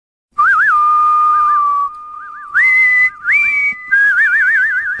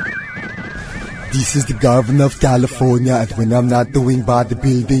This is the governor of California, and when I'm not doing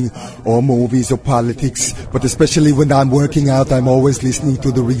bodybuilding or movies or politics, but especially when I'm working out, I'm always listening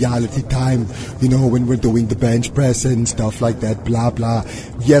to the reality time. You know, when we're doing the bench press and stuff like that, blah, blah.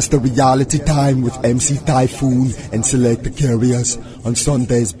 Yes, the reality time with MC Taiyefoon and Shelly Kurious on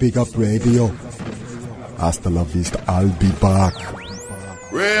Sunday's Bigupradio. Hasta la vista, I'll be back.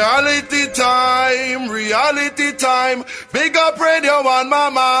 Reality time, Bigupradio on my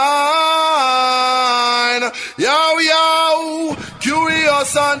mind. Yo, yo,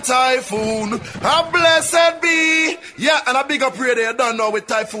 Kurious and Taiyefoon, a blessed be. Yeah, and a Bigupradio, you don't know, with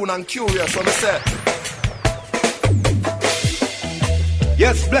Taiyefoon and Kurious on the set.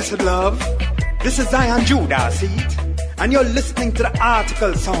 Yes, blessed love, this is Zion Judah, see it? And you're listening to the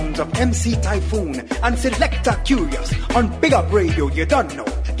article sounds of MC Taiyefoon and Selector Kurious on Bigupradio, you don't know.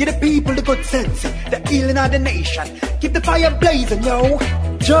 Give the people the good sense, the healing of the nation. Keep the fire blazing, yo.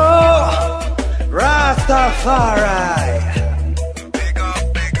 Joe Rastafari. Big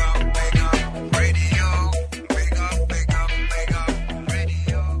up, radio. Big up,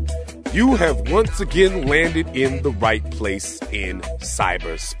 radio. You have once again landed in the right place in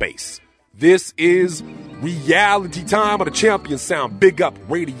cyberspace. This is reality time on the champion sound.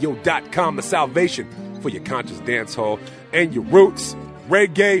 Bigupradio.com, the salvation for your conscious dancehall and your roots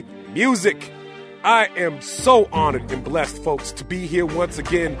reggae music. I am so honored and blessed, folks, to be here once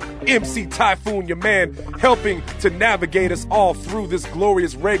again. MC Taiyefoon, your man, helping to navigate us all through this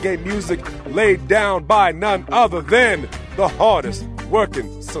glorious reggae music laid down by none other than the hardest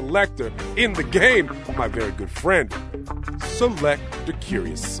working selector in the game, my very good friend, Selector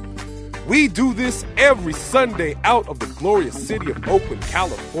Kurious. We do this every Sunday out of the glorious city of Oakland,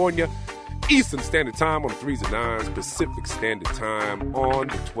 California. Eastern Standard Time on the 3s and 9s, Pacific Standard Time on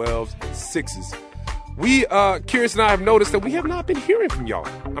the 12s and 6s. We, Kurious and I have noticed that we have not been hearing from y'all.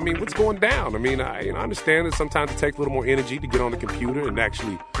 I mean, what's going down? I mean, I understand that sometimes it takes a little more energy to get on the computer and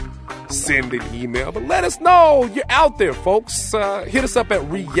actually send an email, but let us know you're out there, folks. Hit us up at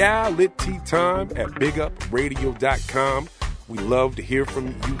realitytime@bigupradio.com. We love to hear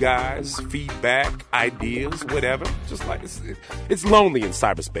from you guys, feedback, ideas, whatever. Just like it's lonely in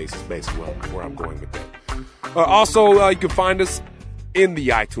cyberspace is basically where I'm going with that. Also, you can find us in the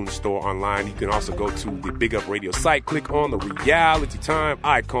iTunes store online. You can also go to the Big Up Radio site, click on the Reality Time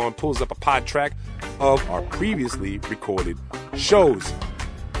icon, pulls up a pod track of our previously recorded shows.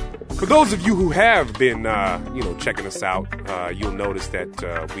 For those of you who have been, checking us out, you'll notice that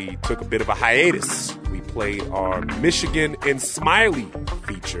we took a bit of a hiatus. We played our Michigan and Smiley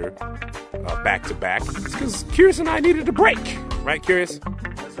feature back to back. It's because Kurious and I needed a break, right, Kurious?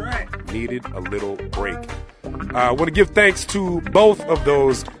 That's right. Needed a little break. I want to give thanks to both of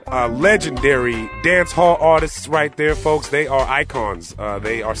those legendary dance hall artists right there, folks. They are icons.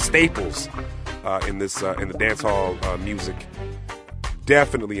 They are staples in the dance hall music.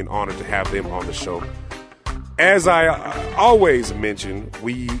 Definitely an honor to have them on the show. As I always mention,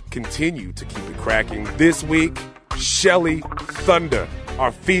 we continue to keep it cracking. This week, Shelly Thunder,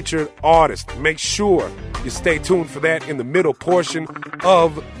 our featured artist. Make sure you stay tuned for that in the middle portion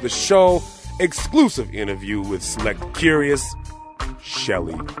of the show. Exclusive interview with Select Kurious,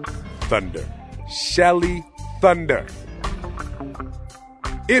 Shelly Thunder. Shelly Thunder.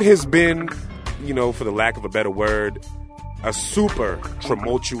 It has been, for the lack of a better word, a super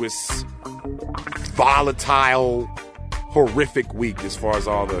tumultuous, volatile, horrific week as far as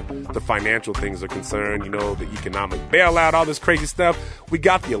all the financial things are concerned, the economic bailout, all this crazy stuff. We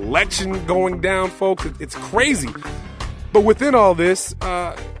got the election going down, folks. It's crazy. But within all this,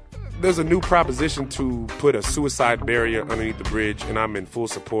 there's a new proposition to put a suicide barrier underneath the bridge, and I'm in full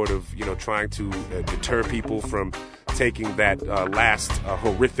support of, trying to deter people from taking that last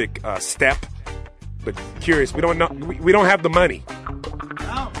horrific step. But Kurious, we don't know. We don't have the money.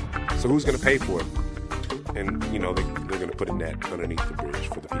 No. So who's going to pay for it? And they're going to put a net underneath the bridge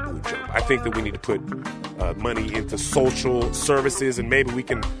for the people who jump. I think that we need to put money into social services, and maybe we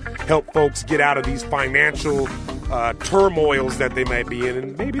can help folks get out of these financial turmoils that they might be in,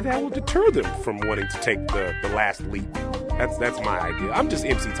 and maybe that will deter them from wanting to take the last leap. That's my idea. I'm just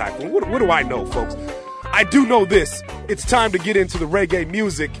MC Taiyefoon. What do I know, folks? I do know this. It's time to get into the reggae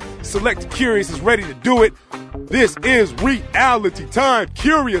music. Select Kurious is ready to do it. This is reality time.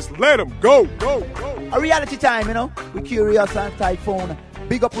 Kurious, let him go. A reality time, with Kurious and Taiyefoon.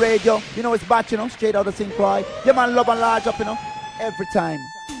 Big Up Radio, it's batch, straight out of St. Croix. Yeah, man, love and large up, every time.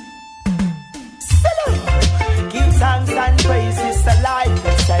 Give thanks and praises to life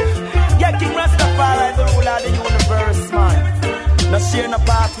itself. Yeah, King Rastafari, the ruler of the universe, man. No share no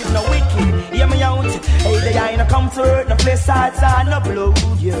part with no wicked. Hear me out. Hey, they ain't no come to hurt, no play sides and no blow.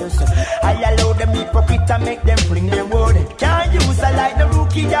 Yes, I allow them hypocrite and make them fling their word. Can't use I like the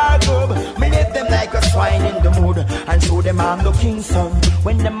rookie dog. Me leave them like a swine in the mood and show them I'm the king's son.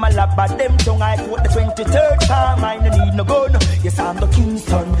 When them a lap at them tongue, I quote the 23rd time. I no need no gun. Yes, I'm the king's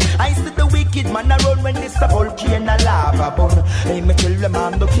son. I see the wicked man a run when this a volcano lava bun. Hey, me tell them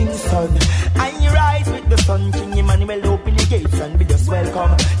I'm the king's son. I rise with the sun, King Emmanuel open the gates and be just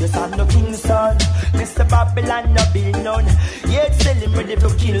welcome. Yes, I'm the king's son. Mr. Babylon no build none. Yet still him ready to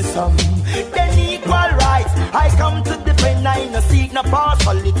kill some. Then equal rights, I come to defend. I no seek no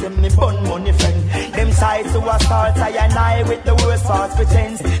partiality, me bun money friend. Them sides to assault, I and I with the worst hearts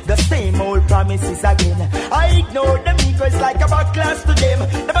pretense. The same old promises again. I ignore them equals like a backlash to them.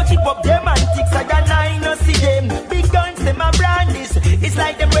 Never keep up them antics, I and I no see them. Big guns, them a brandish. It's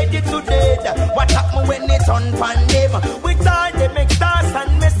like them ready to dead. What happen when it's on pan them? With all them make stars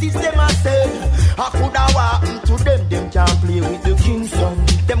and messages them a send. I could have happened to them. Them can't play with the king's son.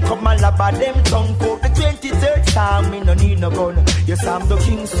 Them come and lab at them tongue coat. The 23rd time, me no need no gun. Yes, I'm the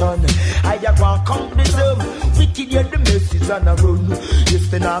king's son. I have one come the them. Wicked hear the message and I run. Yes,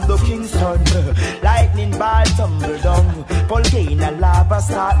 then I'm the king's son. Lightning ball tumble down. Volcano lava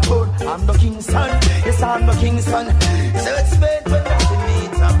start burn. I'm the king's son. Yes, I'm the king's son. So it's bad when nothing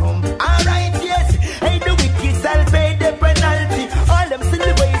needs a home. Alright, yes. Hey, the wicked shall pay the penalty. All them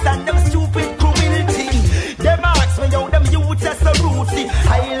silly ways and them stupid cruelty. Them ask me how them youths are so rooty.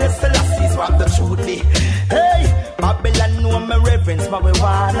 Haile Selassie's what the truth be. Hey, Babylon know me reverence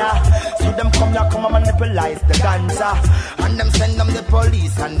marijuana. So them come here, come and monopolize the ganja. And them send them the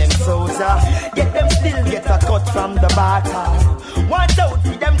police and them soldier. Yet them still get a cut from the barter. Watch out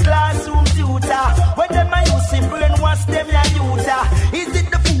for them classroom tutor. When them I use it brainwash them ya youth. Is it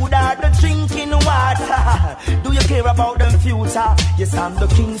the food or the drinking water? Do you care about them future? Yes, I'm the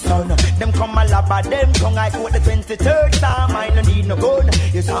king's son. Them come a lab at them tongue. I quote the 23rd time. I no need no gun.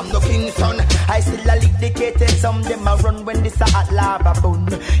 Yes, I'm the king's son. I still a lick the cated. Some them a run when this a hot lava bun.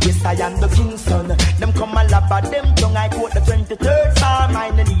 Yes, I am the king's son. Them come a lab at them tongue. I quote the 23rd time. I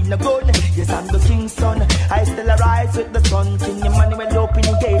no need no gun. Yes, I'm the king's son. I still arise with the sun. King Emmanuel open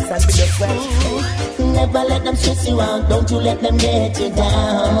the gates and be the friend. Never let them stress you out. Don't you let them get you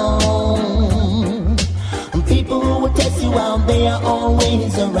down. People who will test you out, they are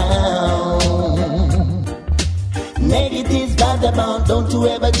always around. Negatives vagabond, don't you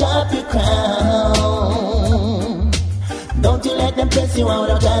ever drop your crown. Don't you let them press you out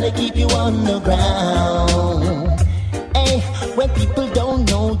or try to keep you on the ground. Hey, when people don't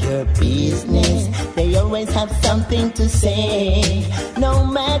know your business, they always have something to say. No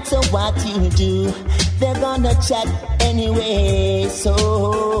matter what you do, they're gonna chat anyway. So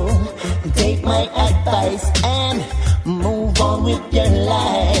take my advice and move on with your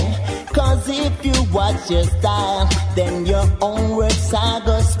life. Cause if you watch your style, then your own works are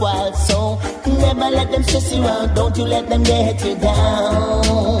gonna spoil. So never let them stress you out, don't you let them get you down.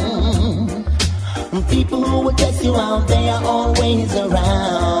 People who will test you out, they are always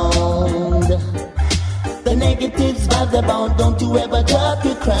around. The negatives vibes about, don't you ever drop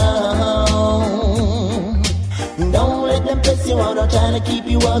your crown. Don't let them press you out or try to keep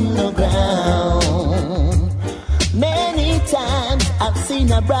you on the ground. Many times I've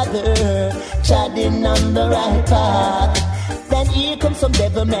seen a brother treading on the right path. Then here comes some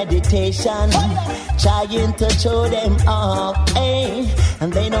devil meditation, trying to show them off, hey.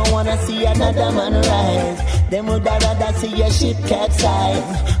 And they don't wanna see another man rise. Them would rather see your ship capsize.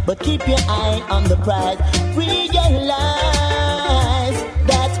 But keep your eye on the prize. Realize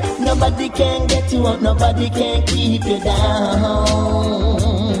that nobody can get you out, nobody can keep you down.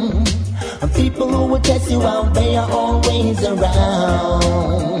 And people who will test you out, they are always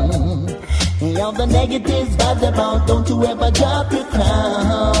around. And all the negatives vibes about, don't you ever drop your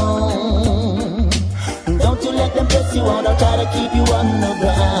crown. And don't you let them press you out or try to keep you on the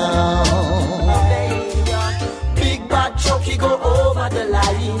ground. Big bad truck, he go over the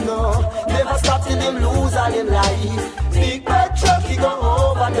line, no. Never stop till him lose all him life. Big bad truck, he go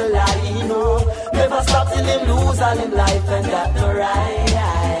over the line, no. Never stop till him lose all him life, and that no right.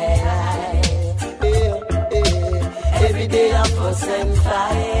 Every day I fuss and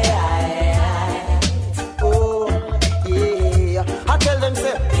fight. Oh, yeah. I tell them,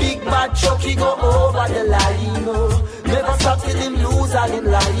 say, big bad truck, he go over the line, no. Never stop till him lose all him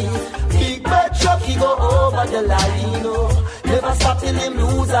life. Big bad truck, he go over the line, no. Never stop till him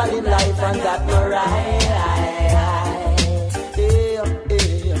lose all him life, and that no right. Yeah.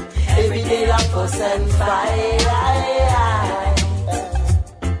 Every day I fuss and fight.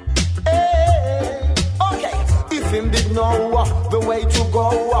 Him big know the way to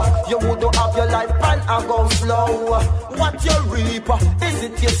go. You wouldn't have your life plan and go slow. What you reap, is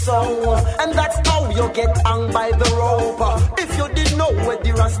it your soul? And that's how you get hung by the rope. If you didn't know what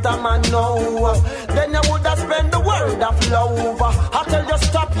the Rasta man know, then you would have spent the word of love. Until you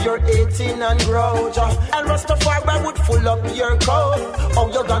stop your eating and grudge, and Rastafari would full up your cup. How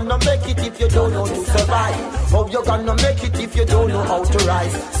you gonna make it if you don't know to survive? How you gonna make it if you don't know how to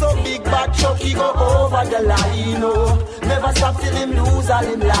rise? So big bad Chucky go over the line, oh. Never stop till him lose all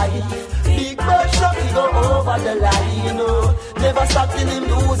in life. Big bad Chucky go over the line, oh. Never stop till him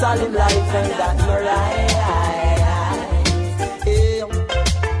lose all in life. And that's no right.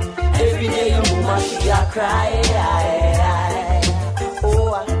 Every day your woman she a cry.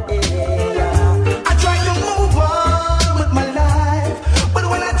 Oh, I try to move on with my life, but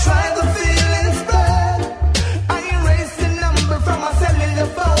when I try the feelings spread, I erase the number from my cellular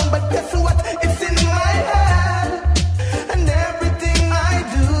phone. But guess what? It's in my head, and everything I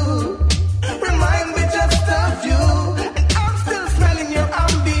do remind me just of you. And I'm still smelling your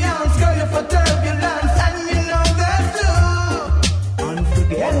ambience, girl, you're for turbulence, and you know that too.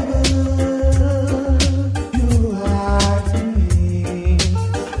 Unforgettable.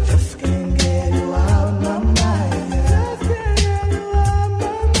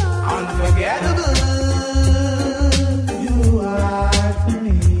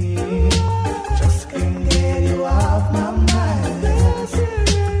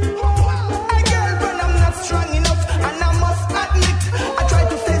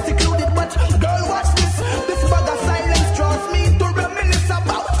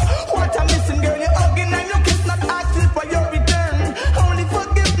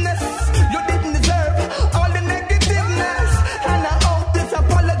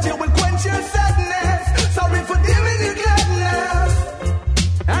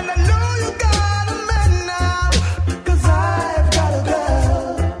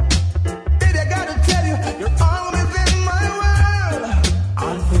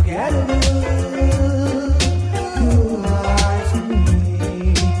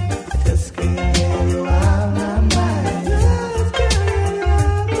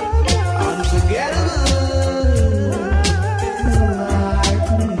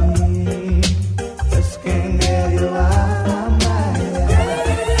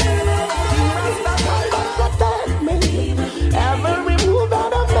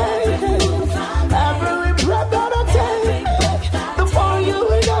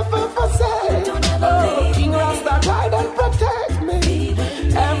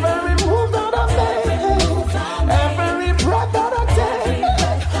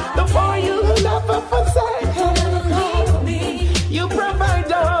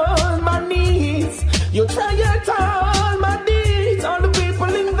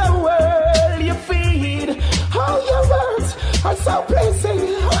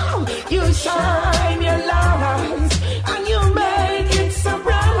 Shine your light and you make it so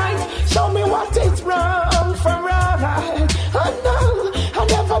bright. Show me what is wrong for right. I know I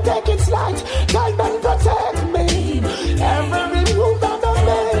never take it slight. God and protect me. Every move that I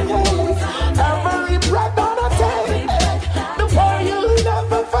make, every breath that I take, the boy you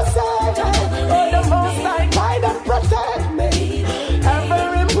never forsake. Oh, the most I guide and protect me.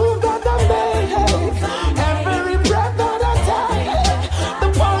 Every move that I make, every breath that I take, the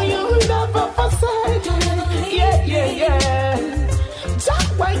boy you never forsake. Yeah, yeah, yeah. Just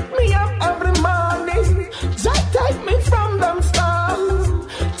wake me up every morning. Just take me from them stars.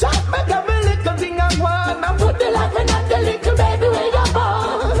 Just make every little thing I want. I put the life in the little baby with a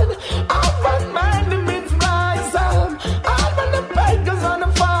bond. All but my enemies rise up. All but the beggars and the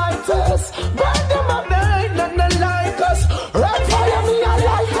fighters. Burn them up, they ain't none that like us. Red fire me, I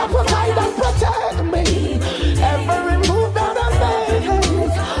light up, guide and protect me. Every move that I make,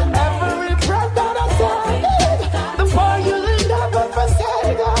 every breath that I take, the boy you never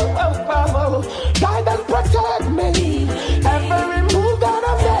forsake. Oh, oh, oh. Guide and protect me. Every move that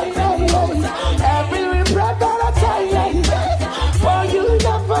I make, every breath that I take, boy you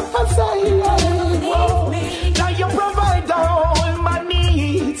never forsake. Oh, now you provide all my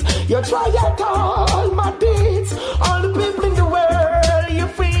needs. You try out all my deeds. All the people in the world you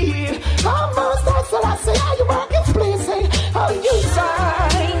feed. Almost that's what I say. How you work is pleasing. How you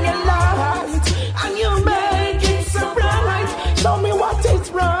shine your light and you make it so bright. Show me what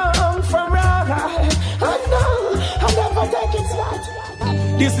is wrong for right. I know I never take it slight.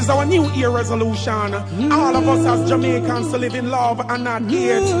 This is our new year resolution. All of us as Jamaicans to live in love and not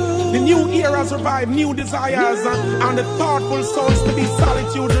hate. The new year has revived new desires, and the thoughtful souls to be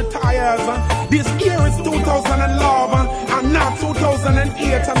solitude retires. This year is 2011 and not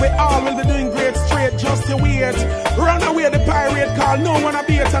 2008, and we all will be doing great straight. great just to wait. Run away the pirate, call no one a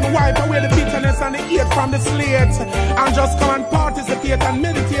bait, and wipe away the bitterness and the hate from the slate. And just come and participate and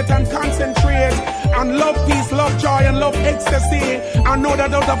meditate and concentrate. And love peace, love joy, and love ecstasy. And know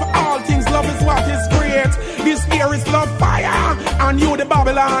that out of all things, love is what is great. This year is love fire. And you the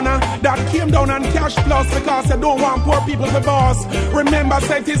Babylon that came down and cash plus because they don't want poor people to boss. Remember,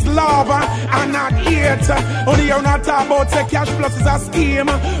 say it is love and not hate. Only you're not talking about say cash plus is a scheme.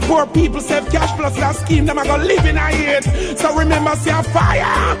 Poor people say cash plus is a scheme. Them are gonna live in a hate. So remember, say a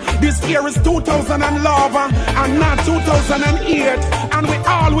fire. This year is 2000 and love and not 2008. And we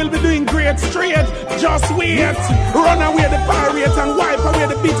all will be doing great straight. Just wait. Run away the pirate and wipe away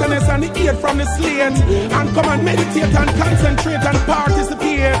the bitterness and the hate from the slate. And come and meditate and concentrate and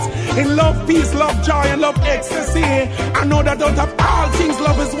participate in love, peace, love, joy, and love ecstasy. I know that out of all things,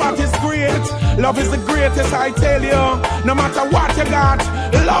 love is what is great. Love is the greatest, I tell you. No matter what you got,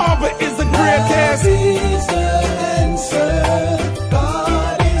 love is the greatest. Love is the answer.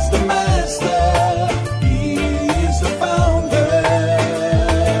 God is the master. He is the founder.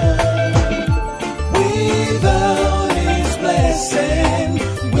 Without His blessing,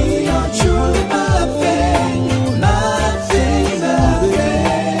 we are truly nothing.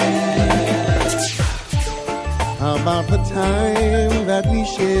 How about the time that we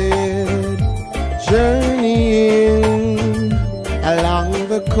shared, journeying along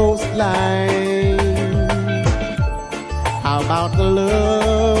the coastline? How about the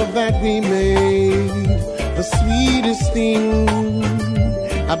love that we made, the sweetest thing,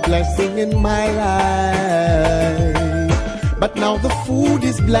 a blessing in my life? But now the food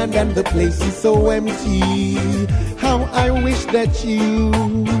is bland and the place is so empty. How I wish that you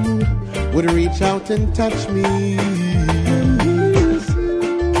would reach out and touch me.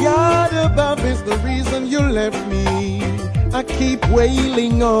 God above is the reason you left me. I keep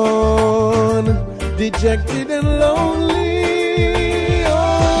wailing on, dejected and lonely.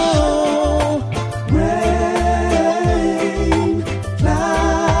 Oh, rain,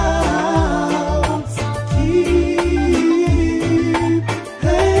 clouds keep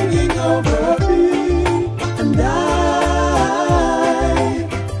hanging over me, and I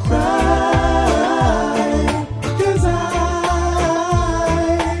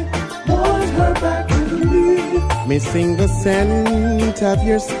missing the scent of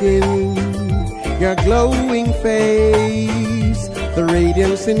your skin, your glowing face, the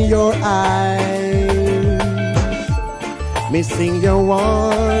radiance in your eyes. Missing your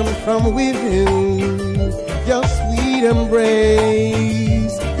warmth from within, your sweet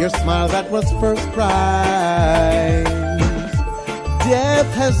embrace, your smile that was first prize.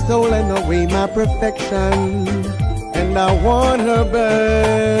 Death has stolen away my perfection, and I want her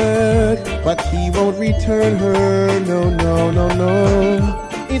back, but he won't return her, no, no, no, no.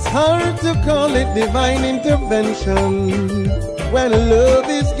 It's hard to call it divine intervention when love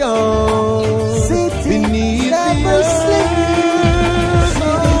is gone. City beneath the earth.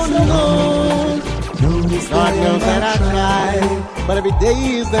 God knows that I try, but every day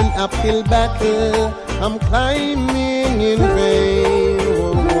is an uphill battle. I'm climbing in vain.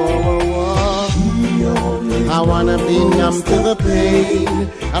 Whoa, whoa, whoa, whoa. I wanna be numb to the pain.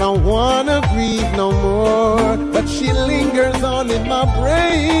 I don't wanna grieve no more, but she lingers on in my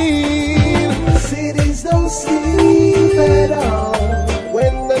brain. Cities don't sleep at all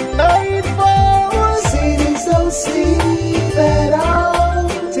when the night falls. Cities don't sleep at all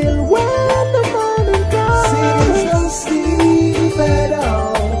till when the morning comes. Cities don't sleep at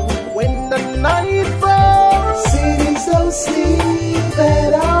all when the night falls. Cities don't sleep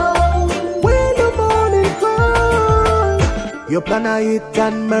at all. You plan a hit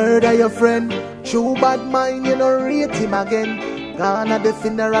and murder your friend. True bad mind, you don't rate him again. Gone at the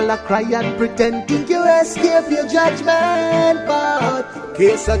funeral, I cry and pretend. Think you escape your judgment, but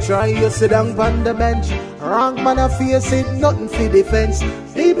case I try, you sit down on the bench. Wrong man, I face it, nothing for defense.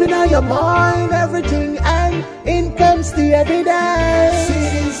 Deep in your mind, everything, and in comes the evidence.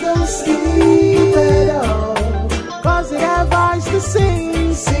 Cities don't sleep at all, cause they have eyes to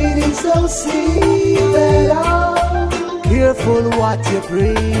see. Cities don't sleep at all. Careful what you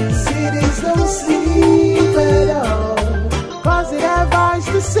breathe. Cities don't sleep at all, cause they have eyes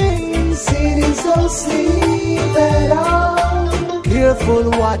to see. Cities don't sleep at all. Careful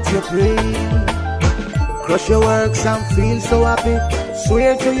what you breathe. Crush your works and feel so happy.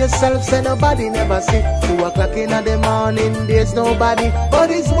 Swear to yourself, say nobody never see. 2 o'clock in the morning, there's nobody, but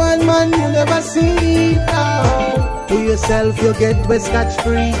it's one man you never see. Oh. To yourself, you get wet scotch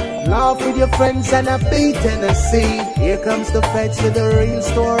free. Laugh with your friends and a beat Tennessee. Here comes the feds with the real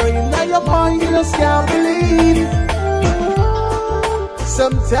story. Now your mind you just can't believe.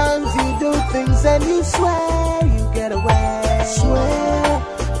 Sometimes you do do things and you swear you get away. Swear.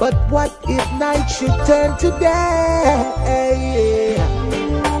 But what if night should turn to day?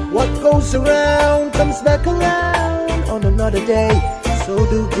 What goes around comes back around on another day. So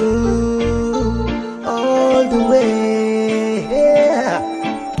do good all the way.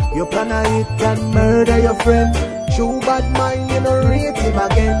 You plan a hit and murder your friend. True bad mind, you know, rate him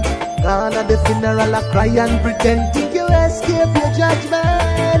again. Gone at the funeral, I cry and pretend. Think you escape your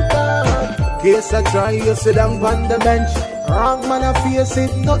judgment. But case I try, you sit down on the bench. Wrong man, I face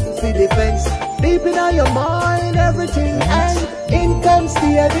it, nothing for defense. Deep in your mind, everything ends. In comes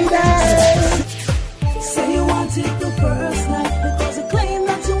the evidence. Say you want it the first night because you claim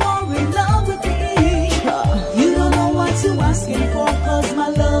that you are in love with me. You don't know what you're asking for cause my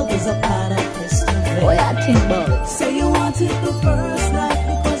love is a part of history. Boy, I think about it. Say you want it the first night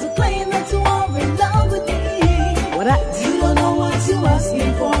because you claim that you are in love with me. What I? You don't know what you're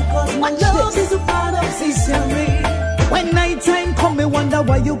asking for cause my love is a part of history. When night time come, me wonder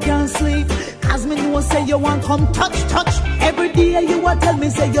why you can't sleep. Cause me know say you want come touch. Every day you want tell me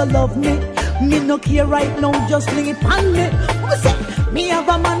say you love me. Me no care right now, just fling it on me. Me have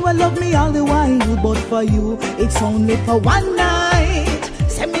a man will love me all the while, but for you, it's only for one night.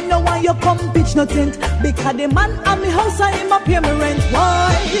 Say me know why you come pitch no tent, because the man at me house I him up pay me rent.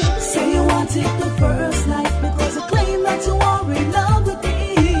 Why? Say you want it the first night, because you claim that you are in love with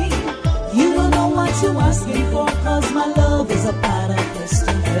me. You don't know what you're asking for, cause my love is a part of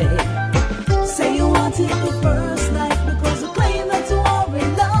history. Say you want it the first night, because you claim that you are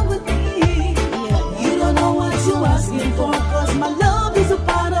in love with me. You don't know what you're asking for, cause my love is a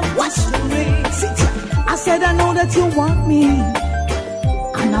part of history. I said I know that you want me,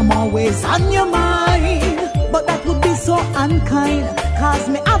 and I'm always on your mind, but that would be so unkind, cause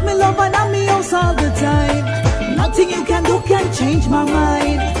me have me love and I'm me house all the time. Nothing you can do can change my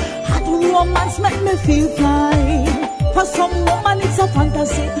mind. Hot romance make me feel fine. For some woman it's a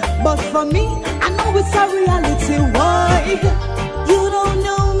fantasy, but for me I know it's a reality. Why? You don't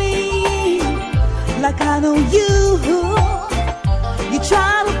know me like I know you. You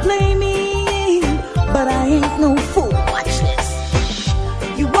try to play me, but I ain't no fool. Watch this.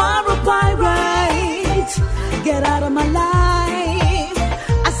 You are a pirate. Get out of my life.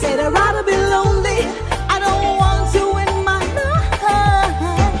 I said I'd rather be lonely. I don't want you in my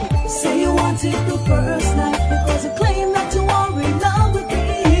life. Say you want it the first night, because you claim that you are in love with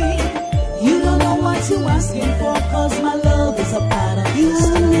me. You don't know what you're asking for, cause my love is a part of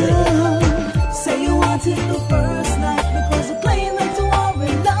history. Say you want it the first night, because you claim that you are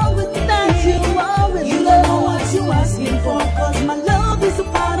in love with me. You don't know what you're asking for, cause my love is a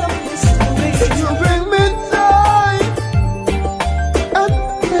part of history. You bring me joy and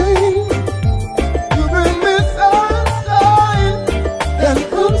pain. You bring me sunshine, then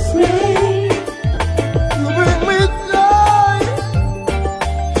comes rain. You bring me joy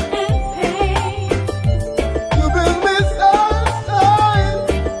and pain. You bring me sunshine,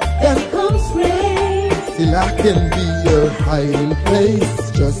 then comes rain. Still I can be your hiding place,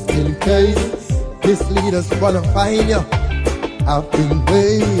 just in case this leaders wanna find you. I've been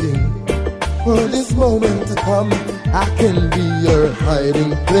waiting for this moment to come. I can be your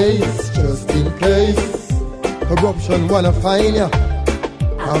hiding place, just in case corruption wanna find you.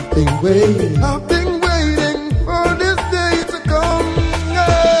 I've been waiting for this day to come.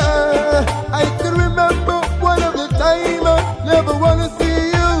 I can remember one of the time I never wanna see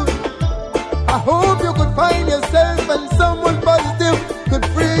you. I hope you could find yourself and someone positive could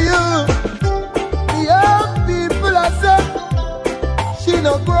free you. The young people I said, she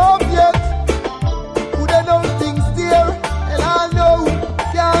no grow up yet. Who they know things there, and I know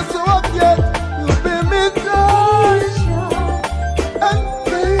can't show up yet. You bring me joy and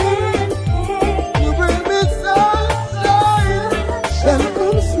pain. You bring me sunshine, then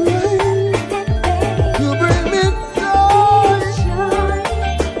comes rain. You bring me joy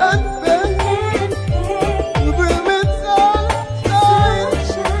and pain. You bring me sunshine,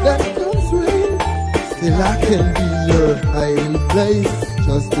 then comes rain. Still I can be your hiding place,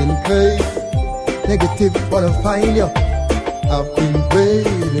 just in case negative wanna find you. I've been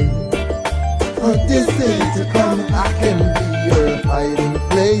waiting for this day to come. I can be your hiding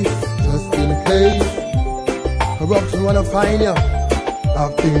place, just in case corruption wanna find you.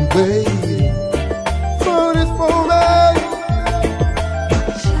 I've been waiting for this moment.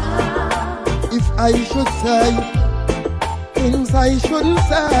 If I should say things I shouldn't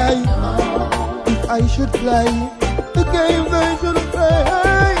say, if I should play the games I shouldn't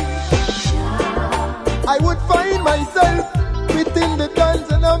play, I would find myself within the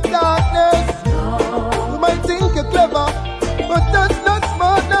dungeon of darkness. You might think you're clever, but that's not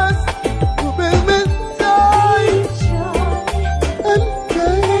smartness.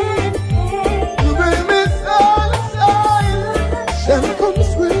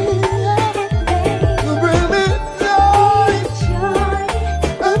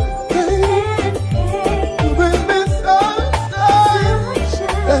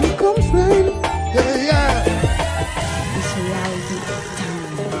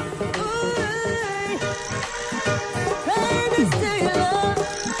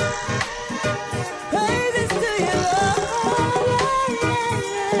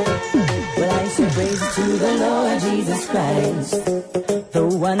 praises to the Lord Jesus Christ, the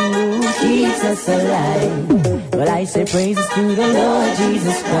one who keeps us alive. Well, I say praises to the Lord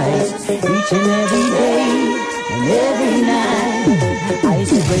Jesus Christ, each and every day and every night. I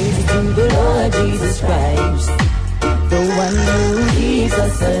say praises to the Lord Jesus Christ, the one who keeps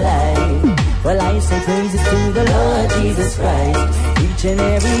us alive. Well, I say praises to the Lord Jesus Christ, each and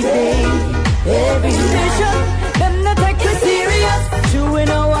every day, every night. Them not take me serious, doing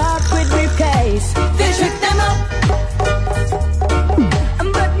a walk with briefcase. They trick them up,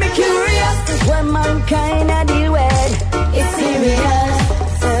 but me curious, when mankind I deal with, it's serious.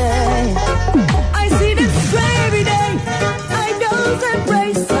 I see them stray every day, idols and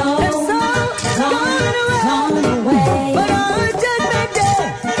praise. Them songs gone away, but on Judgment Day,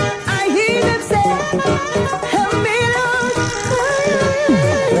 I hear them say, help me Lord.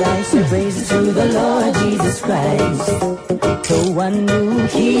 Well, I say praises to the Lord Jesus Christ, the one who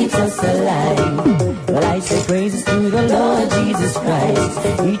keeps us alive. Well, I say praises to the Lord Jesus Christ,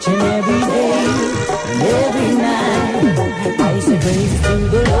 each and every day and every night. I say praises to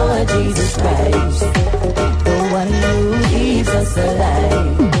the Lord Jesus Christ, the one who keeps us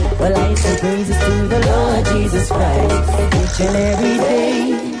alive. Well, I say praises to the Lord Jesus Christ, each and every day,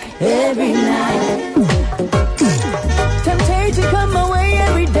 every night. Temptation come my way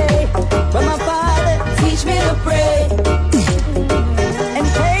every day, but my Father teach me to pray. And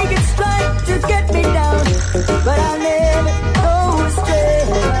pagan strive to get me down, but I'll never go astray.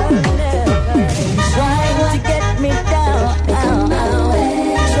 Trying to get me down,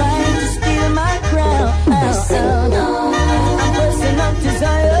 trying to steal my crown. I'm pressing up to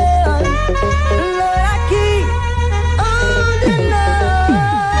Zion, Lord, I keep holding on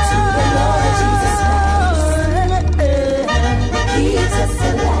to the Lord Jesus Christ. Keeps us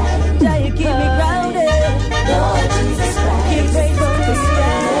alive. Now you keep me grounded, Lord Jesus Christ. Keep faith on the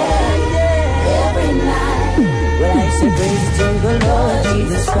sky, every night. Well, I say praise to the Lord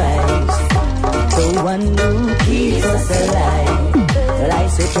Jesus Christ, the one who keeps us alive. Well, I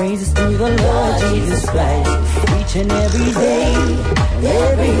say praises to the Lord Jesus Christ, each and every day,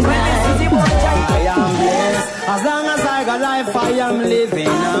 every night. I am blessed, as long as I got life I am living,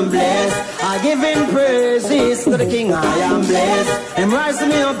 I'm blessed. I give in praises to the King, I am blessed. Him rise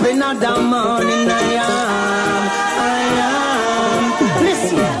me up in the morning, I am.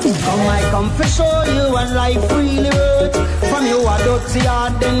 Listen, come I come for show you what life really worth. From you a dirty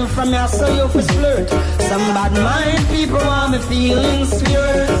heart, then from you so you for flirt. Some bad mind people want me feeling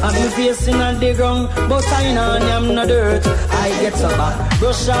scared. I'm facing on the ground, but I know I'm not dirt. I get so back,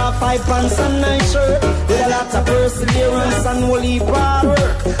 brush off 5 pants and 9 shirt, with a lot of perseverance and woolly hard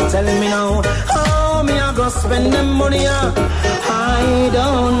work. Tell me now, how me I go spend them money? I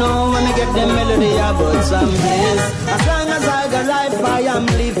don't know when I get them melody, but I'm blessed. As long as I got life, I am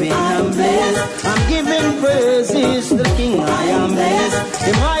living, I'm blessed. I'm giving praises to the King, I am blessed.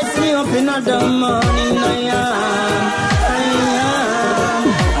 He rise me up in the morning, I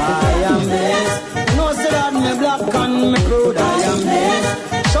am blessed. No say that me black and me proud, I am blessed.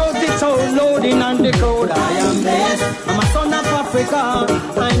 Shout it out loud in and the crowd, I am blessed. I'm a son of Africa,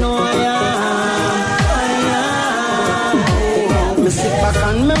 I know I am. Me sit back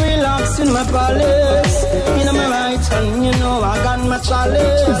and me relax in my palace. In my right hand, you know I got my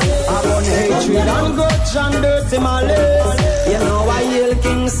chalice. I got hatred and grudge and dirty malice. You know I hail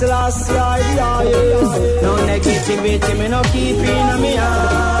King Selassie, no negativity, me no keep in my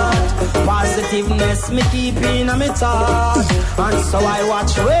heart. Positiveness, me keep in my thought. And so I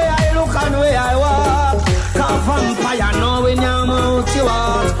watch where I look and where I walk. Cause vampire know when your mouth you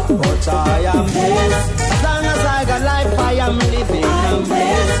want. But I am blessed. As long as I got life, I am living, I'm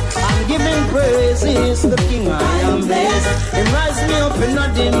blessed. I'm giving praises to the King, I am blessed. He rise me up in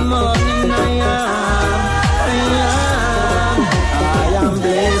the morning, I am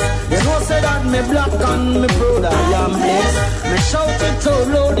blessed. You know say that me black and me proud, I am blessed. Me shout it so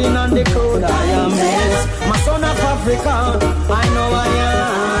loud in on the crowd, I am blessed. My son of Africa, I know I am.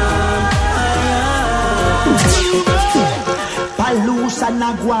 Pollution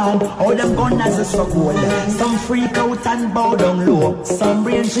a guan, all them gunners is so cold. Some freak out and bow down low. Some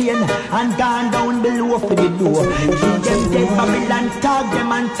brain drain and gone down below for the door. Keep them dead Babylon, tag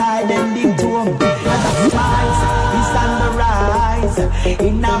them and tie them big to them. The spice is on the rise.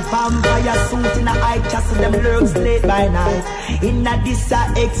 In a vampire suit, in a eye castle, them lurks late by night. In a this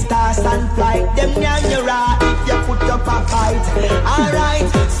ecstasy and flight, them nyanyara if you put up a fight. Alright,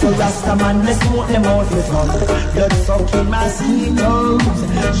 so Rasta man, let's smoke them out with tongue. Blood sucking mosquitoes,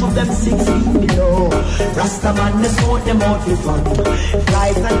 shoot them 6 feet below. Rasta man, let's smoke them out with tongue.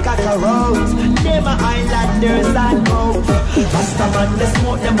 Flies and cockroaches, them are islanders and goats. Rasta man, let's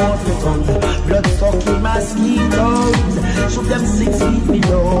smoke them out with tongue. Blood mosquitoes. Shoot them 6 feet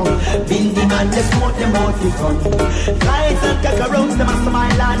below. Bingy man, they smoke them out the gun. Flies and cockroaches, them are some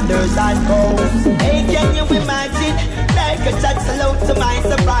islanders and ghosts. Hey, can you imagine? Like a chat salute to my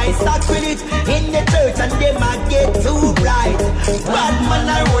surprise. Stuck with it in the church and they might get too bright. Bad man,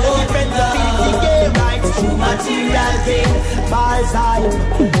 I roll a different ability, get right. True material thing, balls high.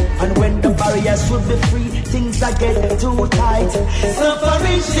 And when the barriers should be free, things are get too tight.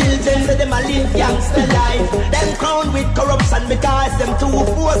 Suffering children, so them a live gangster life. Them crowned with corruption because them too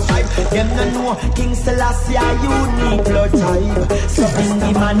force-five. Them no know King Selassie a unique blood type. So in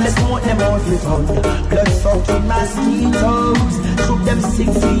the man, they smoke them out with gun. Blood sucking mosquitoes, shoot them 6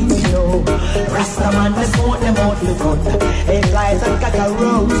 feet below. Rasta man, they smoke them out with gun. Hey, flies and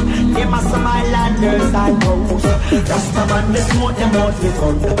cockroaches, them are some islanders and ghosts. Rasta man, they smoke them out with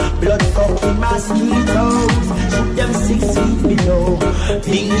gun. Blood sucking mosquitoes, shoot them 6 feet below.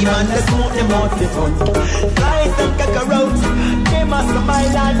 Bingy man, they smoke them out with gun. Flies and cockroaches, them are some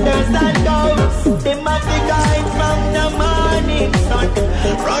islanders and ghosts. Them are the guys from the morning sun.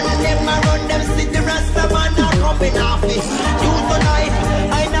 Run them, see the Rasta man are coming off it. Use the knife,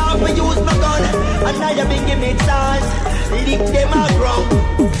 I now for use my gun. And now you bring me chance, lick them aground.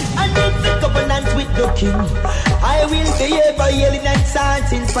 And if the covenant with the king, I will be ever yelling and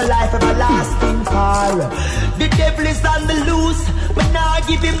chanting for life everlasting power. The devil is on the loose, but now I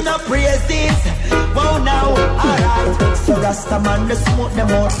give him no praises. Whoa now, alright. So Rasta man, the smoke them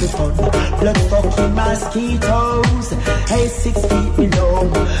out the fun. Blood fucking mosquitoes, hey 6 feet below.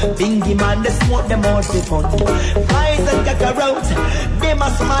 Bingy man, the smoke them out the fun. Flies and cockroaches, them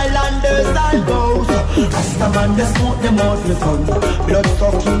are some islanders and ghosts. Rasta man, the smoke them out the fun. Blood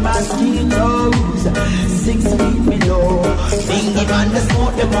fucking mosquitoes, 6 feet below. Bingy man, the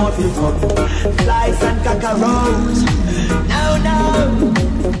smoke them out the fun. Flies and cockroaches, no.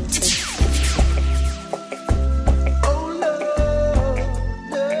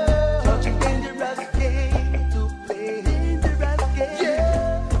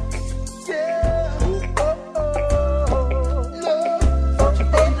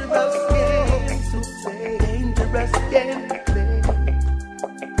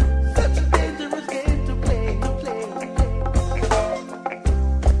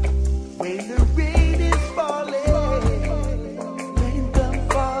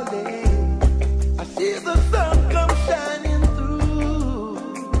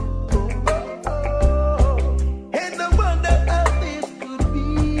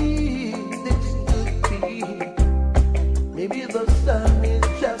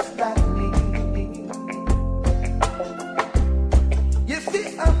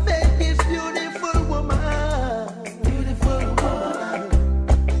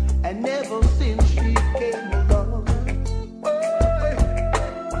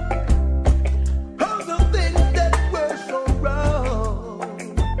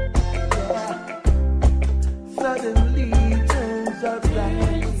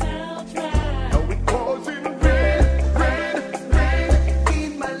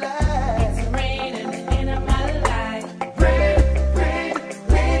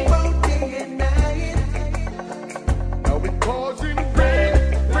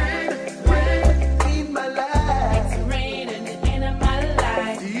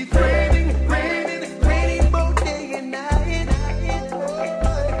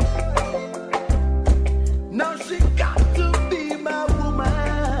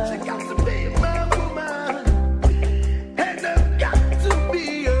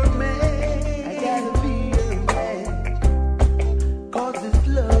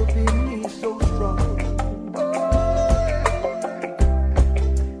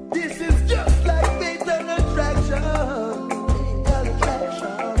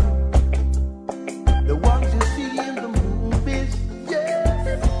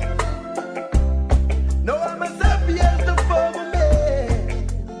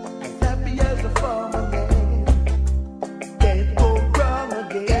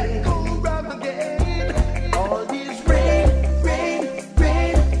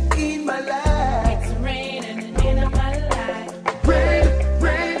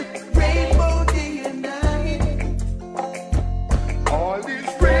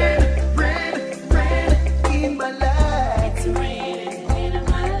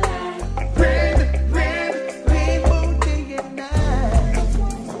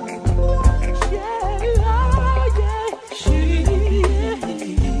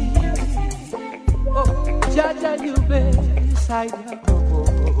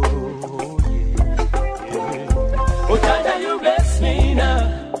 Oh, Jaja, you bless me now.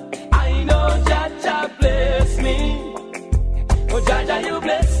 I know Jaja bless me. Oh, Jaja, you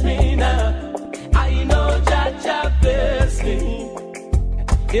bless me now. I know Jaja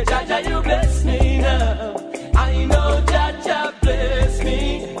Yeah, Jaja, you bless me now. I know Jaja bless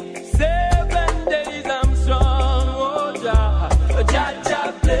me. 7 days I'm strong, oh Jah.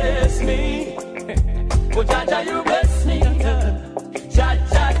 Jaja bless me. Oh Jaja, you bless me now.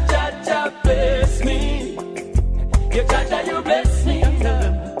 Jaja, Jaja bless me. Yeah, Jaja, you bless me now.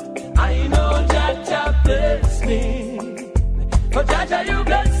 I know Jaja bless me. Oh Jaja, you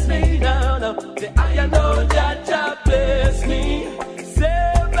bless me now. I know Jaja bless me.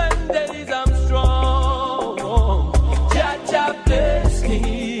 7 days I'm strong. Jaja bless me.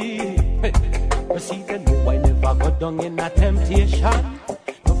 See, they know I never go down in a temptation.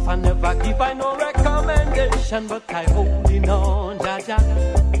 If I never give I no recommendation, but I holding on, Jaja.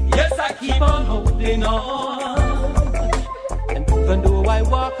 Yes, I keep on holding on. And even though I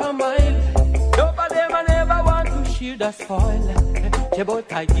walk a mile, nobody ever never want to share the spoil.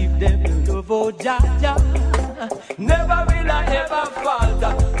 But I give them the love, oh Jaja. Never will I ever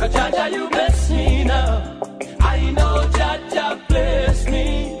falter. Cause Jaja, you bless me now. I know Jaja bless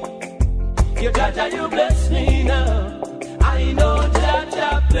me. Yeah, Jaja, you bless me now. I know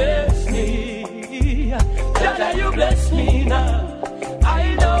Jaja bless me. Jaja, you bless me now.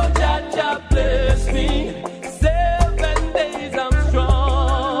 I know Jaja bless me. 7 days I'm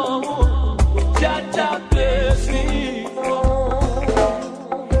strong. Jaja bless me.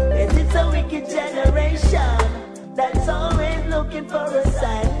 Yes, it's a wicked generation that's always looking for a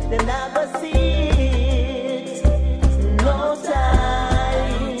sign. They never see it. No time.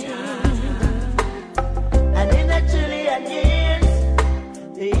 And in a trillion years,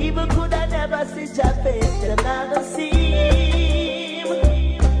 the evil could have never seen your face. They never see him.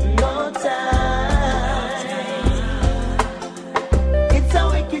 No time. It's a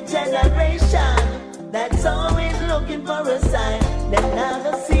wicked generation that's always looking for a sign. They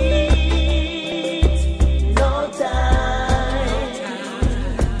never see it. No time.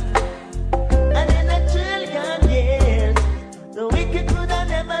 And in a trillion years, the wicked could have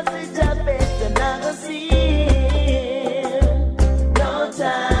never seen your face. They never see him. No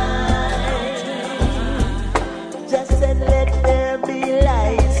time. Just said, let there be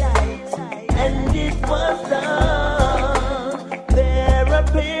light. And it was done. There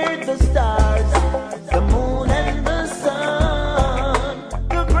appeared the stars, the moon and the sun.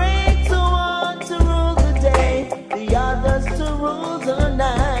 The great one to rule the day, the others to rule the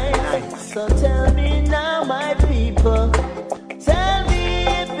night. So tell me now, my people, tell me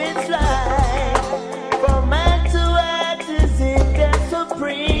if it's right for man to act as if they're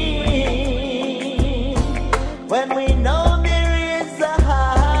supreme, when we know there is a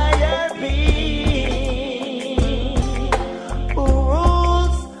higher being who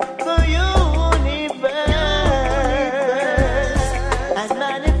rules the universe and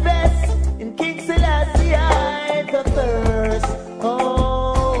manifests in King Selassie the first.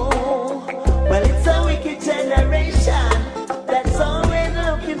 Oh, well, it's a wicked generation that's always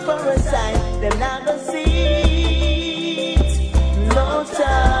looking for a sign. They'll never see it. No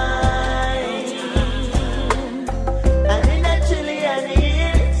time. And in a trillion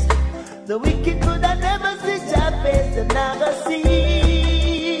years, the wicked could have never seen your face. They'll never see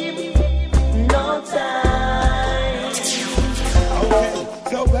him. No time. Okay,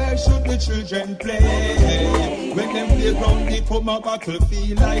 so where should the children play? When them play round the Puma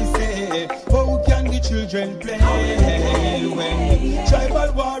battlefield, I say, how can the children play? When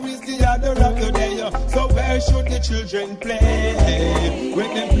tribal war is the order of the day, so where should the children play?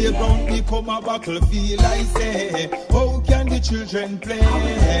 When them play round the Puma battlefield, I say, how can the children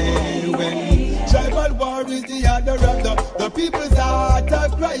play? When tribal war is the order of the people's heart are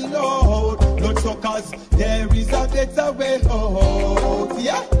crying out, bloodsuckers, there is a better way out.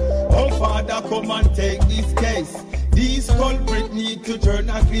 Yeah. Oh, Father, come and take this case. These culprits need to turn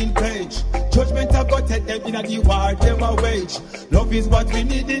a clean page. Judgment have got take them in a the war, them a wage. Love is what we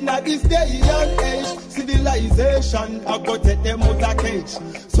need in a this day and age. Civilization have got take them out a cage.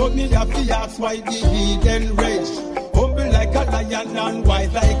 So me have to ask why the heathen rage. Humble like a lion and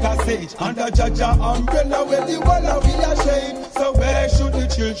wise like a sage. Under Jaja umbrella where the wall of we are shade. So where should the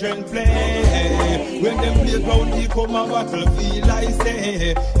children play? When them play ground they come a battlefield, I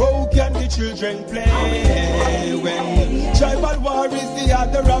say, how can the children play? When tribal war is the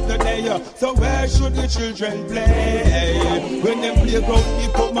order of the day, so where should the children play? When them play ground they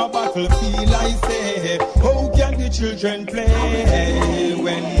come a battlefield, I say, how can the children play?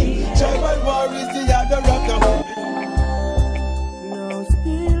 When tribal war is the order of the day.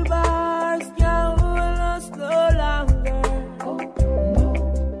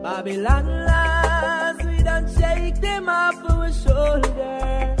 Babylon laws, we don't shake them off our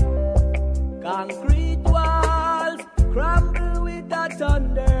shoulder. Concrete walls crumble with the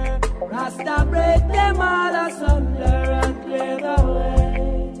thunder. Rasta break them all asunder and clear the way.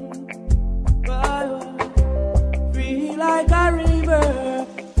 Free like a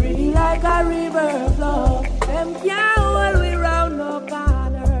river flow. Them can't hold we round no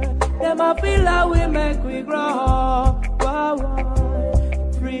corner. Them a pillar we make we grow.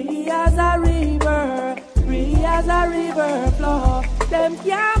 Free as a river flow. Them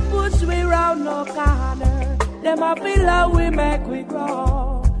can't push we round no corner. Them a pillar we make we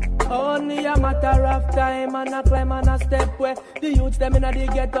grow. Only a matter of time and a climb and a step where the youths them inna the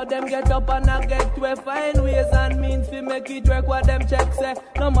ghetto, them get up and a get to find ways and means to make it work what them check say.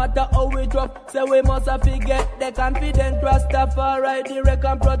 No matter how we drop, say we must have forget the confident Rastafari direct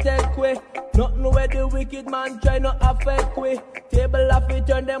and protect we. Nothing where the wicked man try not affect we. Table of it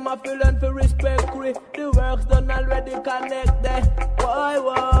turn them a feel and for respect we. The work's done already connect there.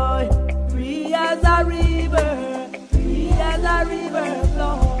 Why? Free as a river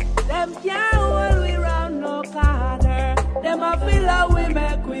flow. Them can't hold we round no corner. Them a filler we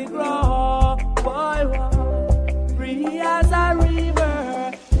make we grow. Boy, free as a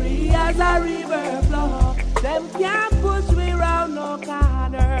river flow. Them can't push we round no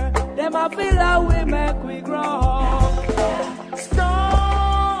corner. Them a filler we make we grow.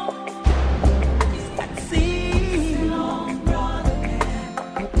 Storm is at sea.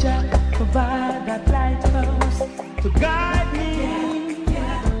 Jah provide that lighthouse to guide me.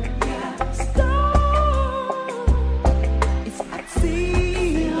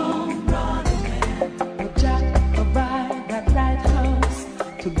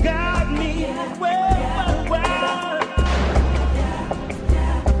 To guide me well.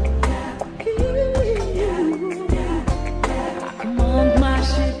 I'm on my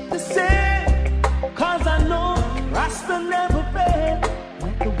ship to sail, 'cause I know Rasta never fail.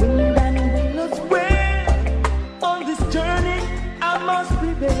 Let the wind and willows wail. On this journey I must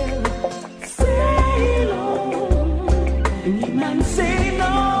prevail. Sail on, and man sail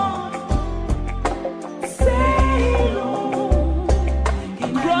on. Sail on.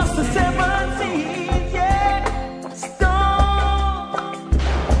 Across the 7 seas, yeah. Storm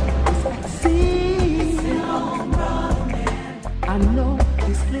is at sea. I know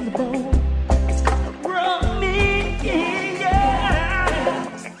this little boat is gonna run me, yeah.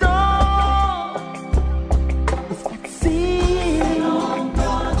 Storm is at sea.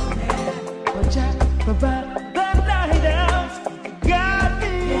 But Jack provide the lighthouse to guide me.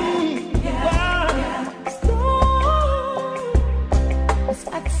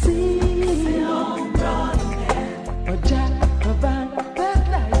 At sea, but Jack provide that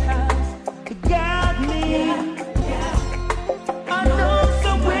lighthouse to guide me. I know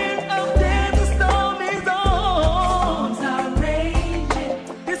somewhere out there the storm is on. Storms are raging.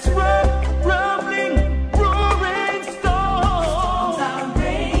 This rumbling, roaring storms are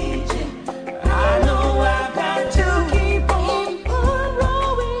raging. I know I got to keep on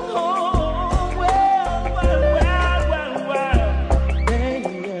rowing home. Well.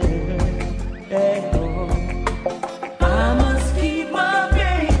 I must keep my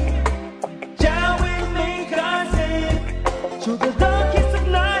faith. Jah will make us safe. Through the darkest of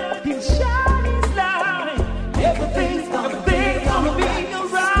night, He'll shine His light. Everything's gonna be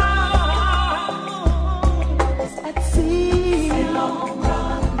alright. It's at sea.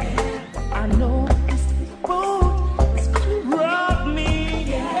 I know this boat is gonna rock me.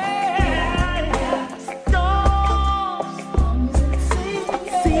 Yeah. Storm is at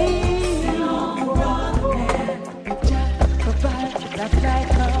sea. That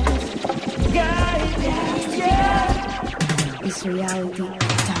lighthouse guide me, yeah. It's reality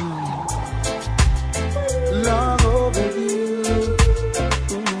time. Long overdue.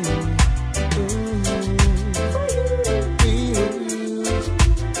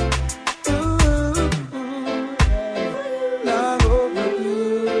 Long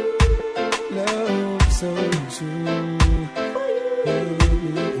overdue. Love so true.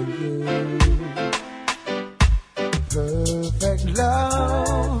 Perfect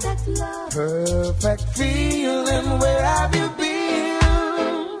love, perfect feeling. Where have you been?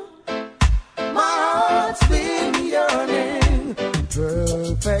 My heart's been yearning.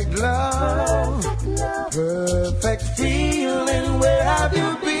 Perfect love, perfect feeling. Where have you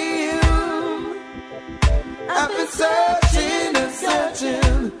been? I've been searching and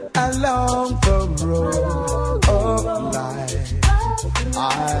searching. I long for a road of life. I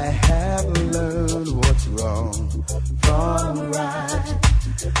have learned what's wrong from right,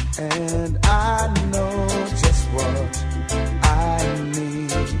 and I know just what I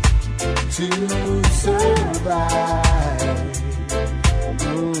need to survive.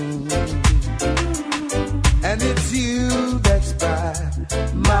 And it's you that's by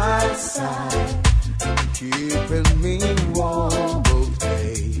my side. keeping me warm both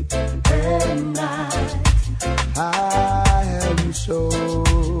day and night. I am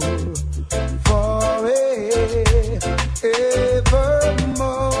sure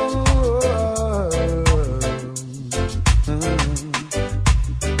evermore.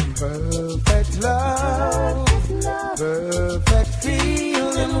 Perfect love, perfect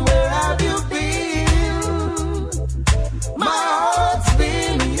feeling. Where have you been? My heart's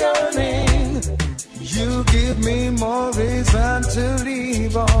been yearning. You give me more reason to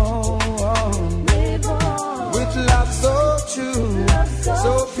live on. With love so true,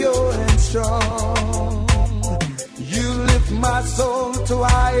 so pure and strong. You lift my soul to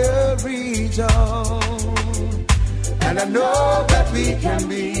higher region. And I know that we can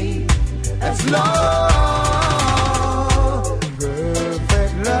be as long.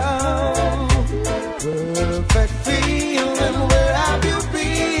 Perfect love, perfect feeling. Where have you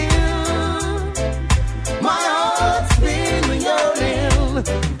been? My heart's been yearning.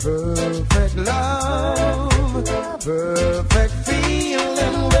 Perfect love, perfect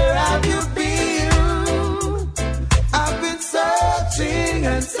feeling. Where have you been? I've been searching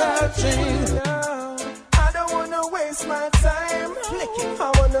and searching. I don't wanna waste my time.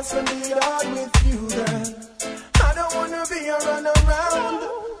 I wanna spend it all with you, girl. I don't wanna be a runaround.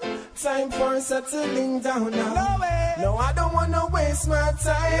 Time for settling down now. No, I don't wanna waste my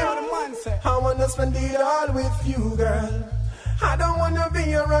time. I wanna spend it all with you, girl. I don't wanna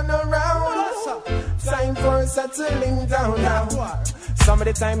be a runaround. Time for settling down now. Some of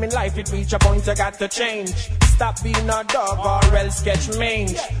the time in life it reach a point you got to change. Stop being a dog or else catch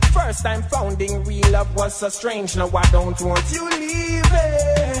mange. First time founding real love was so strange. Now I don't want you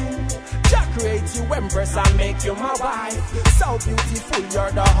leaving. Jah create you empress and make you my wife. So beautiful,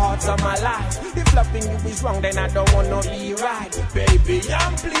 you're the heart of my life. If loving you is wrong, then I don't wanna be right. Baby,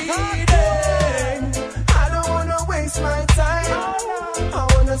 I'm pleading. I don't wanna waste my time. I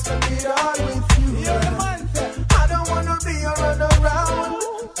wanna spend it all with you. I don't wanna be a runaround.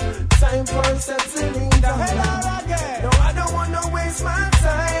 Time for settling down. No, I don't wanna waste my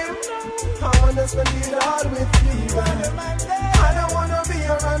time. I wanna spend it all with you. I don't wanna be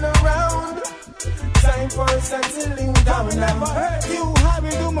a runaround. Time for settling down. I will never hurt you. I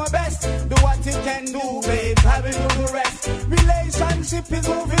will do my best. Do what you can do, babe. I will do the rest. Relationship is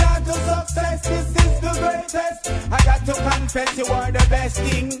moving on to success. This is the greatest. I got to confess you are the best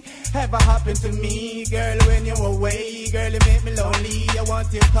thing ever happened to me, girl. When you were away, girl, you make me lonely. I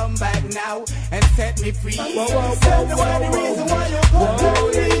want you to come back now and set me free. Tell me why the reason why you come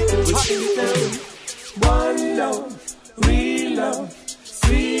to me. One love, real love,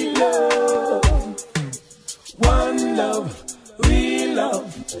 sweet love. One love, real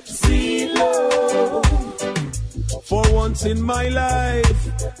love, sweet love. For once in my life,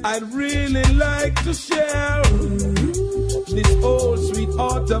 I'd really like to share this old sweet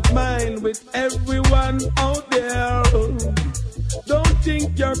heart of mine with everyone out there. Don't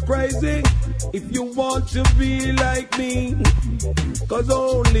think you're crazy if you want to be like me, 'cause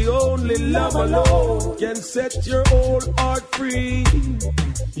only love alone can set your whole heart free.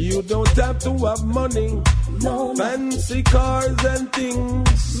 You don't have to have money, no, fancy cars and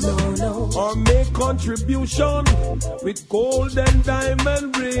things, no, or make contribution with gold and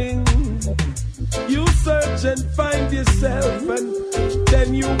diamond rings. You search and find yourself, and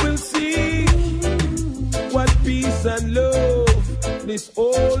then you will see what peace and love this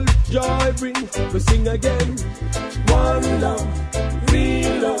old joy brings. We sing again. One love,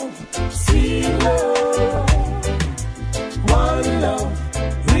 real love, sweet love. One love,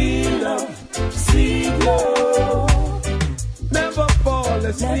 real love, sweet love. Never fall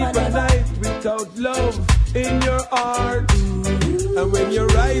asleep at night without love in your heart. And when you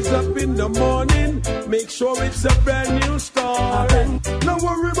rise up in the morning, make sure it's a brand new start. Don't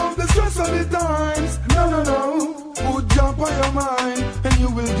worry about the stress of the times. No, no, no. Put jump on your mind and you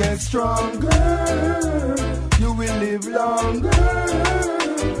will get stronger. You will live longer.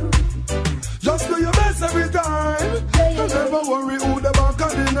 Just do your best every time. Don't ever worry who the back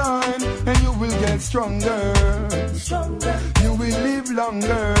of the nine. And you will get stronger. You will live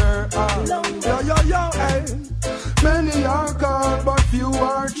longer. Yo, yo, yo, hey. Many are called, but few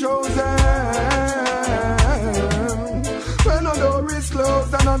are chosen. When a door is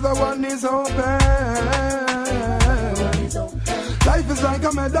closed, another one is open. Life is like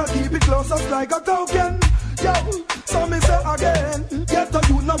a medal, keep it close, just like a token. Yo, so me say again, get a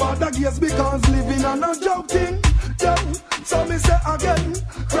youth no bother gaze because living on a joking. Yo, so me say again,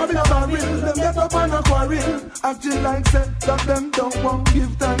 grabbing a barrel, them get up on a quarrel, acting like say that them don't want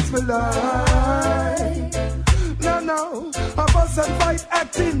give thanks for life. No, no, a fuss and fight,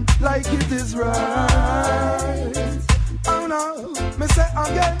 acting like it is right. Oh no, me say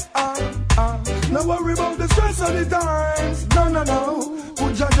again, no worry about the stress of the times. No, no, no,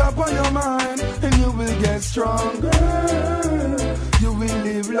 put your job on your mind and you will get stronger. You will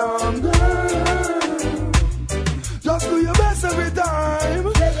live longer. Just do your best every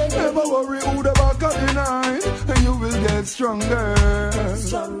time. Never worry who the back of the night, and you will get stronger.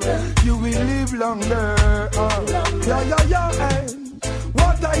 You will live longer. Yeah.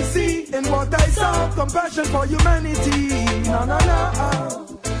 What I see and what I saw, compassion for humanity. No.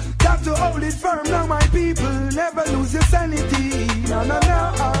 Got to hold it firm now, my people. Never lose your sanity. No.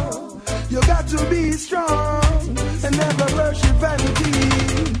 You got to be strong and never worship vanity.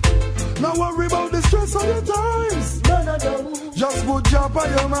 No worry about the stress of your times. No. Just put job on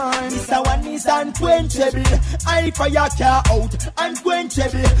your mind. This one is unquenchable. I fire car out.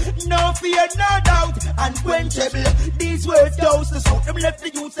 Unquenchable. No fear, no doubt. Unquenchable. These words goes to sound. Them left the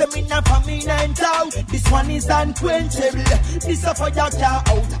youth, them in a famine and doubt. This one is unquenchable. This a fire car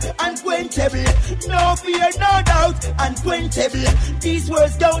out. Unquenchable. No fear, no doubt. Unquenchable. These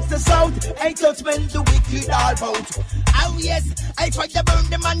words goes to sound. I judgment the wicked all about. Oh yes, I fire burn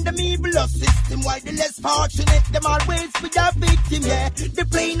them under me blood system. Why the less fortunate them always be a victim, yeah. They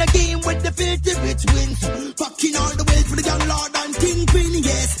playing a game with the filthy rich wins. Fucking all the way for the young lord and kingpin,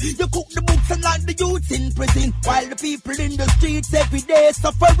 yes. You cook the books and lock the youths in prison, while the people in the streets every day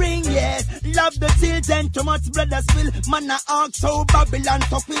suffering, yes. Love the children, too much blood spill. Man a ask so Babylon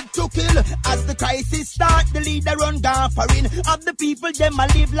so quick to kill. As the crisis start, the leader run gaffering. Of the people, them a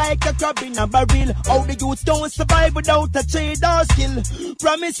live like a crab in a barrel. How the youth don't survive without a trade or skill.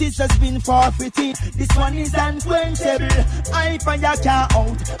 Promises has been forfeited. This one is unquenchable. I fire car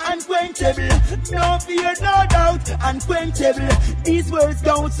out. Unquenchable. No fear, no doubt. Unquenchable. These words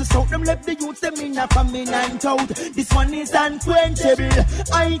don't so sound. Them left the youth them in a famine and doubt. This one is unquenchable.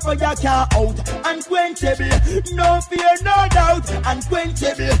 I fire car out. Unquenchable. No fear, no doubt.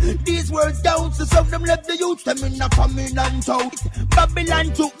 Unquenchable. These words don't so sound. Them left the youth them in a famine and doubt.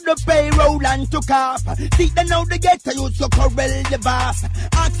 Babylon took the payroll and took off. See them now they get to use to corral the boss.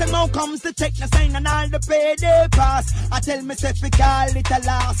 Ask them how comes the check, the sign and all the pay they pass. I tell myself we call it a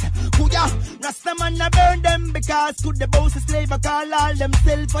loss. Kuya, Rasta man I burn them because could the boss a slave I call all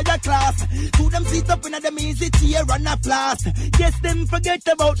themselves for your class. To them sit up in them easy chair and a floss. Yes, them forget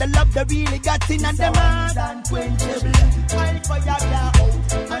about the love they really got in and them heart. Unquenchable, I fire car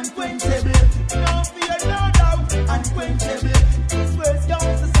out. Unquenchable, no fear, no doubt. Unquenchable, these words don't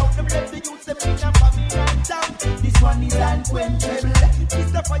so sound. Them left the youth them in a famine and doubt. This one is unquenchable.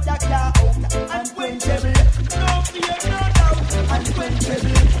 This the fire car out. Unquenchable, no fear, no doubt.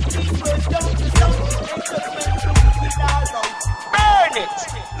 Unquenchable, these words don't so sound. Burn it!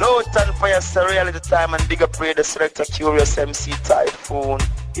 Low time for your reality time and Bigupradio selector Kurious MC Taiyefoon.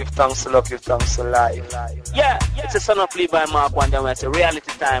 Give thanks to love, give thanks to life. Yeah, it's a son of Levi Mark one day when I say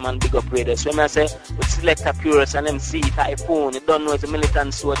reality time and Bigupradio. So when I say with selector Kurious and MC Taiyefoon, you don't know it's a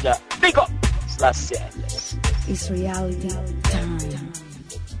militant soldier. Big up! Slash yes. It's reality time.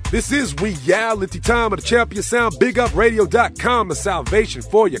 This is Reality Time of the Champion Sound. Bigupradio.com, the salvation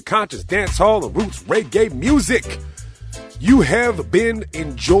for your conscious dancehall and roots reggae music. You have been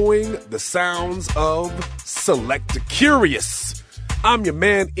enjoying the sounds of Selector Kurious. I'm your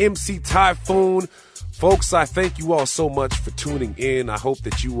man, MC Taiyefoon. Folks, I thank you all so much for tuning in. I hope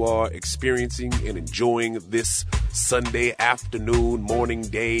that you are experiencing and enjoying this Sunday afternoon, morning,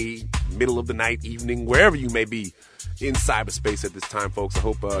 day, middle of the night, evening, wherever you may be in cyberspace at this time, folks. I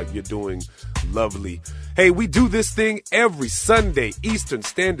hope you're doing lovely. Hey, we do this thing every Sunday, Eastern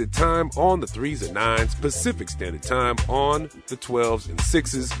Standard Time on the 3s and 9s, Pacific Standard Time on the 12s and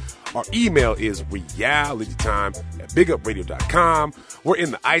 6s. Our email is realitytime@bigupradio.com. We're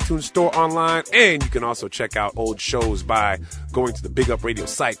in the iTunes store online, and you can also check out old shows by going to the Big Up Radio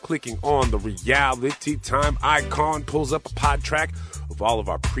site, clicking on the Reality Time icon, pulls up a pod track of all of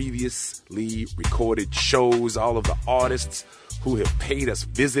our previously recorded shows, all of the artists who have paid us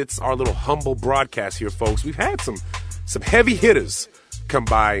visits, our little humble broadcast here, folks. We've had some heavy hitters come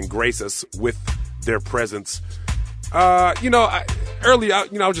by and grace us with their presence. Earlier,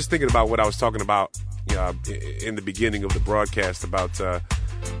 I was just thinking about what I was talking about in the beginning of the broadcast about,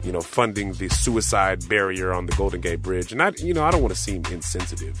 funding the suicide barrier on the Golden Gate Bridge. And I don't want to seem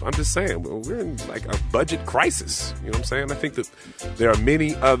insensitive. I'm just saying we're in like a budget crisis. You know what I'm saying? I think that there are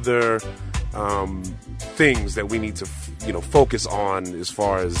many other things that we need to, focus on as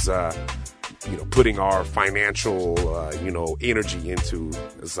far as, putting our financial, energy into,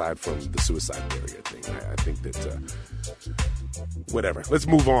 aside from the suicide barrier thing. I think that, whatever. Let's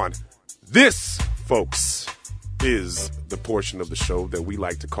move on. This, folks, is the portion of the show that we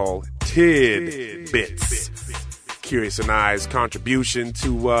like to call Tidbits. Kurious and I's contribution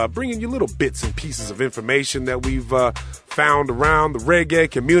to bringing you little bits and pieces of information that we've found around the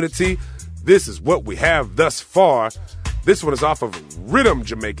reggae community. This is what we have thus far. This one is off of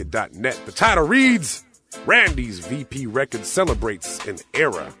rhythmjamaica.net. The title reads, Randy's VP Records celebrates an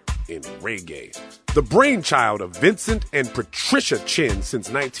era in reggae. The brainchild of Vincent and Patricia Chin since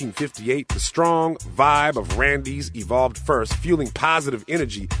 1958, the strong vibe of Randy's evolved first, fueling positive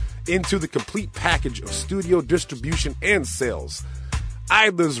energy into the complete package of studio distribution and sales.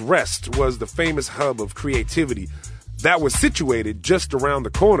 Idler's Rest was the famous hub of creativity that was situated just around the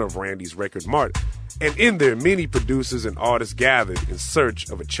corner of Randy's Record Mart, and in there many producers and artists gathered in search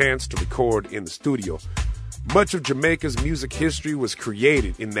of a chance to record in the studio. Much of Jamaica's music history was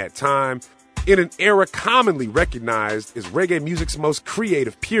created in that time, in an era commonly recognized as reggae music's most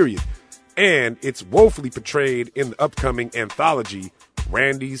creative period, and it's woefully portrayed in the upcoming anthology,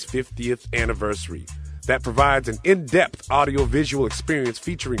 Randy's 50th Anniversary, that provides an in-depth audio-visual experience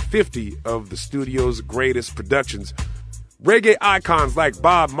featuring 50 of the studio's greatest productions. Reggae icons like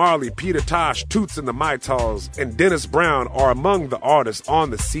Bob Marley, Peter Tosh, Toots and the Maytals, and Dennis Brown are among the artists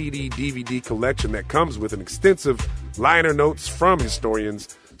on the CD-DVD collection that comes with an extensive liner notes from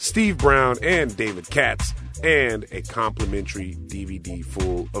historians Steve Brown and David Katz, and a complimentary DVD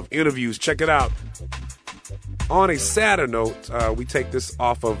full of interviews. Check it out. On a sadder note, we take this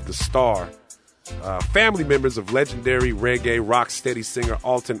off of The Star. Family members of legendary reggae rock-steady singer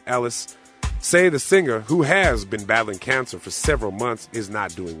Alton Ellis say the singer, who has been battling cancer for several months, is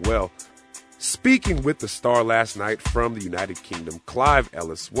not doing well. Speaking with The Star last night from the United Kingdom, Clive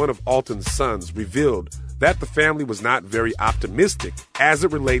Ellis, one of Alton's sons, revealed that the family was not very optimistic as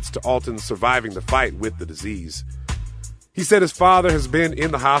it relates to Alton surviving the fight with the disease. He said his father has been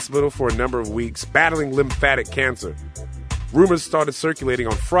in the hospital for a number of weeks battling lymphatic cancer. Rumors started circulating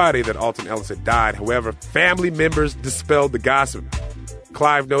on Friday that Alton Ellis had died. However, family members dispelled the gossip.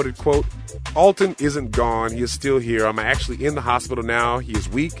 Clive noted, quote, Alton isn't gone. He is still here. I'm actually in the hospital now. He is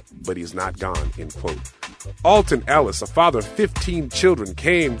weak, but he is not gone, end quote. Alton Ellis, a father of 15 children,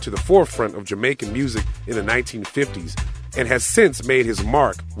 came to the forefront of Jamaican music in the 1950s and has since made his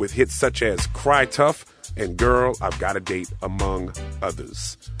mark with hits such as Cry Tough and Girl, I've Got a Date, among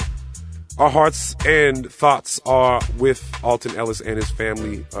others. Our hearts and thoughts are with Alton Ellis and his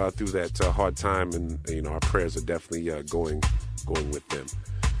family through that hard time, and our prayers are definitely going with them.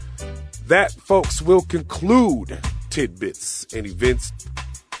 That, folks, will conclude Tidbits and Events.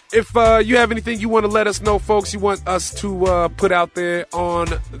 If you have anything you want to let us know, folks, you want us to put out there on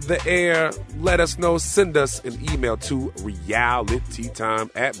the air, let us know. Send us an email to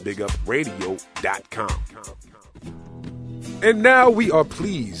realitytime@bigupradio.com. And now we are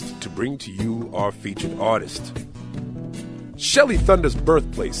pleased to bring to you our featured artist. Shelly Thunder's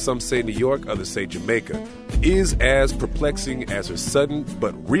birthplace, some say New York, others say Jamaica, is as perplexing as her sudden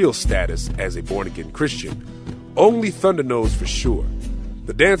but real status as a born-again Christian. Only Thunder knows for sure.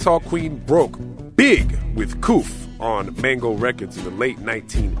 The dancehall queen broke big with Kuff on Mango Records in the late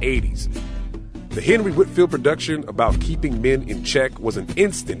 1980s. The Henry Whitfield production about keeping men in check was an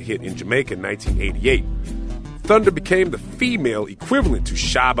instant hit in Jamaica in 1988. Thunder became the female equivalent to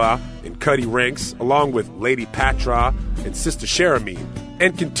Shaba in Cuddy ranks, along with Lady Patra and Sister Sharamine,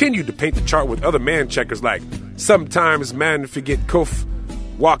 and continued to paint the chart with other man checkers like Sometimes Man Forget Kuff,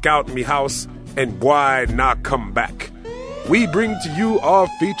 Walk Out Me House, and Why Not Come Back. We bring to you our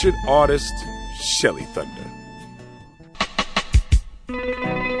featured artist, Shelly Thunder.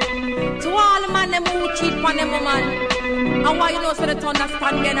 To all the man them who cheat on them woman, and why you know so the thunder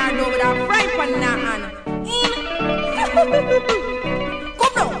stand there and over that fry pan in her hand.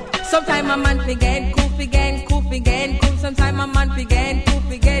 Come now. Sometimes a man forget, Kuff again, Kuff again, Kuff. Sometimes a man forget,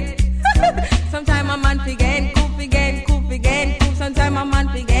 Kuff again. Sometimes a man forget, Kuff again, Kuff again, Kuff. Sometimes a man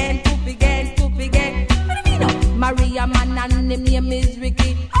forget, Kuff again, Kuff again. Maria man and him name is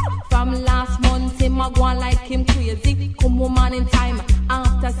Ricky. From last month him a go on like him crazy. Come woman in time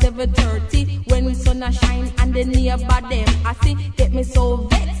after 7:30 when sun a shine and the neighbor them I see get me so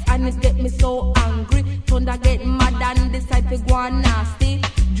vexed and it get me so angry. Thunder get mad and decide to go on nasty.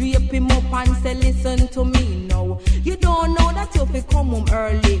 Drape him up and say listen to me now. You don't know that you fi come home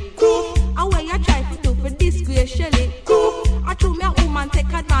early. Kuff, and what you try to do for disgrace Shelly? Kuff, I told me a woman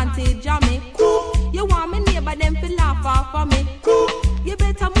take advantage of me. Kuff, you want me neighbor them fi laugh off of me. Kuff, you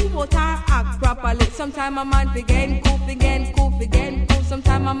better move out and act properly. Sometime a man forget, Kuff again, Kuff again, Kuff.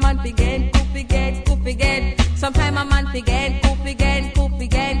 Sometime a man forget, Kuff again, Kuff again. Sometime a man forget, Kuff again, Kuff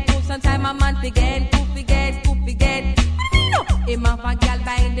again, Kuff. Sometime a man forget, Kuff again, Kuff again. No, him have a girl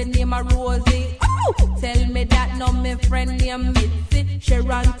by the name of Rosie. Tell me that no me friend named Mitzi.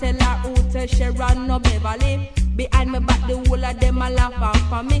 Sharon tell her who tell Sharon no Beverly. Behind me back the whole of them a laugh off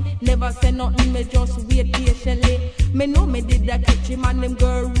for me. Never say nothing, me just wait patiently. Me know me did that catch him and them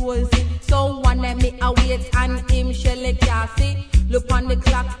girl Rosie. So one night me a wait and him Shelly Cassie. Look on the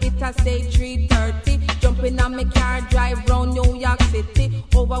clock, it a say 3:30. Jumping on me car, drive round New York City.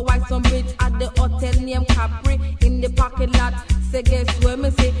 Over Whitestone Bridge at the hotel named Capri. In the parking lot, say guess where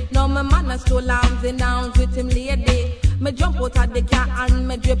me see. Now my man a stole arms and arms with him lady. Me jump out of the car and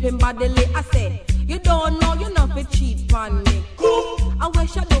me drip him bodily. I say, you don't know, you not fi cheat on me. I wear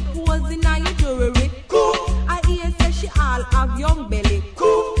shadow pose in your jewelry. I hear say she all have young belly.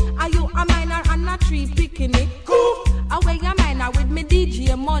 Are you a minor and a tree picking it? I wear your minor with me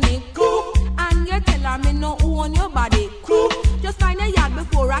DJ money. And you tell her me no own your body. Just find a yard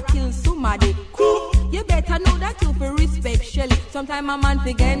before I kill somebody. You better know that you fi respect Shelly. Sometime a man fi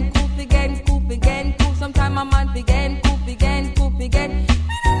again, Kuff again, Kuff again, Kuff. Sometime a man fi again, Kuff again, Kuff again.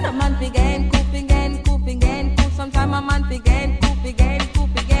 The man fi again, Kuff again, Kuff again, Kuff. Sometime a man fi again, Kuff again,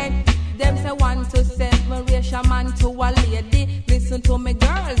 Kuff again. Them say 1 to 7, raise a man to a lady. Listen to me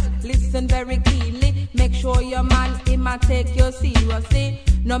girls, listen very keenly. Make sure your man him a take you seriously.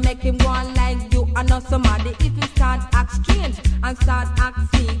 No make him go on like you and not somebody. If you start act strange and start act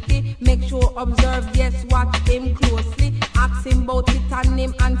sneaky, make sure observe, yes, watch him closely. Ask him about it and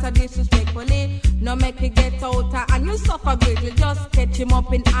him answer disrespectfully. No make he get out and you suffer greatly. Just catch him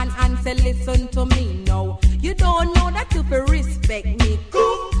up in hand and say listen to me now. You don't know that you feel respect me.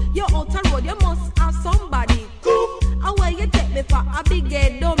 You out the road, you must have somebody. And where you take me for a big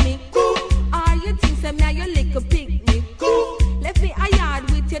head dummy. Or you think say me you lick a picnic. Left me a yard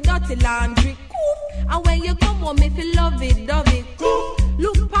with your dirty laundry. And when you come home, if you love it, dove it.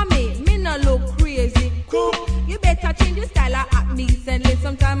 Look for me no look crazy. You better change your style and act decently.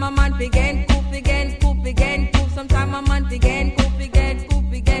 Sometime a man again, Kuff again, Kuff again, Kuff. Sometime a man again, Kuff again,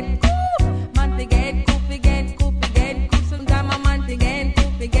 Kuff again, Kuff. Man again, Kuff again, Kuff again, Kuff. Sometime a man again,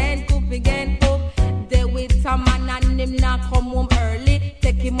 Kuff again, Kuff again, Kuff. They with a man and him not come home early.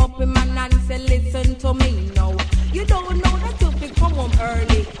 Take him up in man and say listen to me now. You don't know that you fi come home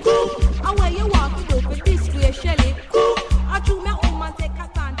early. And where you walk you do for this way, Shelly. I do my home and take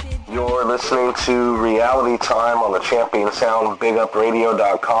advantage. You're listening to Reality Time on the Champion Sound,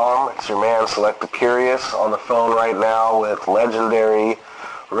 Bigupradio.com. It's your man, Shelly Kurious, on the phone right now with legendary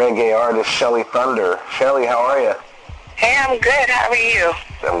reggae artist Shelly Thunder. Shelly, how are you? Hey, I'm good. How are you?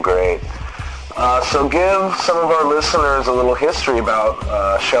 I'm great. So give some of our listeners a little history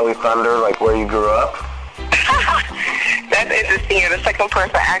about Shelly Thunder, like where you grew up. That's interesting. You're the second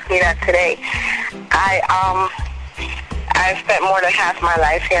person to ask me that today. I spent more than half my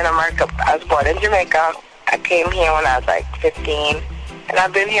life here in America. I was born in Jamaica. I came here when I was like 15, and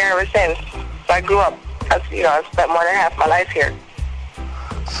I've been here ever since. So I grew up. I spent more than half my life here.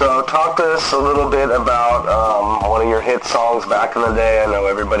 So talk to us a little bit about one of your hit songs back in the day. I know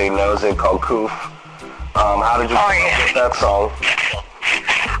everybody knows it, called Kuff. How did you come up with that song?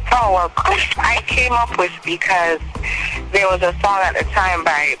 Oh, well, Kuff I came up with because there was a song at the time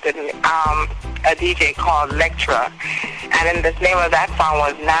by a DJ called Lectra, and then the name of that song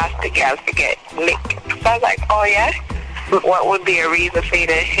was Nasty Gal Forget Nick. So I was like, oh yeah? What would be a reason for you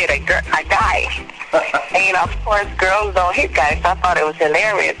to hit a guy? And of course, girls don't hit guys, so I thought it was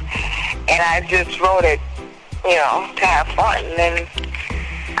hilarious. And I just wrote it, to have fun. And then,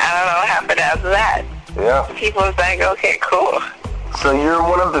 I don't know what happened after that. Yeah. People was like, okay, cool. So you're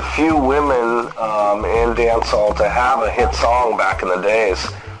one of the few women in dancehall to have a hit song back in the days.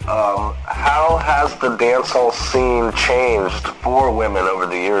 How has the dancehall scene changed for women over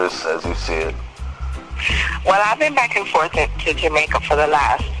the years as you see it? Well, I've been back and forth to Jamaica for the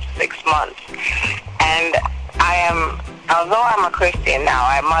last 6 months. And although I'm a Christian now,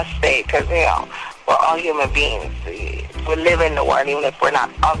 I must say, because, we're all human beings. We live in the world, even if we're not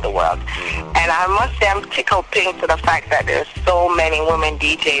of the world. And I must say I'm tickled pink to the fact that there's so many women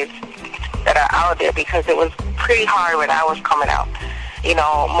DJs that are out there, because it was pretty hard when I was coming out.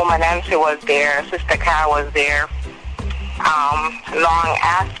 Mama Nancy was there, Sister Car was there. Long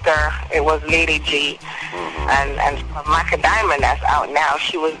after, it was Lady G, and Maca Diamond that's out now,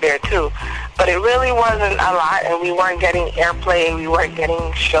 she was there too. But it really wasn't a lot, and we weren't getting airplay, we weren't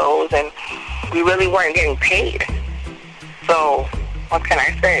getting shows, and we really weren't getting paid. So, what can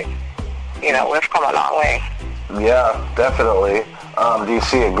I say? We've come a long way. Yeah, definitely. Do you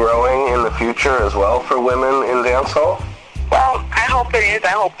see it growing in the future as well for women in dancehall? Well, I hope it is. I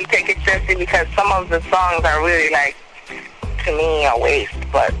hope we take it seriously, because some of the songs are really, to me, a waste.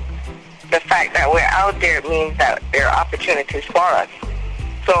 But the fact that we're out there means that there are opportunities for us.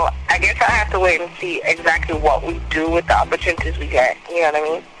 So I guess I have to wait and see exactly what we do with the opportunities we get. You know what I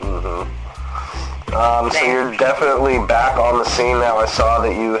mean? So you're definitely back on the scene now. I saw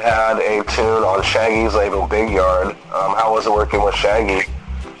that you had a tune on Shaggy's label, Big Yard. How was it working with Shaggy?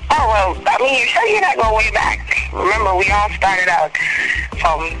 Oh, well, I mean, Shaggy and I go way back. Remember, we all started out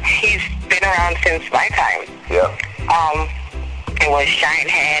from, he's been around since my time. Yeah. It was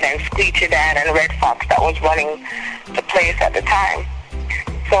Shinehead and Screecher Dad and Red Fox that was running the place at the time.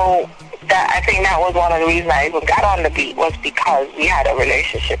 So I think that was one of the reasons I even got on the beat, was because we had a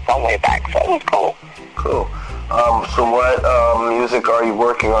relationship from way back. So it was cool. Cool. So what music are you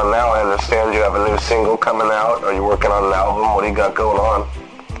working on now? I understand you have a new single coming out. Are you working on an album? What do you got going on?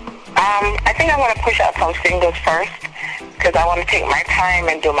 I think I'm going to push out some singles first, because I want to take my time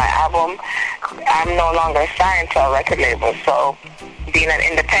and do my album. I'm no longer signed to a record label, so being an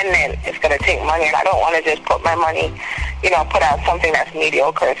independent, it's going to take money, and I don't want to just put my money, put out something that's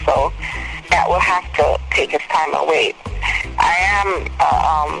mediocre, so that will have to take its time and wait. I am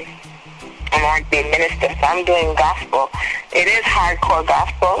an ordained minister, so I'm doing gospel. It is hardcore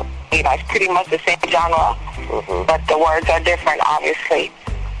gospel. It's pretty much the same genre, but the words are different, obviously.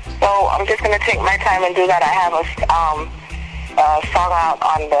 So I'm just going to take my time and do that. I have a song out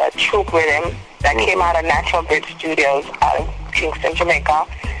on the Troop Rhythm that came out of Natural Bridge Studios out of Kingston, Jamaica.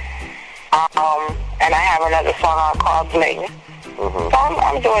 And I have another song out called Bling. So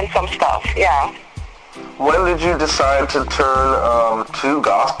I'm doing some stuff, yeah. When did you decide to turn to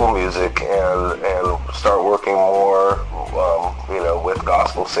gospel music and start working more, with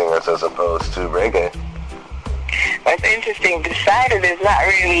gospel singers as opposed to reggae? That's interesting. Decided is not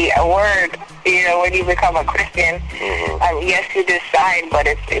really a word, when you become a Christian. Yes, you decide, but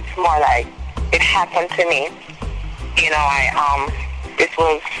it's more like it happened to me. This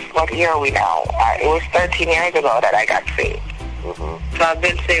was, what year are we now? It was 13 years ago that I got saved. So I've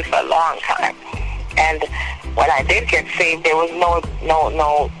been saved for a long time. And when I did get saved, there was no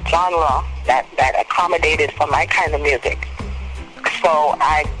genre that accommodated for my kind of music. So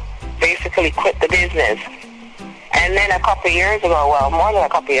I basically quit the business. And then a couple of years ago, well, more than a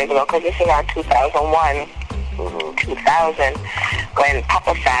couple of years ago, because this is around 2001, 2000, when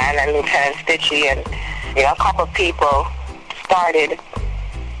Papa San and Lieutenant Stitchy and, a couple of people started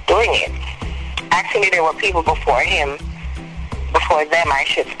doing it. Actually, there were people before them, I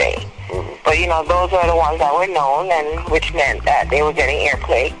should say. But, those are the ones that were known, and which meant that they were getting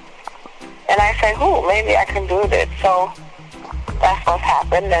airplay. And I said, maybe I can do this. So that's what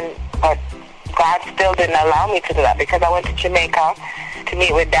happened, but God still didn't allow me to do that, because I went to Jamaica to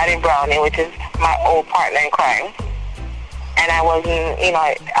meet with Daddy Brownie, which is my old partner in crime. And I wasn't,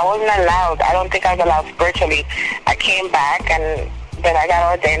 I wasn't allowed. I don't think I was allowed spiritually. I came back, and then I got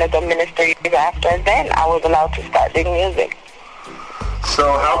ordained as a minister years after, and then I was allowed to start doing music.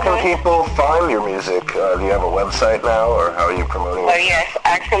 So how can people find your music? Do you have a website now, or how are you promoting it? Yes,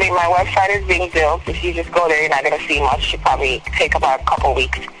 actually my website is being built. If you just go there, you're not going to see much. It'll probably take about a couple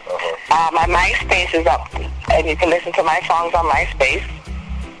weeks. My MySpace is up, and you can listen to my songs on MySpace.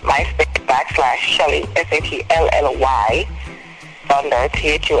 MySpace / Shelly, SHELLY, Thunder,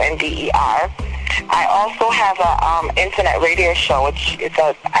 THUNDER. I also have a internet radio show, which is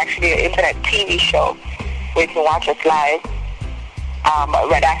actually an internet TV show where you can watch us live.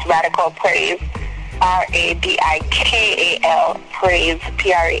 That's Radical Praise, RADIKAL, Praise,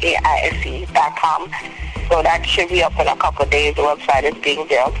 PRAISE.com. So that should be up in a couple of days. The website is being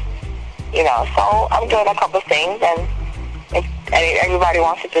built. So I'm doing a couple of things, and if everybody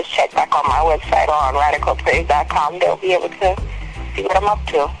wants to just check back on my website or on radicalpraise.com, they'll be able to see what I'm up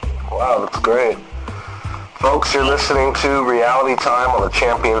to. Wow, that's great. Folks, you're listening to Reality Time on the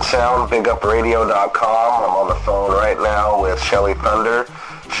Champion Sound, Bigupradio.com. I'm on the phone right now with Shelly Thunder.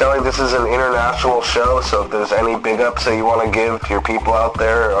 Shelly, this is an international show, so if there's any big ups that you want to give to your people out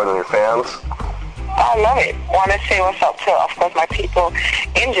there or your fans. I love it. I want to say what's up to, of course, my people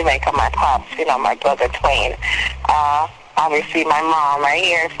in Jamaica, my pops, my brother Twain. Obviously, my mom right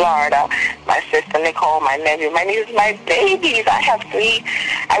here in Florida, my sister Nicole, my nephew, my nieces, my babies. I have 3.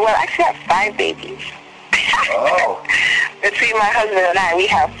 I actually have 5 babies. Oh. Between my husband and I, we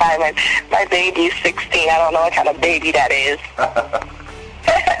have 5, and my baby's 16. I don't know what kind of baby that is.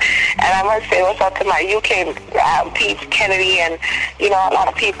 And I must say what's up to my UK peeps, Kennedy, and, a lot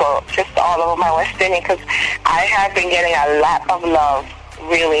of people just all over my West Indian, because I have been getting a lot of love,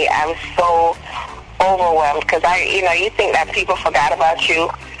 really. I'm so overwhelmed, because you think that people forgot about you,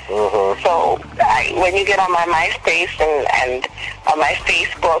 So when you get on my MySpace and on my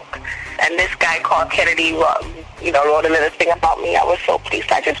Facebook, and this guy called Kennedy, wrote a little thing about me, I was so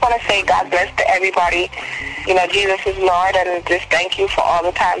pleased. I just want to say God bless to everybody. Jesus is Lord, and just thank you for all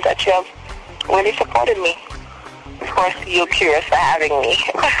the times that you have really supported me. Of course, you're Kurious for having me.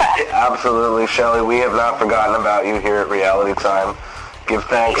 Absolutely, Shelly. We have not forgotten about you here at Reality Time. Give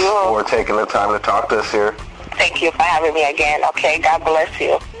thanks for taking the time to talk to us here. Thank you for having me again. Okay, God bless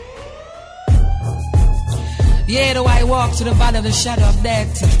you. Yeah, though I walk to the valley of the shadow of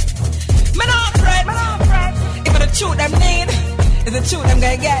death. Me not afraid. If the truth them need, it's the truth them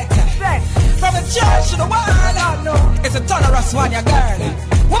gonna get. From the church to the world, it's a tolerance one, your girl.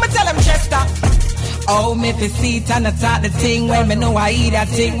 What me tell them, Chester? Oh, me fi sit and attack the thing when me know I eat that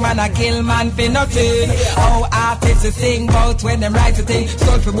thing, man I kill man for nothing. Oh, artists to sing bout when them write the thing,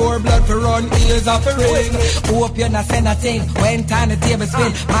 soul for more blood for run, ears off a ring. Hope you not send a thing when time the table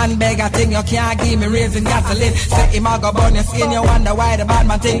spin. Man beg a thing, you can't give me raising gasoline. Say him a go burn your skin, you wonder why the bad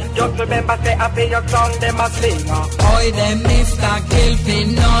man thing. Just remember say I feel your song, them a sing. Oi, them Mr. Kill for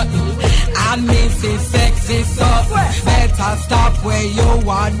nothing, and Mrs. Sexy so better stop where you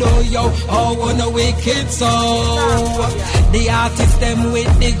are do yo. Oh, wanna wicked so the artist them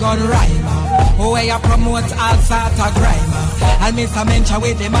with the gun rhyme, where you promote all sort of crime, and Mr. Mencha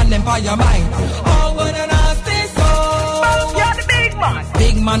with the man them for your mind. Oh, wanna nasty so you're the big man.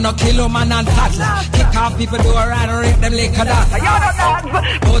 Big man no kill man and toddler. Kick off people door and rip them like a dance. You're the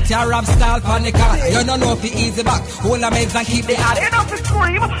dance. Put your rap style on the corner. You don't know if you easy back. Hold the meds and keep the heart. You know to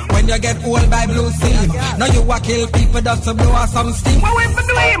scream when you get old by blue steam. Now you a kill people just to blow some steam. What we for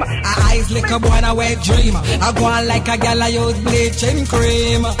dream? Eyes lick a boy and a wet dream. I go on like a gal I use bleaching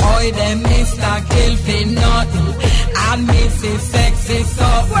cream. Oi, them Mr. Kill for nothing, and Mrs. Sexy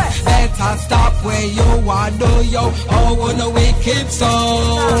so better stop where you are do yo. Oh, wanna wicked so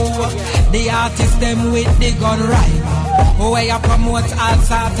the artist them with the gun rhyme, where you promote all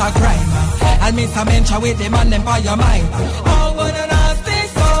sort of crime, and Mr. Mencha with the man them for your mind. Oh, wanna nasty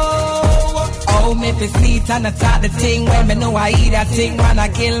so. Oh, me fi sit and attack the thing when me know I eat that thing, man I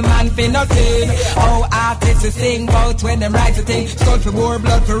kill man for nothing. Oh, artists to sing bout when them write the thing, skull for more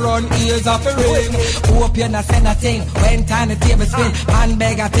blood for run, ears off a ring. Hope you not send a thing when time the table spin. Man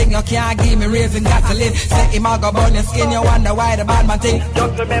beg a thing, you can't give me raising gasoline. Say him a go burn your skin, you wonder why the bad man thing.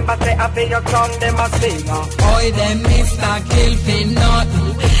 Just remember say I feel your song, them a sing. Oi, them Mr. Kill for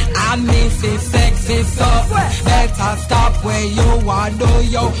nothing, and Mrs. Sexy so better stop where you are do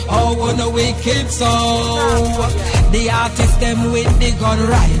yo. Oh, wanna wicked so the artist them with the gun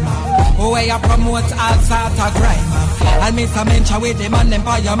rhyme, where you promote all sort of crime, and Mr. Mencha with the man them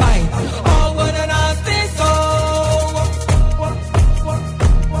for your mind. Oh, wanna nasty so.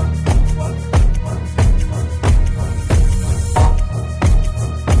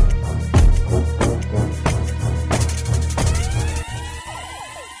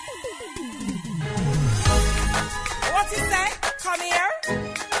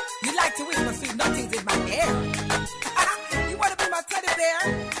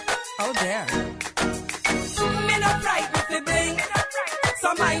 Oh there. Me no frightened to bling.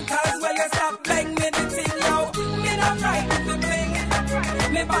 So might as well you stop playing me the thing, yo. Me no frightened to bling.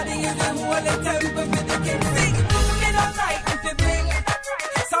 Me body is a holy temple for the king sing. Me no frightened to bling.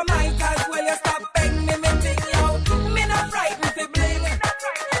 So might as well you stop playing me thing, yo. Me no frightened to bling.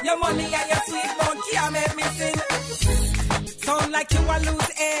 Your money and your sweet mouth can't make me sing. Sound like you a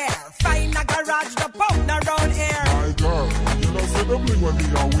lose air. Find a garage, the pound around here. My girl, you know say the bling when me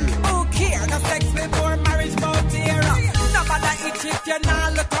away. Who care? No sex before marriage, bout here. No matter itch if you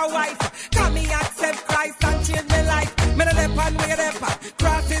not look a wife. Come me accept Christ and change me life. Me no dep on where you dep on.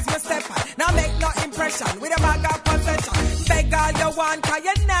 Cross is my step on. Now make no impression with a bag of possession. Beg all you want, cause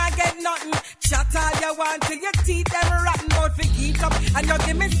you not get nothing. Chat all you want till your teeth them rotten. But fi keep up and you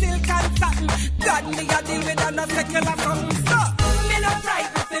give me silk and satin. God me a deal with a no secular something. So me no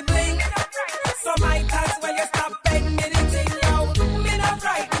frightened fi bling. So might as well you stop begging me the thing, yo. Me no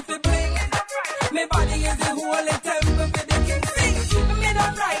frightened fi bling. Me body is the holy temple for the king sing. Me no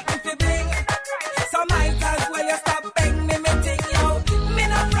frightened fi bling. So might as well you stop begging me thing, yo. Me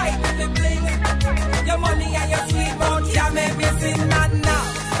no frightened fi bling. Your money and your sweet mouth can't make me sing that now.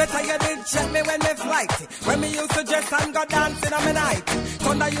 Better you did check me when me flight. When me used to dress and go dancing on me night.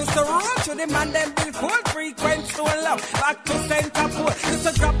 Thunder used to roll to the man them bill full frequent stone love. Back to center pole. Used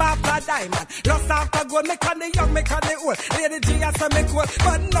to grab after diamond. Lost after gold. Make on the young, make on the old. Lady G I say me cool.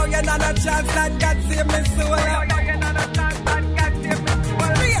 But now you're not a chance that God save me soul. Now you're not a chance that God save me soul.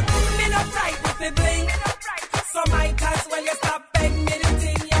 Real, me no frightened fi bling. So might as well you stop begging me the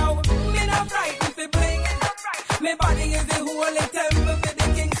thing, yo. Me no frightened fi bling. Me body is the holy temple for the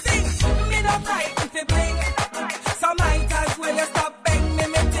king.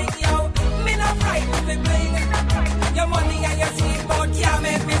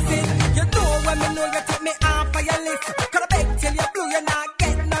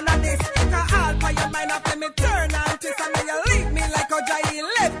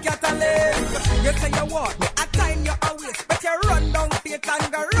 want me, I time you a waste. But you run down faith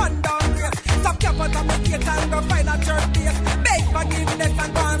and go run down grace. Some cap out of my gate and go find a church base. Beg forgiveness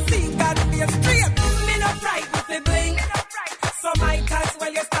and go and see God's face straight. Me no frightened to bling. So might as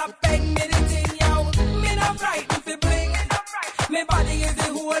well you stop begging me the thing, yo. Me no frightened to bling. Me body is the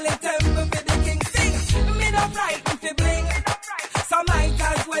holy temple for the king sing. Me no frightened to bling. So might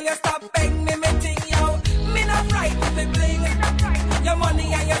as well you stop begging me thing, yo. Me no frightened to bling. Your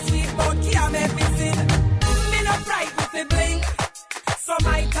money and your sweet but can't make me sin. Me no frightened to bling. So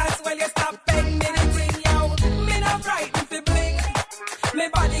might as well you stop begging me the thing, yo. Me no frightened to bling. Me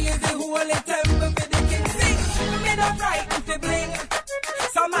body is the holy temple for the king sing. Me no frightened to bling.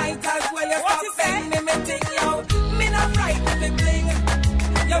 So might as well you stop begging me thing, yo. Me no frightened to bling.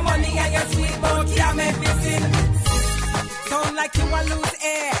 Your money and your sweet but can't make me sin. Sound like you will lose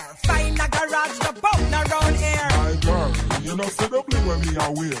air. Find a garage, the boat around here. My girl, you know say the bling when me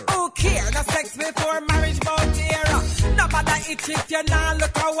a wear. Who care? No sex before marriage, bout here. Nobody itch if you nah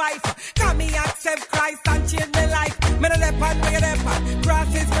look a wife. Come me accept Christ and change my life. Me no lep and way lep and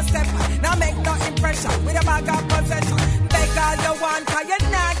cross is my step. Now make no impression with a bag of possession. Beg all you want, cause you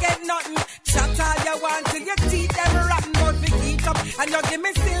nah get nothing. Shut all you want till your teeth them rotten. But we heat up and you give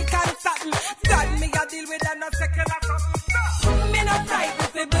me silk and satin. God me a deal with them no second or something. Me no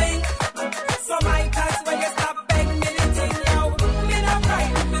frightened to bling. So might as well you stop begging me the thing, yo. Me no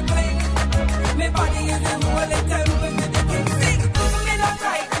frightened to bling. Me body is the holy temple with the king sing. Me no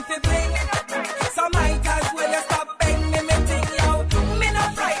frightened to bling. So might as well you stop begging me thing, yo. Me no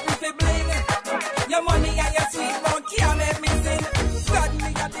frightened to bling. Your money and your sweet but can't make me sin. God me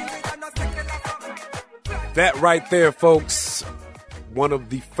a deal with them no second or something. That right there, folks, one of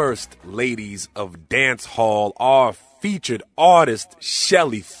the first ladies of dancehall, our featured artist,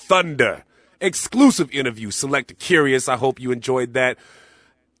 Shelly Thunder. Exclusive interview, Selector Kurious. I hope you enjoyed that.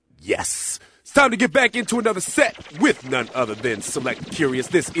 Yes. It's time to get back into another set with none other than Selector Kurious.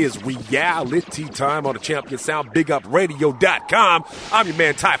 This is Reality Time on the Champion Sound, Bigupradio.com. I'm your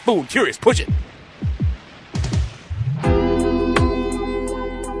man, Taiyefoon. Kurious, push it.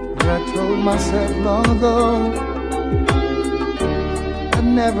 I told myself long ago I'd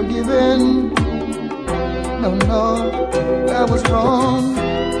never give in. No, I was wrong.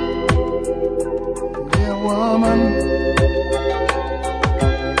 Dear woman,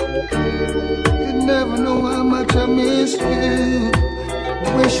 you never know how much I miss you.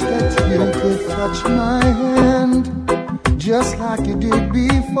 Wish that you could touch my hand just like you did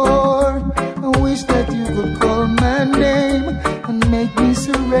before. I wish that you could call my name and make me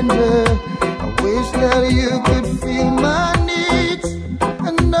surrender. I wish that you could feel my needs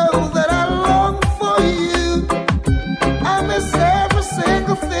and know that I long for you. I miss every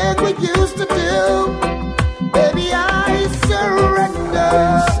single thing we used to do. Baby, I surrender.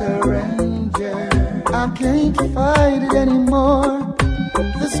 I can't fight it anymore.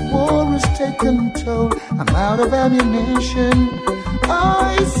 This war has taken toll. I'm out of ammunition.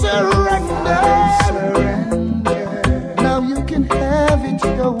 I surrender. Now you can have it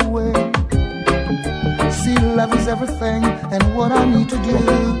your way. See, love is everything and what I need to do.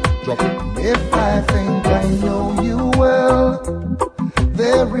 If I think I know you well,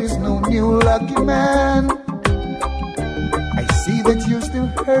 there is no new lucky man. I see that you're still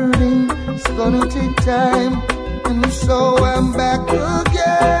hurting. It's gonna take time. And so I'm back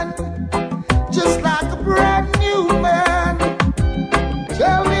again, just like a brand new man.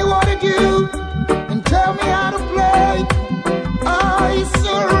 Tell me what to do and tell me how to play. I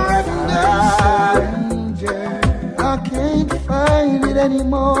surrender. I can't fight it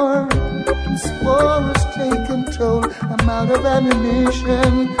anymore. This war has taken toll. I'm out of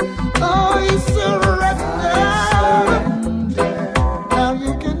ammunition. I surrender. Now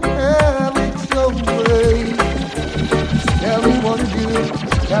you can have it your way. Tell me what to do,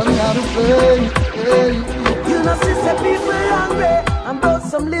 tell me how to play. You know, sister, people hungry, and those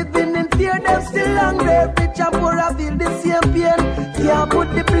some living in fear, them still hungry. Rich and poor, I feel the same pain. Can't put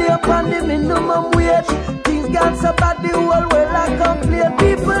the blame on the minimum wage. Things got so bad, the whole world I complain.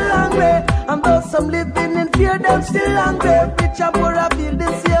 People hungry, and those some living in fear, them still hungry. Rich and poor, I feel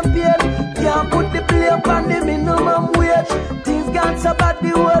the same pain. Can't put the blame on the minimum wage. Things got so bad, the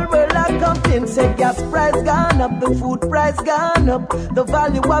whole world I complain. Say gas price gone up, the food price gone up. The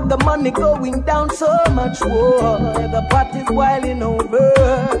value of the money going down so much. Whoa, the pot is boiling over.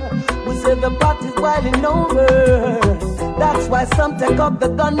 We say the pot is boiling over. That's why some take up the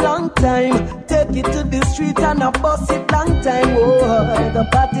gun long time. Take it to the street and a bust it long time. Whoa, the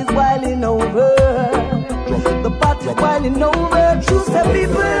pot is boiling over. The pot is boiling over. True say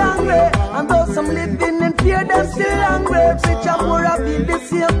people hungry, and though some living in fear, them still hungry. Rich and poor, I feel the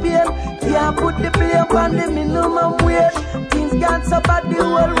same pain. Can't put the blame on the minimum wage. Things got so bad the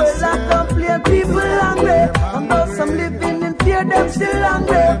whole world I complain. People hungry, and though some living in fear, them still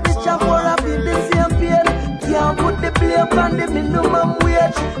hungry. Rich and poor I feel the same pain. Can't put the blame on the minimum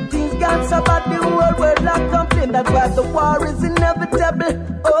wage. Things got so bad the whole world I complain. That's why the war is inevitable.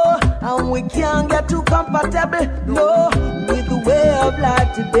 Oh, and we can't get too comfortable. No, with the way of life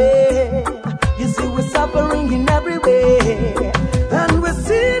today. You see we're suffering in every way, and we've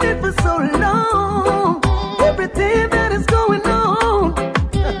seen it for so long. Everything that is going on,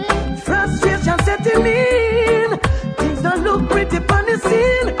 frustration setting in. Things don't look pretty on the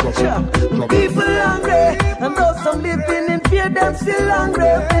scene. People hungry, and those some living in fear, them still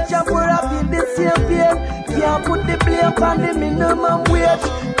hungry. Rich and poor I feel the same pain. Can't put the blame on the minimum wage.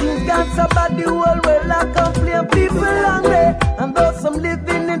 Things got so bad the whole world I complain. People hungry, and those some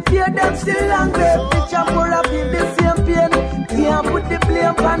living in fear, them still hungry. Rich and poor I feel the same pain. Can't put the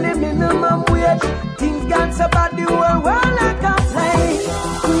blame on the minimum wage. Things got so bad the whole world I complain.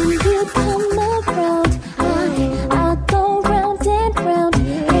 When you come around, I go round and round,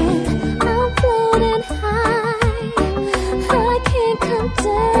 and I'm floating high. I can't come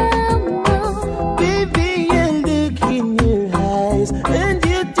down, no. Baby, I look in your eyes, and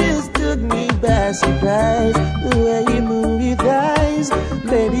you just took me by surprise. The way you move your thighs,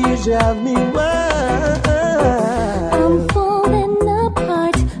 baby, you drive me wild. I'm falling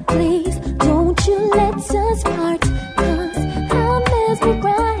apart, please don't you let us part, 'cause I'm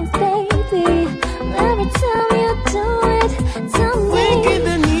mesmerized, baby. Every time you do it to me. Weak in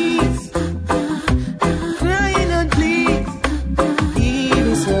the knees, crying on please. Give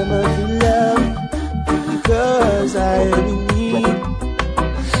me some of your love, because I am in need.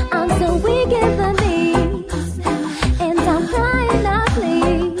 I'm so weak in the knees, and I'm crying out,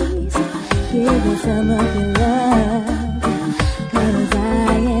 please. Give me some of your love, 'cause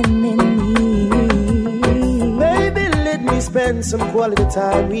I am in need. Baby, let me spend some quality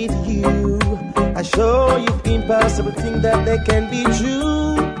time with you. I show you impossible things that they can be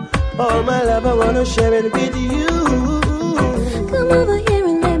true. All my love, I wanna share it with you. Come over here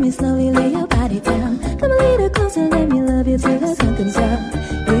and let me slowly lay your body down. Come a little closer, let me love you till the sun comes out.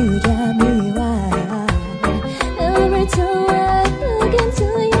 You drive me wild. Every time I look into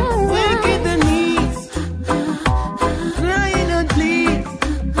your eyes. Weak in the knees, crying on please.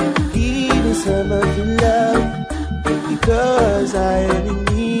 Give me some of your love, because I am in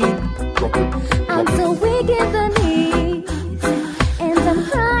need. I'm so weak in the knees, and I'm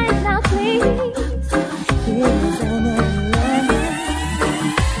crying out, please. Give me some of your love,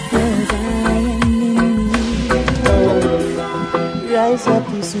 'cause I am in need. Rise up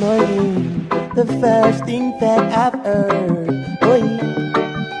this morning, the first thing that I've heard, oh yeah,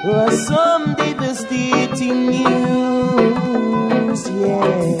 was some devastating news,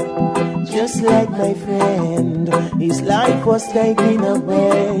 yeah. Just like my friend, his life was taken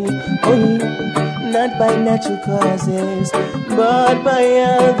away, oh yeah. Not by natural causes, but by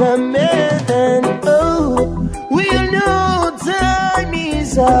other men. Oh, we know time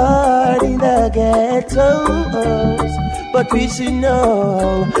is hard in the ghettos, but we should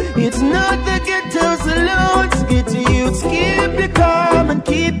know it's not the ghettos alone. It's ghetto youths, keep it calm and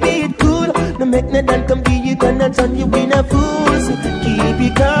keep it cool. No make no done come be you gonna turn you in a fool. So keep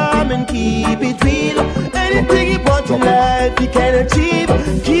it calm and keep it real. Anything you want in life you can achieve.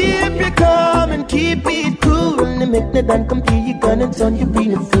 Keep it calm and keep it cool. No make no done come be you gonna turn you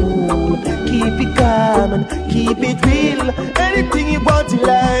in a fool. Keep it calm and keep it real. Anything you want in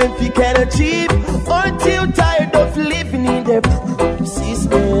life you can achieve. Until tired of living in the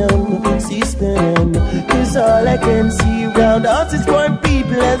system. Cause all I can see around us is one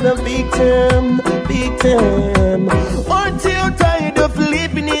people as a victim. Until tired of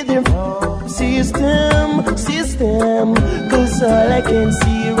living in the system. Cause all I can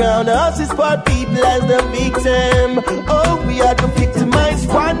see around us is poor people as the victim. Oh, we are the victimized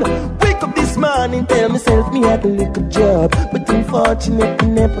one. Wake up this morning, tell myself me had a little job, but unfortunately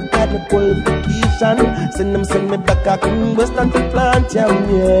never got no qualification. Send me back, I couldn't go stand to plant, yeah.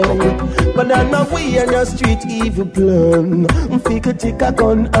 But on my way on your street, evil plan. Figure take a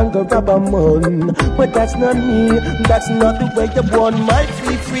gun and go rob a man. But that's not me, that's not the way you want my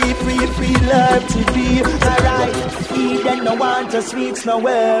free life to be. Alright, he then no want to sweets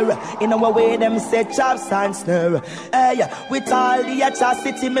nowhere. In our way them set chops and snare. Hey, with all the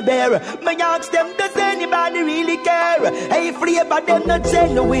atrocity me bear, me ask them does any anybody really care? Hey, flavor them not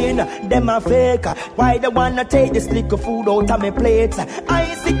genuine, them a fake. Why they wanna take this liquor food out of my plate?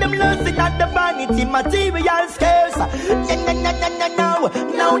 I see them losing at the vanity material scarce.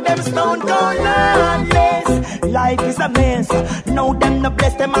 Now them stone cold lawless. Life is a mess. Now them no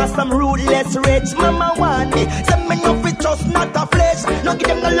bless, them are some ruthless rich. Mama want me, send me no fit just not a flesh. No give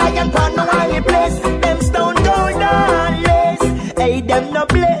them no lion pan no high place. Them stone cold lawless. Hey, them no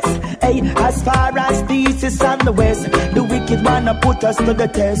bless. Hey, as far as the east and the west, the wicked wanna put us to the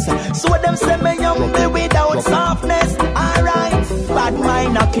test. So them say me young me without softness. Alright, bad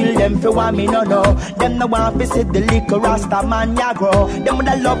mind I kill them for one me no know. Them no want to see the liquor rasta man ya grow. Them with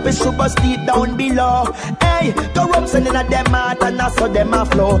the love is sugar deep down below. Hey, corruption in a them heart and that's how them a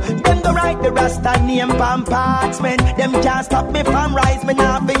flow. Them go write the rasta name pan parchment. Them can't stop me from rise, me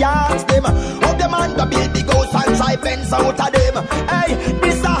not be ask them. How them on the baby ghost and try fence out of them. Hey,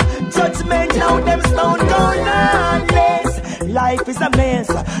 this a judgment, now them stone cold lawless. Life is a mess.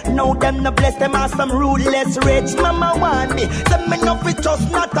 Now them no bless, them are some ruthless rich. Mama want me, send me no fit just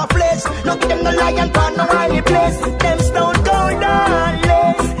not a flesh. No give them no lion pan no high place. Them stone cold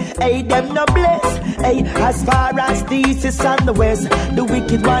lawless. Hey, them no bless. Hey, as far as the east and the west, the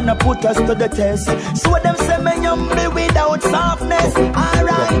wicked wanna put us to the test. So them say me young me without softness.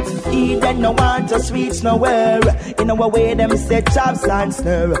 Alright, he then no want us reach nowhere. In our way them say chops and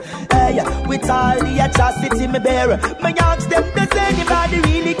snare. Hey, with all the atrocity me bear, me ask them does anybody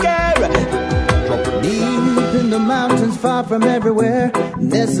really care? Deep in the mountains, far from everywhere,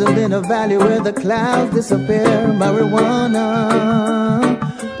 nestled in a valley where the clouds disappear. Marijuana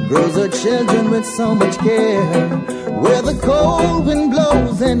grows her children with so much care, where the cold wind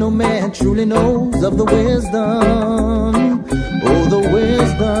blows and no man truly knows of the wisdom. Oh, the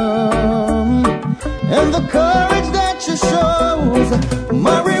wisdom and the courage that she shows.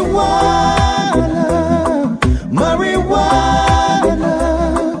 Marijuana, marijuana,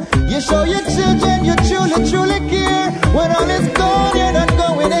 you show your children you truly care. When all is gone, you're not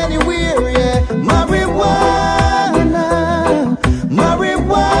going anywhere. Yeah, marijuana,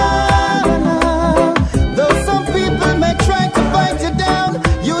 marijuana. Though some people may try to fight you down,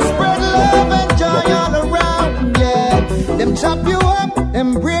 you spread love and joy all around. Yeah, them chop you up,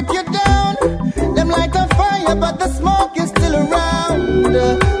 them break you down, them light a fire, but the smoke is still around.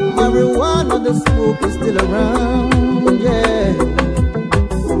 Marijuana, the smoke is still around. Yeah.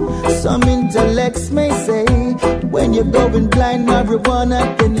 Some intellects may say, when you're going blind,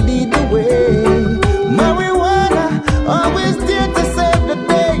 marijuana can lead the way. Marijuana, always there to save the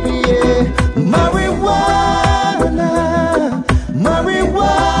day. Yeah. Marijuana,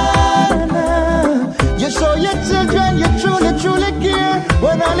 marijuana, you show your children you truly care.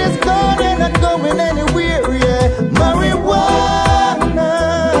 When all is gone, you're not going anywhere. Yeah. Marijuana,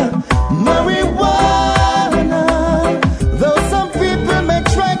 marijuana. Though some people may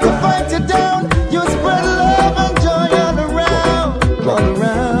try to fight you down, you spread love and joy all around, all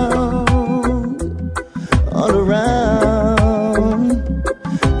around, all around.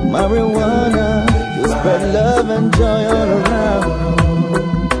 Marijuana, you spread love and joy all around.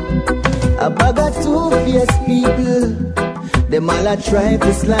 I got two-faced people, them all a try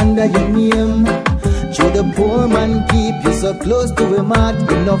to slander your name. Should the poor man keep you so close to him heart,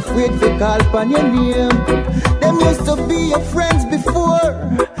 enough wait for call upon your name. Them used to be your friends before,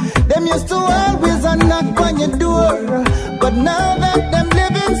 them used to always knock on your door. But now that them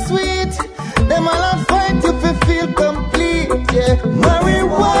living sweet, them all a fight you to feel complete. Yeah,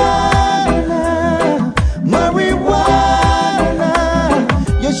 marijuana, marijuana,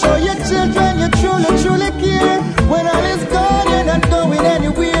 you show your children you truly care. When all is gone, you're not going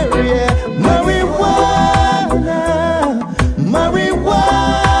anywhere. Yeah, marijuana,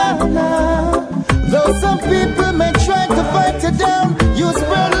 marijuana. Though some people may try to fight you down, you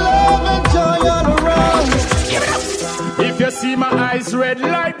spread love and joy all around. If you see my eyes red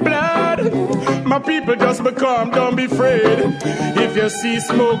like blood, my people just become, don't be afraid. If you see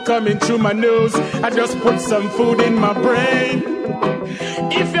smoke coming through my nose, I just put some food in my brain.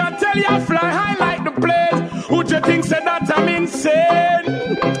 If you tell you I fly high like the plane, who do you think said that I'm insane?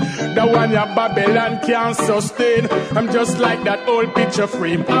 The one your Babylon can't sustain. I'm just like that old picture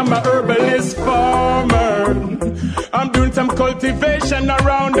frame. I'm a herbalist farmer. I'm doing some cultivation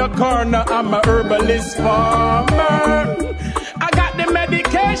around the corner. I'm a herbalist farmer. I got the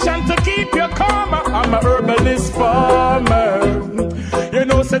medication to keep you calmer. I'm a herbalist farmer. You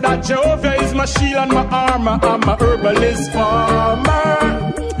know, say that Jehovah is my shield and my armor. I'm a herbalist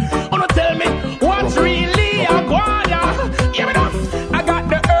farmer. Wanna tell me what's really a guaya? Give it up. I got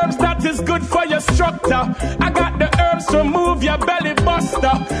the herbs that is good for your structure. I got the herbs to move your belly buster.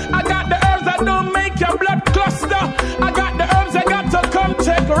 I got the herbs that don't make your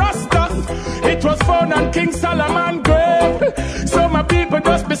on King Solomon grave. So my people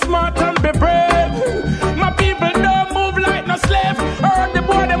just be smart and be brave. My people don't move like no slave. Heard the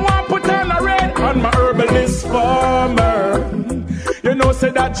boy them want put on a red. On my herbalist farmer. You know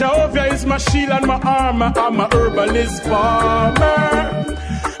say that Jehovah is my shield and my armor. I'm a herbalist farmer.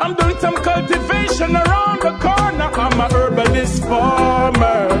 I'm doing some cultivation around the corner. I'm a herbalist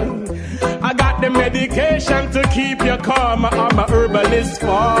farmer. I got the medication to keep you calm. I'm a herbalist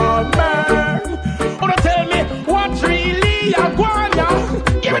farmer. Wanna tell me what really I want ya?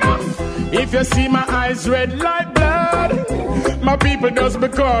 Give it up. If you see my eyes red like blood, my people just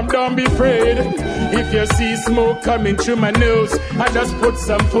become, don't be afraid. If you see smoke coming through my nose, I just put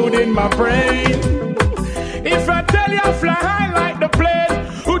some food in my brain. If I tell you I fly high like the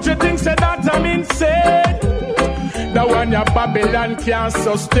plane, would you think say that I'm insane? The one your Babylon can't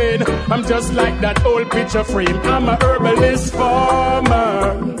sustain. I'm just like that old picture frame. I'm a herbalist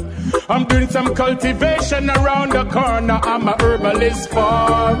farmer. I'm doing some cultivation around the corner. I'm a herbalist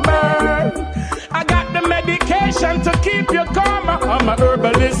farmer. I got the medication to keep you calm. I'm a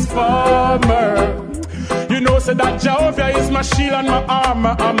herbalist farmer. You know, so that Jehovah is my shield and my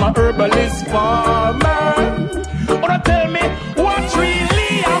armor. I'm a herbalist farmer. Wanna tell me what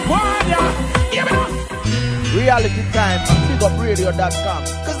really I want ya? Give it up. Reality time, Bigupradio.com.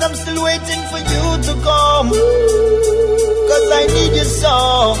 Cause I'm still waiting for you to come. Cause I need you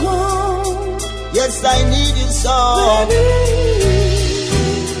so. Yes, I need you so.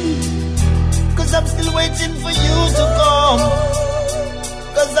 Cause I'm still waiting for you to come.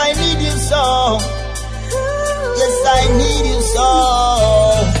 Cause I need you so. Yes, I need you so.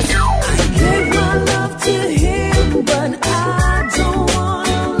 I gave my love to him, but I don't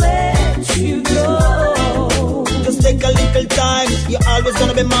wanna let you go. Just take a little time, you're always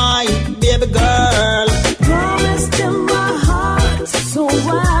gonna be mine, baby girl. Promised in my heart, so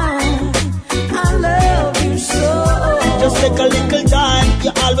why I love you so. Just take a little time,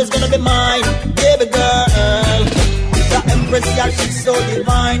 you're always gonna be mine, baby girl. The Empress, yeah, she's so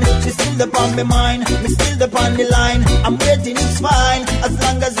divine. She's still upon my mind, me still upon the line. I'm waiting, it's fine, as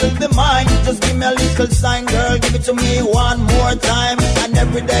long as you'll be mine. Just give me a little sign, girl, give it to me one more time. And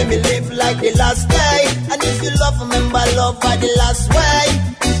every day we live like the last day. And if you love, remember love by the last way.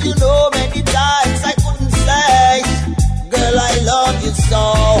 You know many times I couldn't say, girl, I love you so.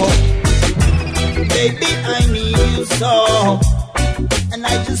 Baby, I need you so. And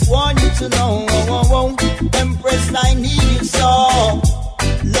I just want you to know, Empress, I need you so.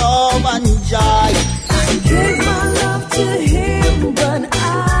 Love and joy. I gave my love to him, but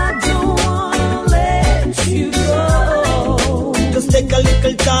I don't wanna let you go. Just take a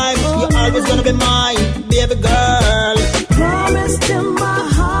little time, you're always gonna be mine, baby girl. Promised in my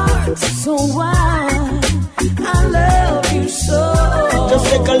heart, so why I love you so. Just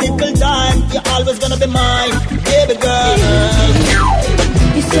take a little time, you're always gonna be mine, baby girl.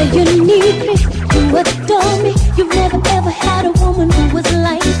 You say you need me, you adore me. You've never ever had a woman who was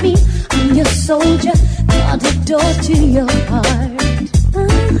like me. I'm your soldier, got a door to your heart.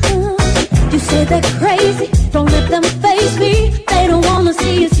 You say they're crazy, don't let them face me. They don't wanna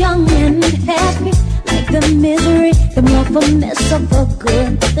see us young and happy. Like the misery, the more famous of a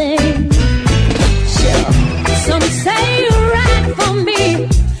good thing. Sure, some say you're right for me.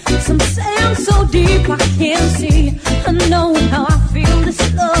 Some say I'm so deep I can't see. I know how I feel, this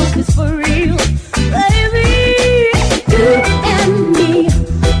love is for real. Baby, you and me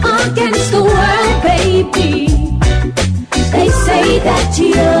against the world, baby. They say that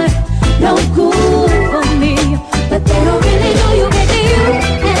you're no good for me, but they don't really know you, baby. You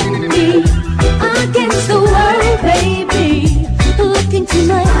and me against the world, baby. Look into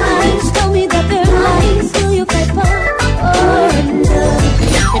my eyes, tell me that they're lies. Will you fight for love?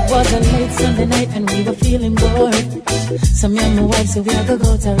 It was a late Sunday night and we were feeling bored. Some young wife said we had to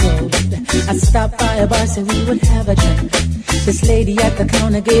go to road. I stopped by a bar, said we would have a drink. This lady at the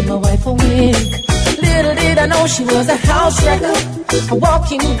counter gave my wife a wink. Little did I know she was a house wrecker, a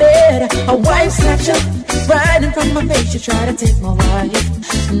walking dead, a wife snatcher. Right in front of my face, she tried to take my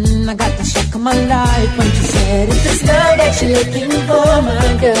wife. I got the shock of my life when she said, if it's love that you're looking for,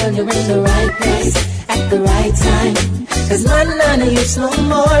 my girl, you're in the right place at the right time. Cause none of you's no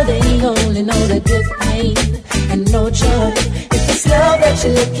more, they only know that give pain and no joy. If it's love that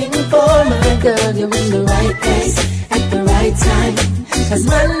you're looking for, my girl, you're in the right place at the right time. Cause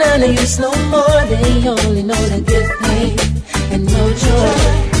none of you's no more, they only know that give pain and no joy.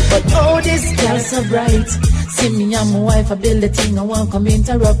 But oh, this girl's so bright. See me and my wife, I build a thing, I won't come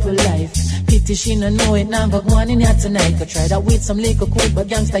interrupt with life. Pity she no know it now, but one in here tonight. Could try that with some liquor cool, but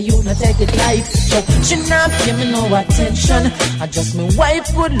gangsta you not take it light. So she not pay me no attention. I just me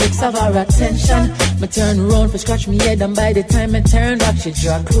wife good looks have her attention. Me turn around for scratch me head, and by the time I turn back, she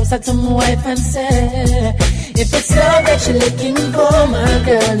draw closer to my wife and say, if it's love that you're looking for, my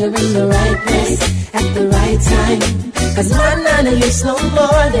girl, you're in the right place at the right time. Cause man and use no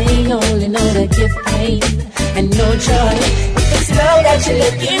more, they only know that give pain and no joy. If it's love that you're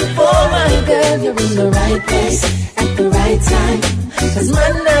looking for, my girl, you're in the right place at the right time. Cause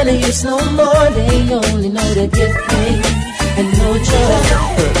man and use no more, they only know that give pain and no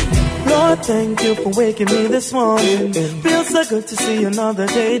joy. Lord, thank you for waking me this morning. Feels so good to see another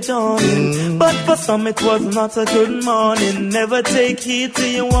day dawning. But for some it was not a good morning. Never take heed to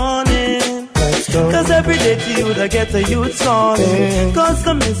your warning. Cause every day to you I get a youth calling. Cause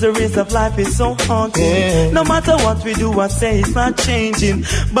the miseries of life is so haunting. No matter what we do, I say it's not changing.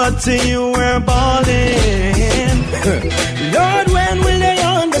 But to you we're balling. Lord, when will they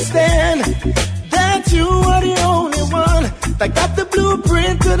understand that you are the only one that got the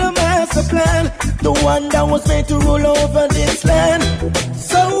blueprint to the master plan, the one that was made to rule over this land?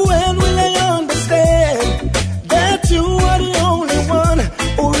 So when will they understand that you are the only one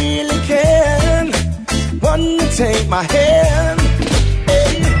who really can? One take my hand,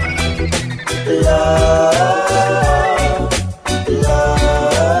 hey. Love, love.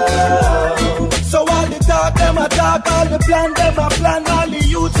 So all the talk, them a talk, all the plan, them a plan, all the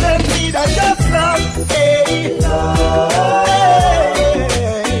youth, them need a just love, hey. Love,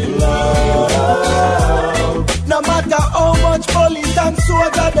 hey. Love. No matter how much police and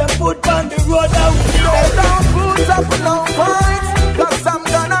soldier them put on the road, they don't put up no fights. Cause I'm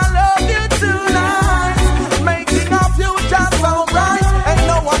gonna love you tonight, making our future so bright, and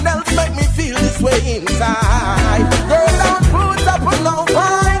no one else make me feel this way inside. Girl, don't put up no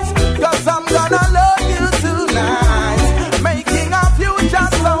fights, cause I'm gonna love you tonight, making our future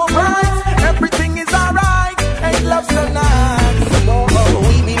so bright. Everything is alright, ain't love so nice. Oh,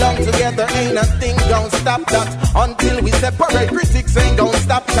 we belong together, ain't nothing gonna stop that. Until we separate, critics ain't gonna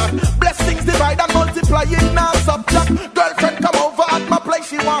stop that. Blessings divide and multiply in our subtract. Girlfriend come over at my place,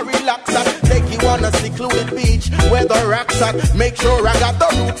 she want relax at. Take you on a secluded beach where the rocks at. Make sure I got the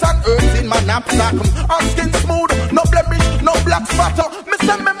roots and earth in my knapsack. Our skin smooth, no blemish, no black spatter. Me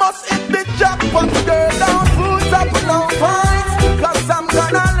say me must hit the jackpot. Girl, don't put up no fights, cause I'm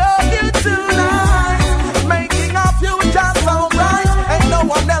gonna love you tonight, making our future so bright, and no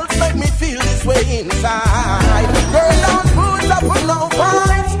one else make me feel this way inside. Girl, don't put up no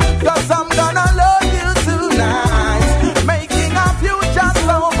fights, cause I'm gonna love you tonight, making our future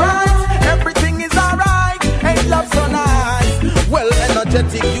so bright. Everything is alright, ain't love so nice. Well,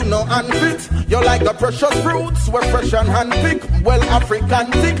 energetic, you know, and fit. You're like a precious fruits, we're fresh and handpicked. Well,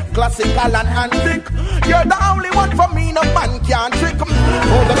 African thick, classical and antique. You're the only one for me, no man can't trick. For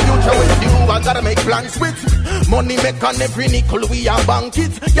the future with you, I gotta make plans with. Money make on every nickel, we are bank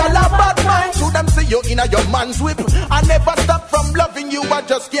it. Y'all have bad mind, should them see you in a your man's whip. I never stop from loving you, I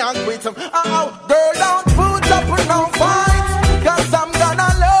just can't quit. Oh, girl, don't put up no fights, cause I'm gonna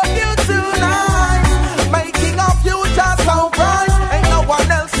love you tonight, making our future so bright, ain't no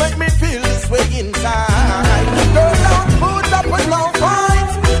one else make me feel this way inside. Girl, don't put up no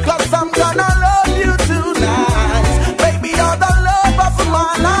fights, cause I'm gonna love you tonight, baby, you're the love of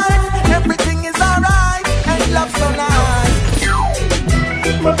my life. Everything is alright, ain't love so nice.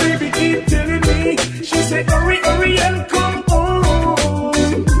 My baby keep telling me, she say hurry, hurry and come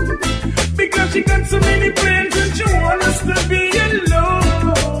home, because she got so many plans and she want us to be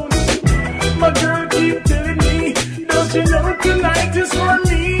alone. My girl keep telling me, don't you know tonight is for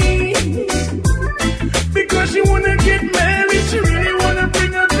me, because she wanna get married, she really wanna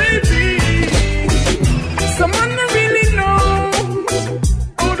bring a baby. Someone that really know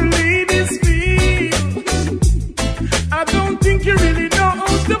how the ladies feel. I don't think you really know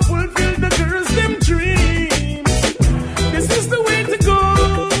how to fulfill the girls' them dreams. This is the way to go.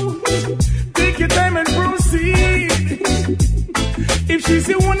 Take your time and proceed. If she's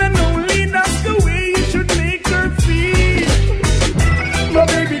the one and only, that's the way you should make her feel. My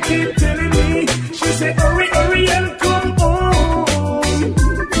baby keep telling me, she say hurry, hurry and come home,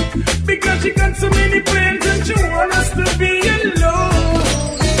 because she got so many plans and she want us to be alone.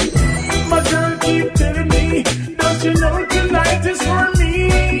 My girl keep telling me, don't you know tonight is for me,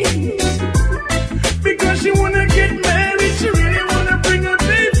 because she wanna get married, she really wanna bring a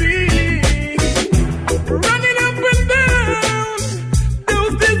baby. Running up and down,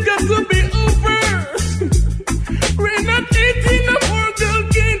 those days got to be over. We're not 18 no more, girl,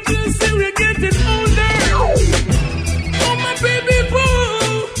 can't you see we're getting older? Oh my baby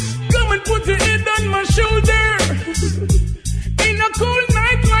boo, come and put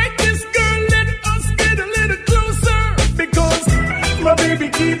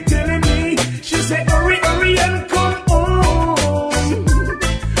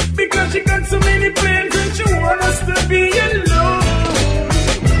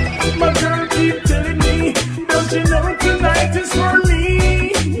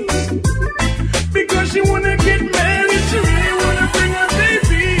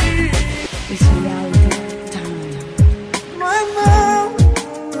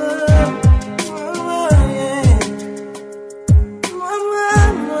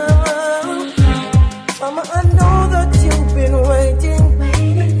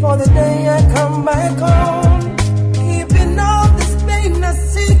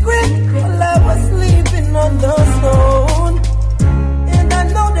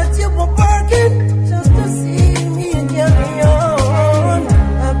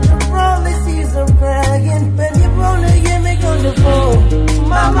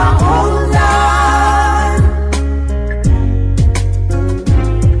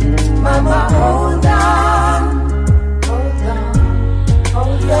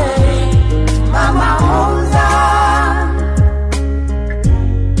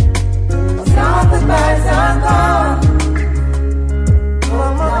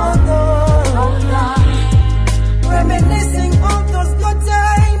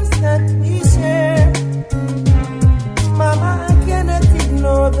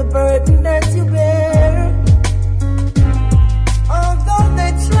know the burden that you bear. Although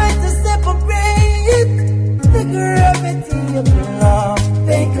they try to separate the gravity of your love,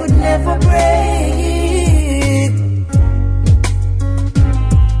 they could never break.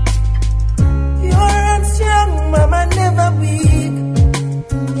 Pure and strong, mama, never weak.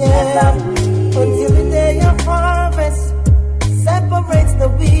 Yeah, until the day of harvest separates the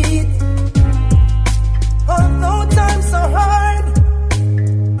wheat. Although times so hard,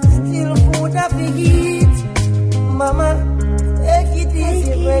 still food have to eat. Mama, take it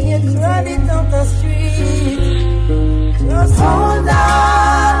easy when you trod it on the street. Just hold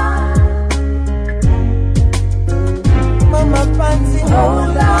on. Mama Pansy,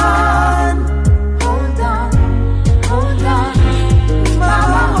 hold on. Hold on, hold on.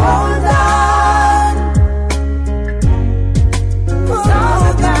 Mama, hold on. Cause all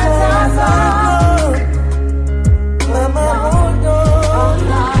the times are hard. Mama, hold on.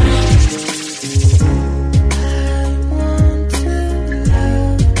 Hold on.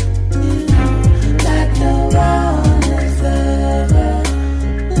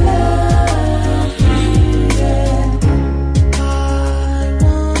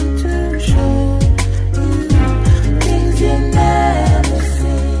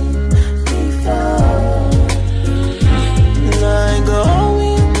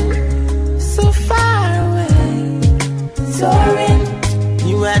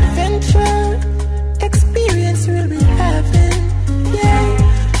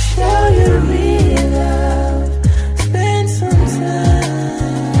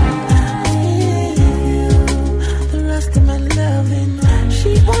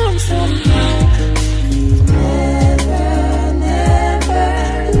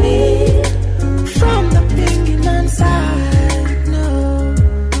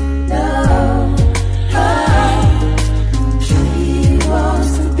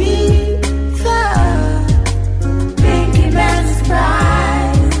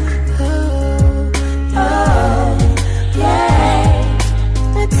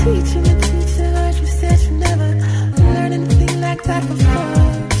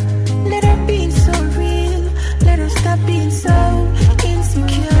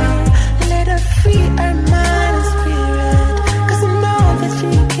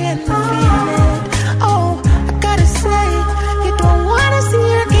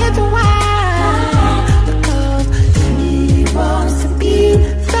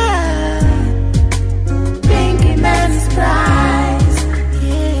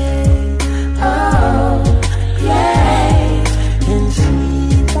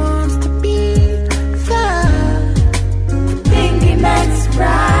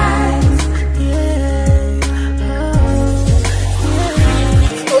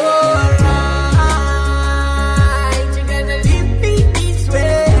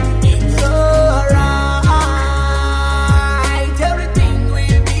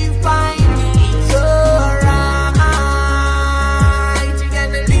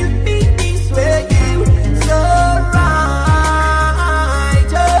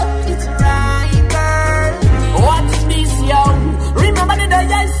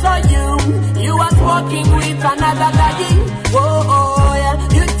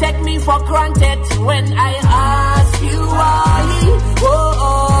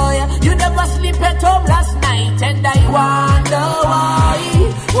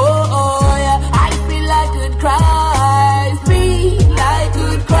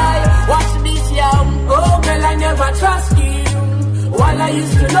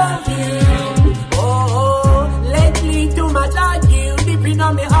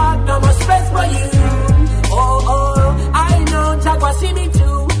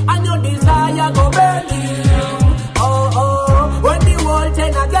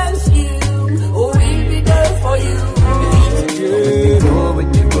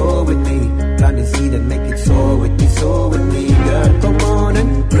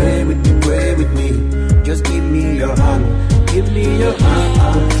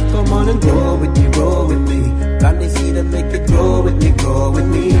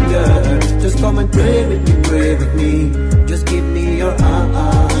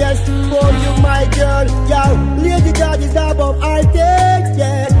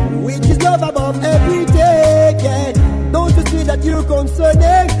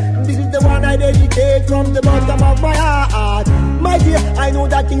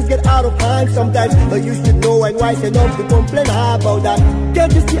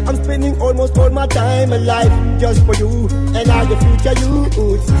 see I'm spending almost all my time alive just for you and all the future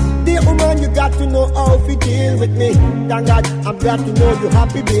youths. Dear woman, you got to know how to deal with me. Thank God, I'm glad to know you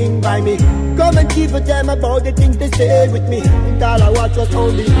happy being by me. Come and keep a damn about the things they say with me. And all I watch was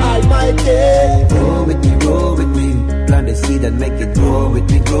only Almighty. Roll with me. Plant the seed and make it grow with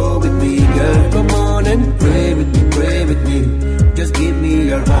me, girl. Come on and pray with me. Just give me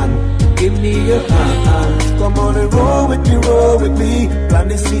your hand. Give me your hand. Come on and roll with me. Plant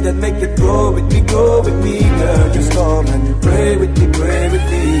the seed and make it grow with me, girl. Just come and pray with me.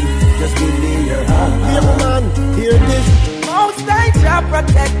 Just give me your hand. Dear woman, hear this. Most I shall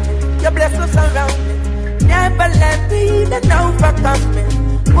protect me. Your blessings around me. Never let me even overcome me.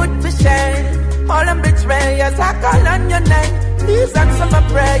 Put to shame all them betrayers. I call on your name. Please answer my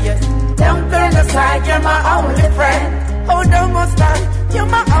prayers. Don't turn aside, you're my only friend. Hold on, most time, you're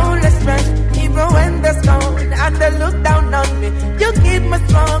my only strength. Even when the storm and they look down on me, you keep me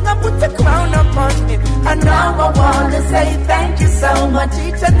strong and put the crown upon me. And now I wanna say thank you so much.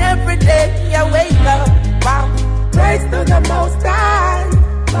 Each and every day I wake up. Wow, praise to the Most High,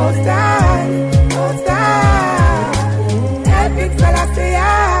 Most High, Most High. Epic Selassie,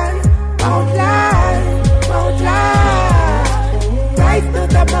 won't lie, won't lie. Praise to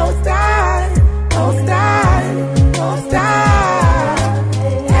the Most High, Most High, Most High.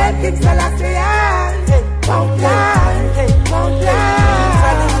 Epic Selassie, won't lie, won't lie.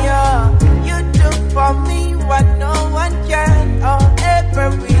 You do for me what no one can or ever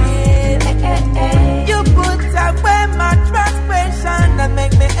will. You put away my transgression and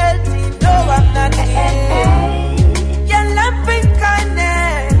make me healthy, though I'm not ill. Your loving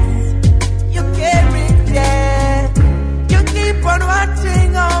kindness, you caring, yeah. You keep on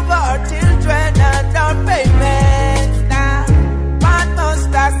watching over our children and our parents. Now, what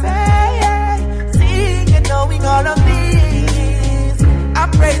must I say? Seeing and knowing all of these, I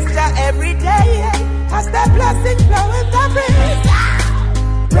praise Jah every day as the blessings flow in the breeze.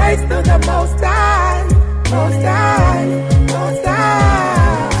 Praise to the Most High, Most High, Most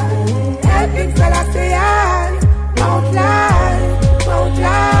High. Helping Selassie, won't lie, won't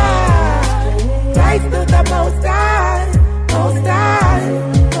lie. Praise to the Most High, Most High,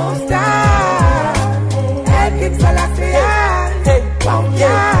 Most High. Helping Selassie, won't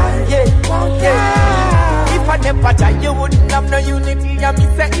lie, won't lie. If I never die, you wouldn't have no unity. And me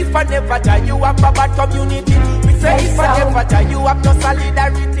say, if I never die, you have a bad community. Me say, if I never die, you have no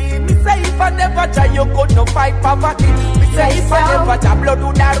solidarity. Me say, if I never die, you could no fight poverty. Me say, if I never die, blood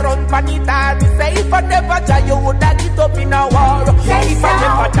would have run panita. Me say, if I never die, you would have get up in a war. If I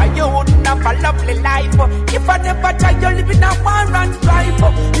never die, you wouldn't have a lovely life. If I never die, you live in a war and strife.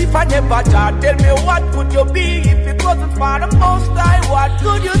 If I never die, tell me what could you be? If it wasn't for the Most High, what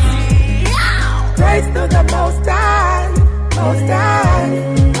could you see? Praise to the Most High, Most High,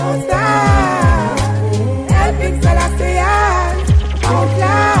 Most High. Helping Selassie, won't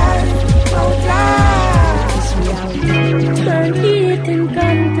lie, won't lie. Turn it in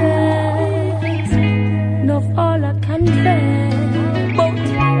context, enough all I confess. But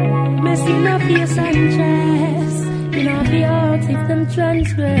missing a face and chest, in a be out if them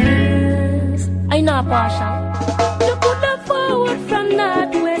transgress. I know partial. You could have forward from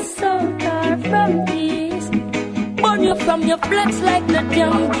northwest, south or from east. Burn you from your flex like the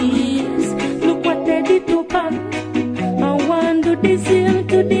junkies. Look what they did to come. I want to do the same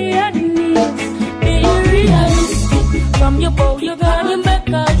to the enemies. Be realistic. From your bow, you got your back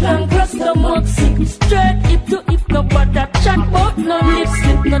out and cross the mud sick. Straight hip to hip, no butter chat, but no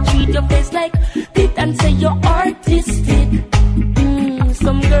lipstick. No treat your face like it and say you're artistic.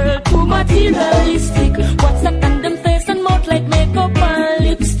 Some girl too materialistic. What's that on them face and mouth like makeup and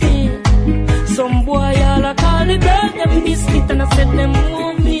lipstick? Some boy all I call it girl, them biscuit. And I said them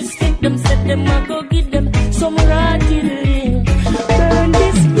move me stick. Them said them I go give them some ratty link. Burn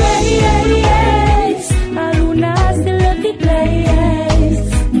this place. I do not still love the place.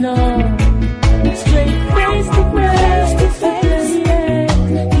 No. Straight face to face to face.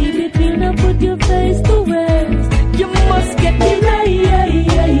 Keep it real, now put your face to waste. You must get the race.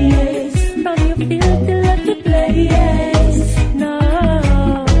 From your filthy lucky place. No.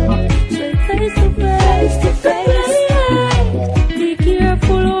 Straight face to face to face. Be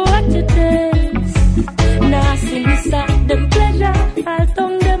careful what you taste.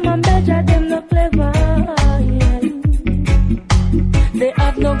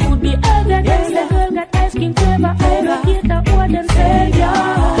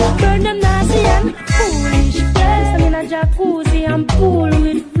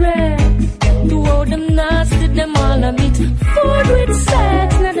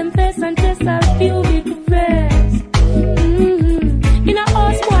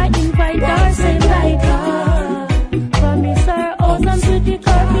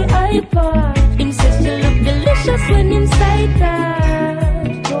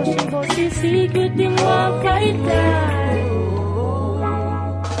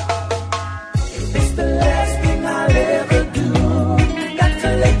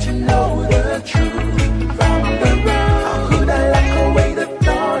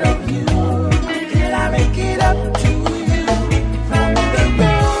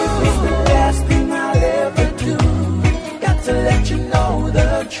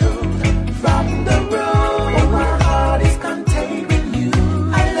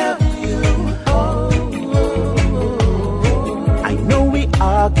 We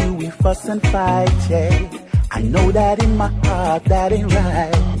argue, we fuss and fight, yeah. I know that in my heart that ain't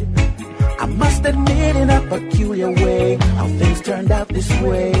right. I must admit in a peculiar way, how things turned out this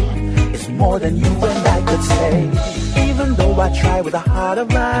way is more than you and I could say. Even though I try with a heart of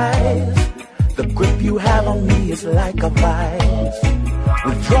ice, the grip you have on me is like a vice.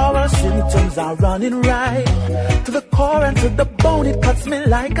 Withdrawal symptoms are running right to the core and to the bone, it cuts me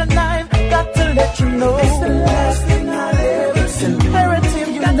like a knife. Got to let you know it's the last thing I'll ever do. It's imperative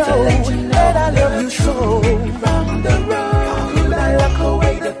you know that I love you so. From the road, could I lock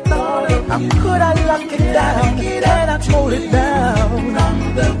away the thought? How could I lock it down? And I hold it down.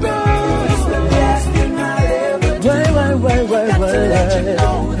 From the road, it's the last thing I'll ever do. Got to let you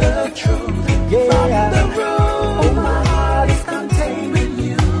know the truth. Yeah. From the road, oh, my heart is contained with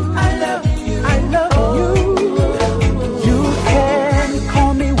you. I love you. I love you. You can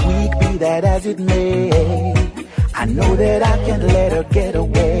call me weak, be that as it may. I know that I can't let her get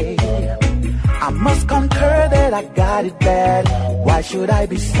away. I must concur that I got it bad. Why should I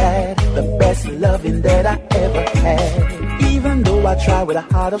be sad? The best loving that I ever had. Even though I try with a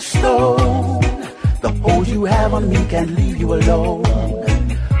heart of stone, the hold you have on me can't leave you alone.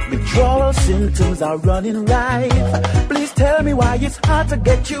 Withdrawal symptoms are running rife. Please tell me why it's hard to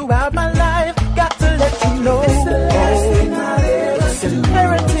get you out my life. Got to let you know it's the last thing I'll ever do. It's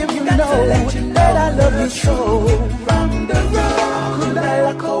imperative you know that I love you so. From the road, could I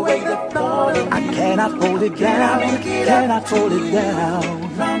lock away the thought? I cannot hold it down. Cannot hold it down.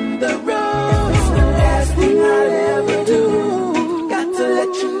 From the road, it's the last thing I'll ever do. Got to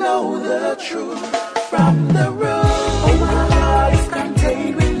let you know the truth. From the road, oh, my heart is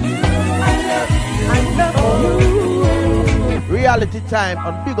contained with you. I love you. Reality time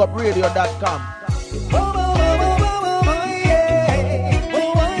on Bigupradio.com.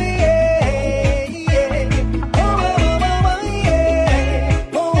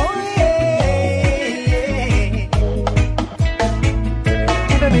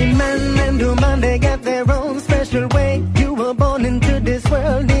 Every man and woman, they got their own special way. You were born into this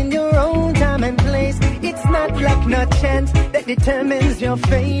world in your own time and place. It's not luck, not chance that determines your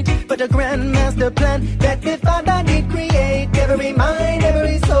fate, but a grand master plan that the Father did create. Every mind,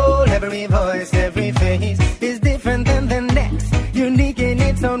 every soul, every voice, every face is different than the next, unique in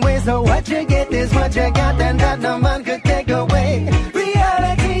its own way. So what you get is what you got, and that no man could take away.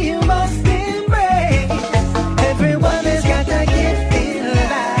 Reality you must embrace. Everyone has got a gift in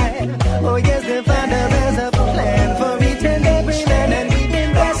life. Oh yes, the Father has a plan for each and every man, and we've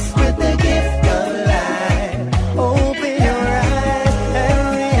been blessed with the gift of life. Open your eyes and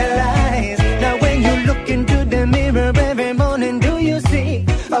realize. Now when you look into the mirror every morning, do you see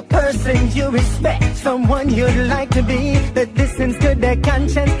a person you respect, someone you'd like to be, that listens to their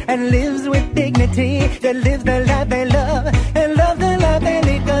conscience and lives with dignity, that lives the life they love and love the life they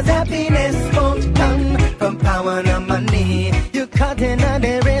lead? Cause happiness won't come from power nor money. You caught in a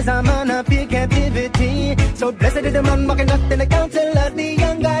there is a man of your captivity. So blessed is the man walking up in the council of the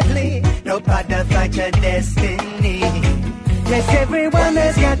ungodly. No part to fight your destiny. Yes, everyone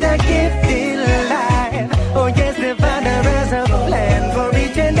has got a gift in life. Oh yes, the Father has a plan for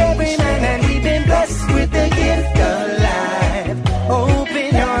each and every man, and we've been blessed with the gift of life.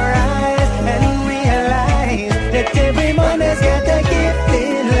 Open your eyes and realize that everyone has got a gift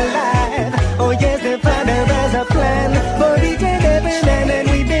in life. Oh yes, the Father has a plan for each and every man, and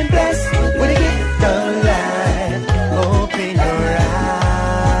we've been blessed with the gift of life. Open your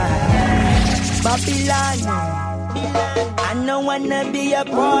eyes. Babylon, I don't wanna be a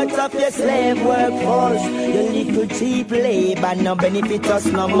part of your slave workforce. Your little cheap labor no benefit us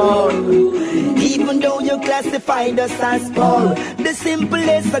no more. Even though you classified us as poor, the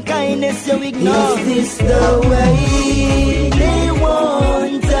simplest of kindness you ignore. Is this the way they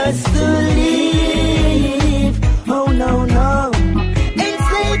want us to live? Oh no, no.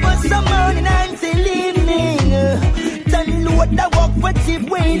 Enslave us some morning until evening. Then load the work for cheap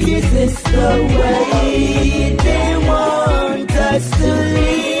wages. Is this the way they want us to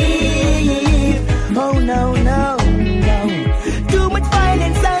live? Oh no, no, no. Too much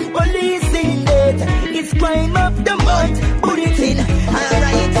violence and policing it. It's crime of the month. Put it in.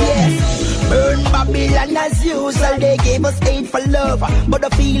 Alright, yes. Burn Babylon as usual. They gave us aid for love, but the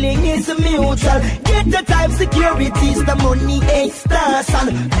feeling is mutual. Get the time securities, the money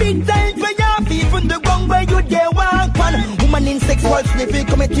extortion. Big time for your feet from the ground where you dare walk on. Woman in sexual slavery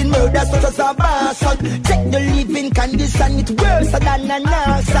committing murder such as abortion. Check the living condition, it's worse than an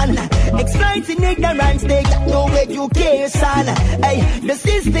arson. Exploiting ignorance, they got no education. Hey, the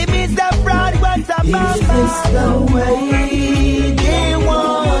system is a fraud, what's a bad? Is this the way they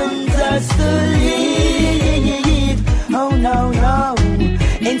want us to live? Oh no, no, no.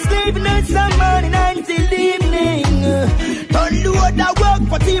 enslaving us from morning until evening. Don't load the work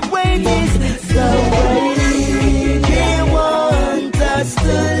for cheap wages. So they want us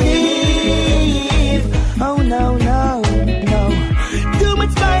to leave. Oh no, no, no. Too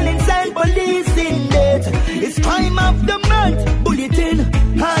much violence and police in it. It's crime of the month, bulletin.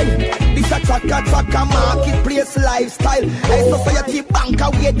 Hi, this a tracker marketplace lifestyle. A society bank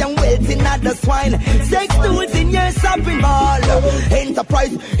away them wealth in other swine. Sex tools in your shopping mall.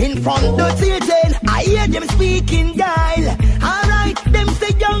 Enterprise in front of the children. I hear them speaking guile. Alright, them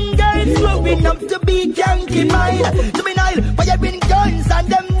say young girls growing up to be junkie mile. Juvenile, firing guns and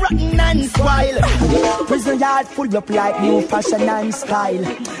them rotten and spoil. Prison yard full up like new fashion and style.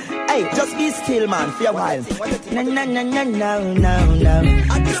 Hey, just be still, man, for a while. No, no, no, no, no, no, no.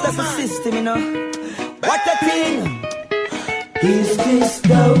 This is the system, you know. What a thing. Is this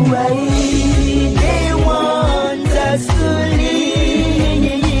the way they want us to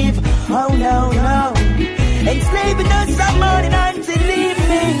live? Oh, no, no. Enslaving us from morning until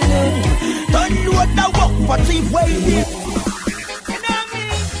evening. Don't do what I want for cheap wages. You know what I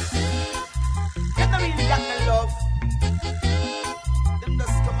mean? You don't really got no love.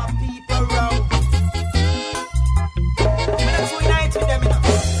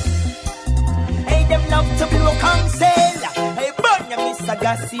 To blow council, hey, burn your Mr.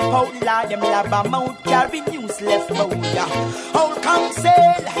 Gossip out loud, them lab a mouth carry news left bowler. Whole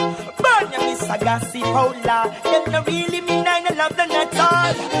council, burn your Mr. Gossip out loud, them no really mean I no love them at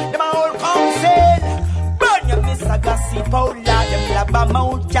all. Them a whole council, burn your Mr. Gossip out loud, them lab a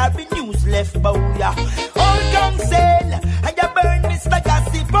mouth carry news left bowler. Whole council, and you burn Mr.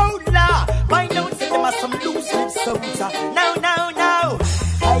 Gossip out loud, find out say them a some loose lips soldier. Now, now, now,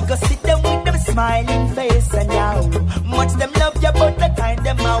 I go sit down with them smiling face and now much them love you but the time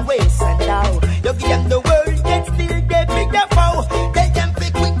them a waste and now you give them the world yet still they big the foe. Tell them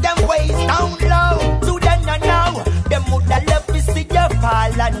pick with them ways down low. To them now them woulda love to see you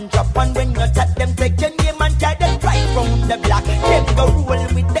fall and drop and when you chat them take your name and carry them right round the block. Them go roll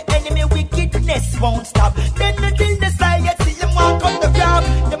with the enemy wickedness won't stop. Then until the society them walk on the ground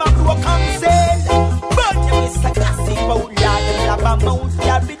them a grow council. Burn them is a classic bowl them love a mouth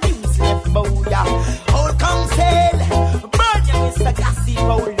carry news left bowler. Whole council, burn you Mr. Gassy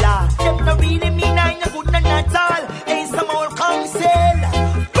bowler. Them no really mean I no good none at all. Hey, some whole council,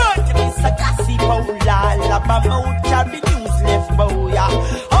 burn you Mr. Gassy bowler. Love a mouth carry news left bowler.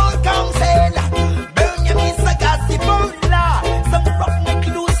 Whole council, burn you Mr. Gassy bowler. Some roughneck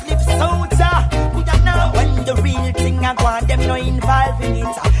loose lips soldier. We don't know when the real thing I want them no involved in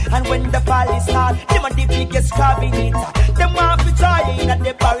it. And when the fall is hard, them are the biggest crab in it. Them want to try in at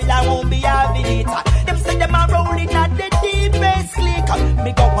the barrel, I won't be having it. Them say them are rolling at the deepest click.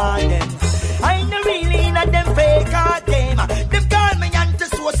 Me go on them. I ain't really in at them fake hard game. Them call me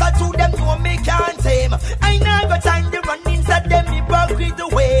anti-social to them know me can't tame. I ain't got time to run inside them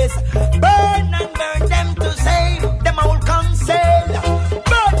hypocrite ways. Burn and burn them to save. Them all council.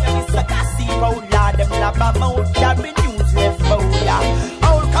 Burn them is a gassy bowler. Them lab a mouth carry news left bowler.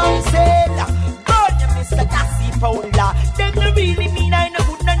 All council. Burn them is a gassy bowler. Them no really mean I no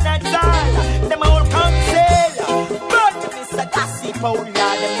good none at all. Them all council. Burn them is a gassy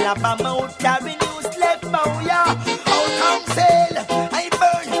bowler. Them lab a mouth carry news left bowler. All council. I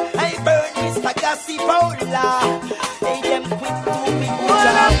burn Mr. Gassy bowler. Hey, them quick to be good.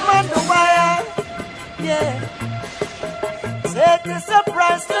 Up on the wire, yeah. Take a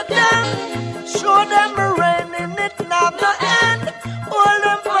surprise to them. Show them a rain in it, not the end. Hold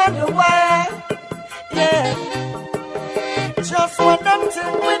them on the wire, yeah. Just when them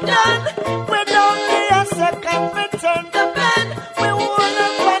think we done, we don't need a second, we turn the bend. We hold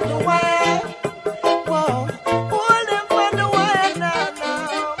them on the wire, whoa. Hold them on the wire now, now.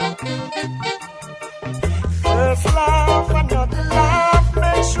 First laugh, another laugh.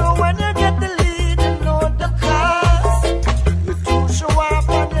 Make sure when you get the lead, you know the cost. You do show up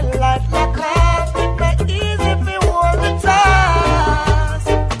on the light like half. It's not easy if you hold the task.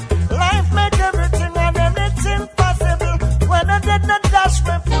 Life make everything and anything possible. When I did not dash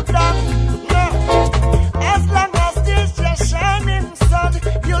my foot down,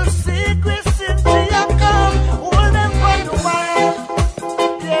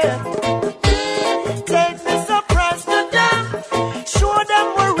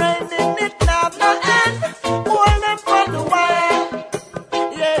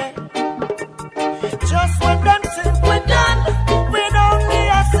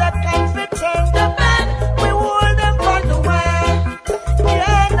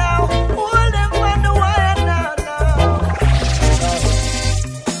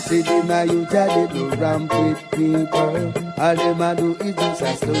 my youth they do ramp with people. All them a do is just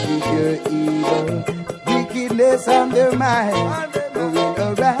a study your evil. Wickedness on their mind, going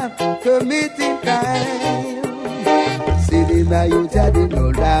around committing crime. See them my youth they no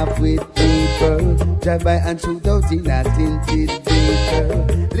laugh with people. Drive by and shoot out in a tinted vehicle,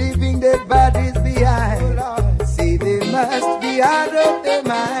 leaving their bodies behind. See they must be out of their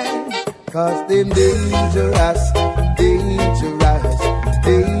mind, 'cause them dangerous, dangerous,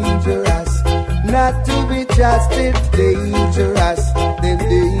 dangerous, not to be trusted, dangerous, them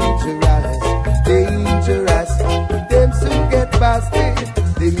dangerous, dangerous, them soon get busted.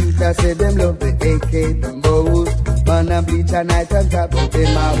 The youth I say them love the AK the most, man and bleach a night and talk about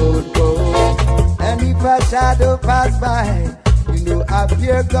them a old ghost. And if a shadow pass by, you know a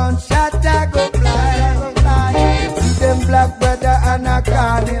pure gunshot I go fly. See them black brother and I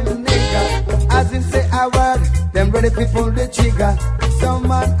call him nigga. As him say a word, them ready to pull the trigger. Some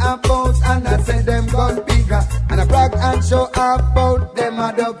man a bounce and I say them gun bigger. And I brag and show about them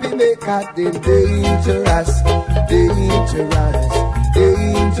a dopey maker. Them dangerous, dangerous,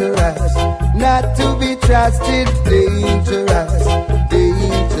 dangerous, not to be trusted, dangerous,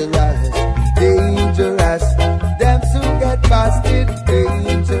 dangerous, dangerous, them soon get busted,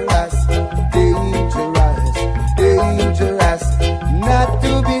 dangerous, dangerous, dangerous, not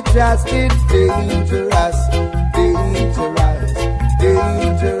to be trusted, dangerous, dangerous,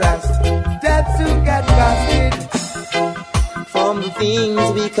 dangerous, them soon get busted. From the things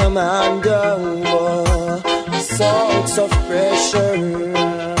we come under, sorts of pressure,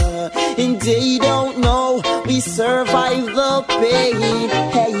 and they don't know we survive the pain.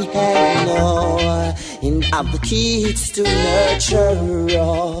 Hey, hey, no, and have the kids to nurture,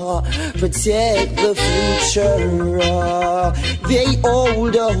 protect the future. They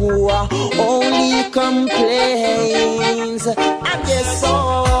older who are only complains, and their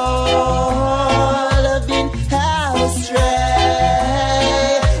soul have been astray.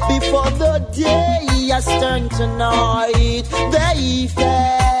 Before the day has turned to night, they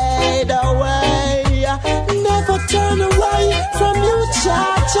fade away. Never turn away from you,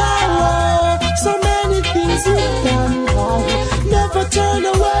 Cha-Cha. So many things you've done wrong. Never turn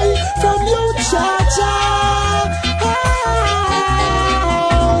away from you, Cha-Cha.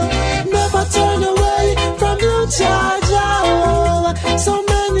 Never turn away from you, Cha-Cha. So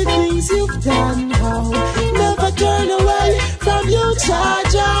many things you've done wrong. Never turn away from you,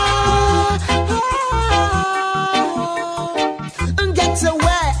 Cha-Cha. Get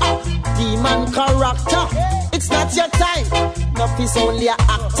away, demon character. It's not your time. Enough is only an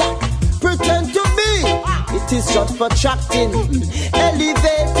actor. Pretend to be. It is just protracting,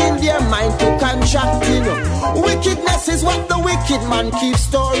 elevating their mind to contracting. Wickedness is what the wicked man keeps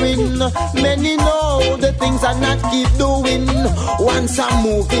storing. Many know the things I not keep doing. Once I'm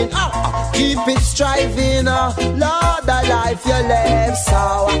moving, keep it striving. Lord, the life you live, so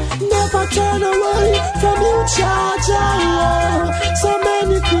never turn away from you, Cha-Cha. So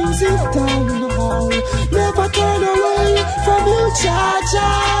many things you've done wrong. Never turn away from you, Cha-Cha.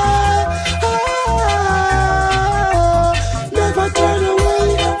 Never turn away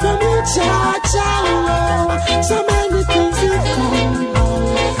from you, Cha-Cha. So many things you've done wrong.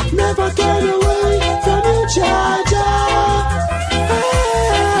 Never turn away from you, Cha-Cha.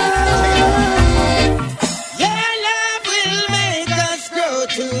 Your love will make us grow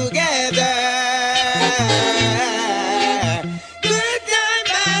together. Good time,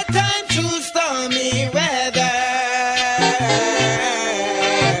 bad time, true stormy weather.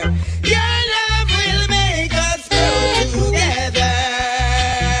 Your love will make us grow together.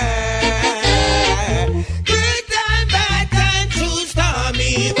 Good time, bad time, true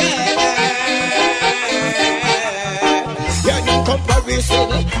stormy weather. You're in comparison,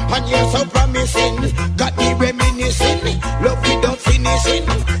 and you're so promising. Got me reminiscing, love without finishing.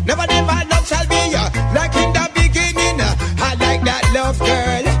 Never, never love shall be like in the beginning. I like that love,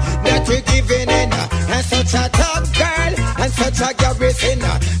 girl, that you're giving in. And such a tough girl, and such a garrison.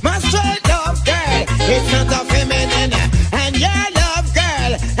 My straight love, girl, it's not a feminine. And your love,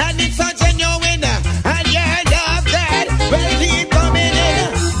 girl, and it's a genuine. And your love, girl, will keep coming in.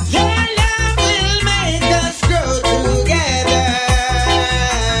 Your love will make us grow together.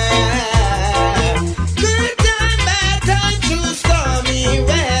 Good time, bad time, true stormy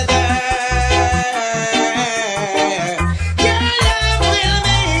weather. Your love will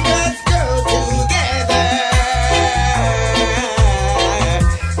make us grow together.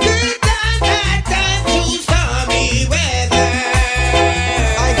 Good time, bad time, true stormy weather.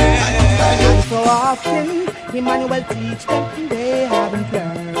 And so often, Emmanuel teach them they haven't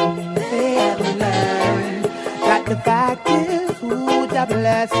learned that the fact is who the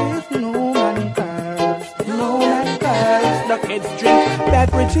blesses no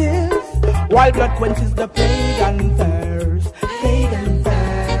beverages, while blood quenches the pagan thirst. Pagan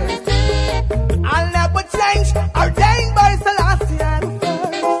thirst. I'll never change, ordained by Selassie and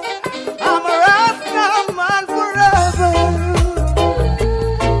first. I'm a Rasta man forever.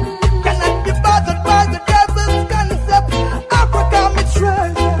 Cannot be bothered by the devil's concept. Africa, me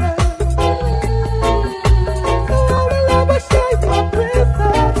treasure. So I will never shake my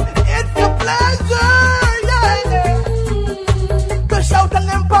princess. It's a pleasure, yeah. To shout an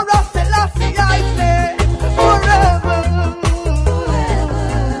emperor Selassie, I say, forever.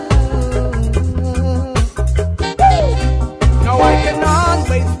 Now I can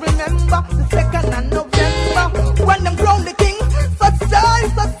always remember the 2nd of November when them crowned the king, such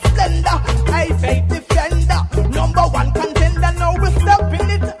size, such splendor. I faith defender, #1 contender. Now we're stepping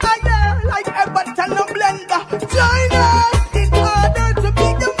it higher like Everton and Blender. Join us in order to be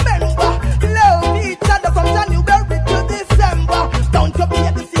the member. Love each other from January to December. Don't you be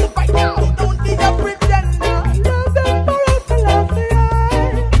a deceiver right now. Don't be a pretender. Love them for us, Selassie.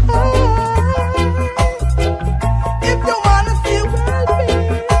 If you wanna see world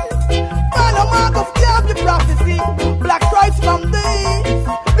peace, follow Mark of Calvary prophecy. Black Christ from the east.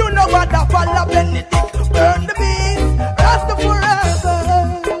 Do no other follow Benedict. Burn the beast. Rasta forever.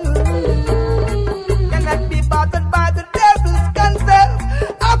 Cannot be bothered by the devil's concept.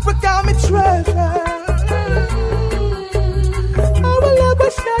 Africa, me treasure. I will never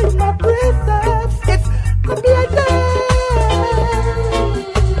shine my princess. It's a pleasure.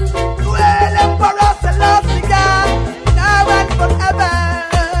 Well, Emperor Selassie, now and forever.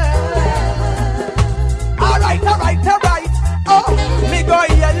 Alright. Oh, me go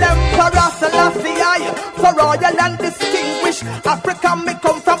yell Emperor Selassie, so royal and distinguished. Africa, me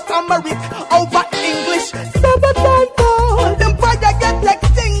come from America, over English. 7 times old, empire get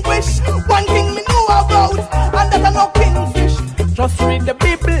extinguished. One thing me know about, and that's no kingfish. Just read the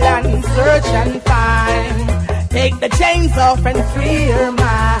Bible and search and find. Take the chains off and free your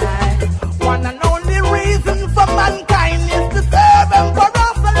mind. One and only reason for mankind is to serve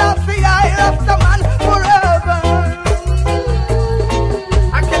Emperor Selassie, Rasta man forever.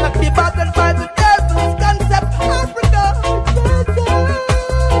 I cannot be bothered by the devil's concept. Africa,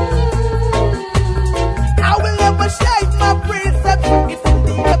 I will never shake my precepts. It's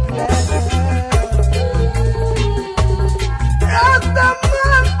indeed a pleasure. Rasta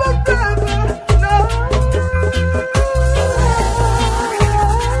man forever. No.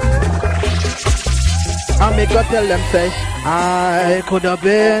 I make go tell them say I could have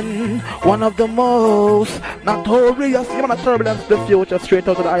been one of the most notorious. You know, turbulence the future straight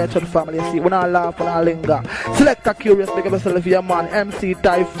out of the IHL family. You see, when I laugh, when I linger. Select a curious, make up yourself your man. MC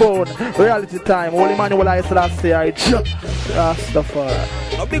Taiyefoon, reality time. Holy Manuel I Selassie, I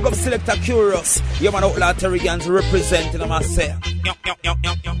Rastafari. Now big up Selector Kurious. You man outlaw Terrians representing myself.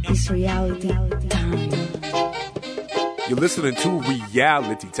 It's reality time. You're listening to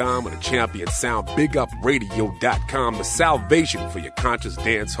Reality Time on the Champion Sound. Bigupradio.com, the salvation for your conscious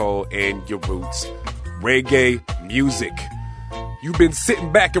dance hall and your roots. Reggae music. You've been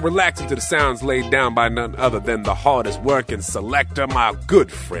sitting back and relaxing to the sounds laid down by none other than the hardest working selector, my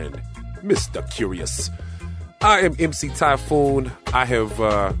good friend, Mr. Kurious. I am MC Taiyefoon. I have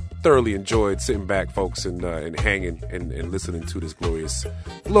thoroughly enjoyed sitting back, folks, and hanging and listening to this glorious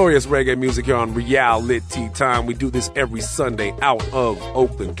reggae music here on Reality Time. We do this every Sunday out of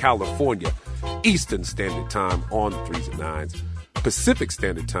Oakland, California. Eastern Standard Time on the 3s and 9s. Pacific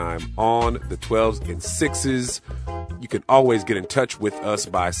Standard Time on the 12s and 6s. You can always get in touch with us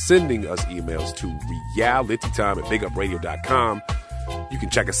by sending us emails to realitytime@bigupradio.com. You can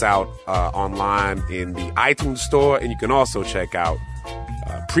check us out online in the iTunes store, and you can also check out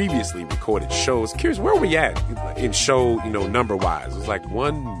previously recorded shows. Curious, where are we at in show, number wise? It was like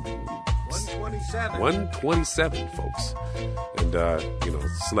 127, folks. And,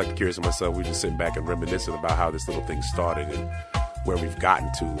 Select Kurious and myself, we're just sitting back and reminiscing about how this little thing started and where we've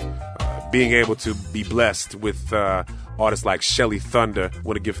gotten to. Being able to be blessed with artists like Shelly Thunder.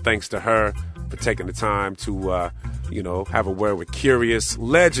 Want to give thanks to her for taking the time to, have a word with Kurious.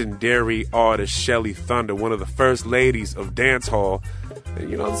 Legendary artist Shelly Thunder, one of the first ladies of dancehall.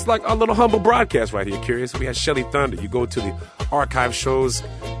 And, it's like a little humble broadcast right here, Kurious. We had Shelly Thunder. You go to the archive shows,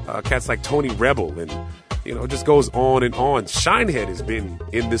 cats like Tony Rebel, and, it just goes on and on. Shinehead has been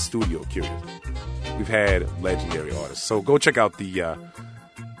in this studio, Kurious. We've had legendary artists. So go check out the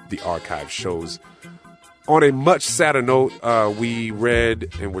archive shows. On a much sadder note, we read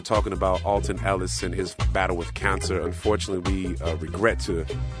and we're talking about Alton Ellis and his battle with cancer. Unfortunately, we regret to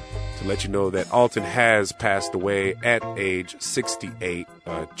to let you know that Alton has passed away at age 68,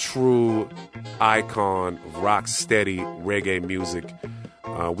 a true icon of rock steady reggae music.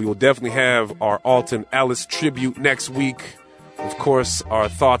 We will definitely have our Alton Ellis tribute next week. Of course, our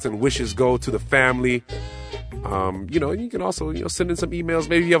thoughts and wishes go to the family. You can also, send in some emails.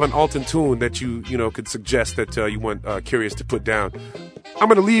 Maybe you have an Alton tune that you could suggest that you want Kurious to put down. I'm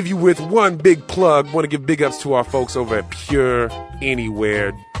going to leave you with one big plug. Want to give big ups to our folks over at Pure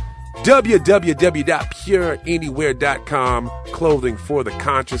Anywhere. www.pureanywhere.com. Clothing for the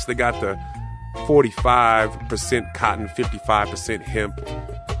conscious. They got the 45% cotton, 55% hemp.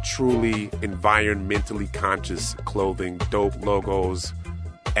 Truly environmentally conscious clothing. Dope logos.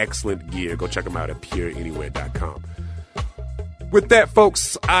 Excellent gear. Go check them out at pureanywhere.com. With that,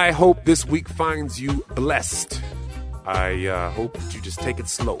 folks, I hope this week finds you blessed. I hope that you just take it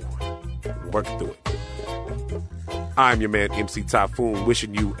slow. Work through it. I'm your man, MC Taiyefoon,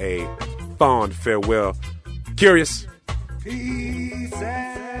 wishing you a fond farewell. Kurious. Peace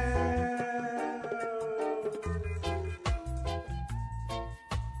and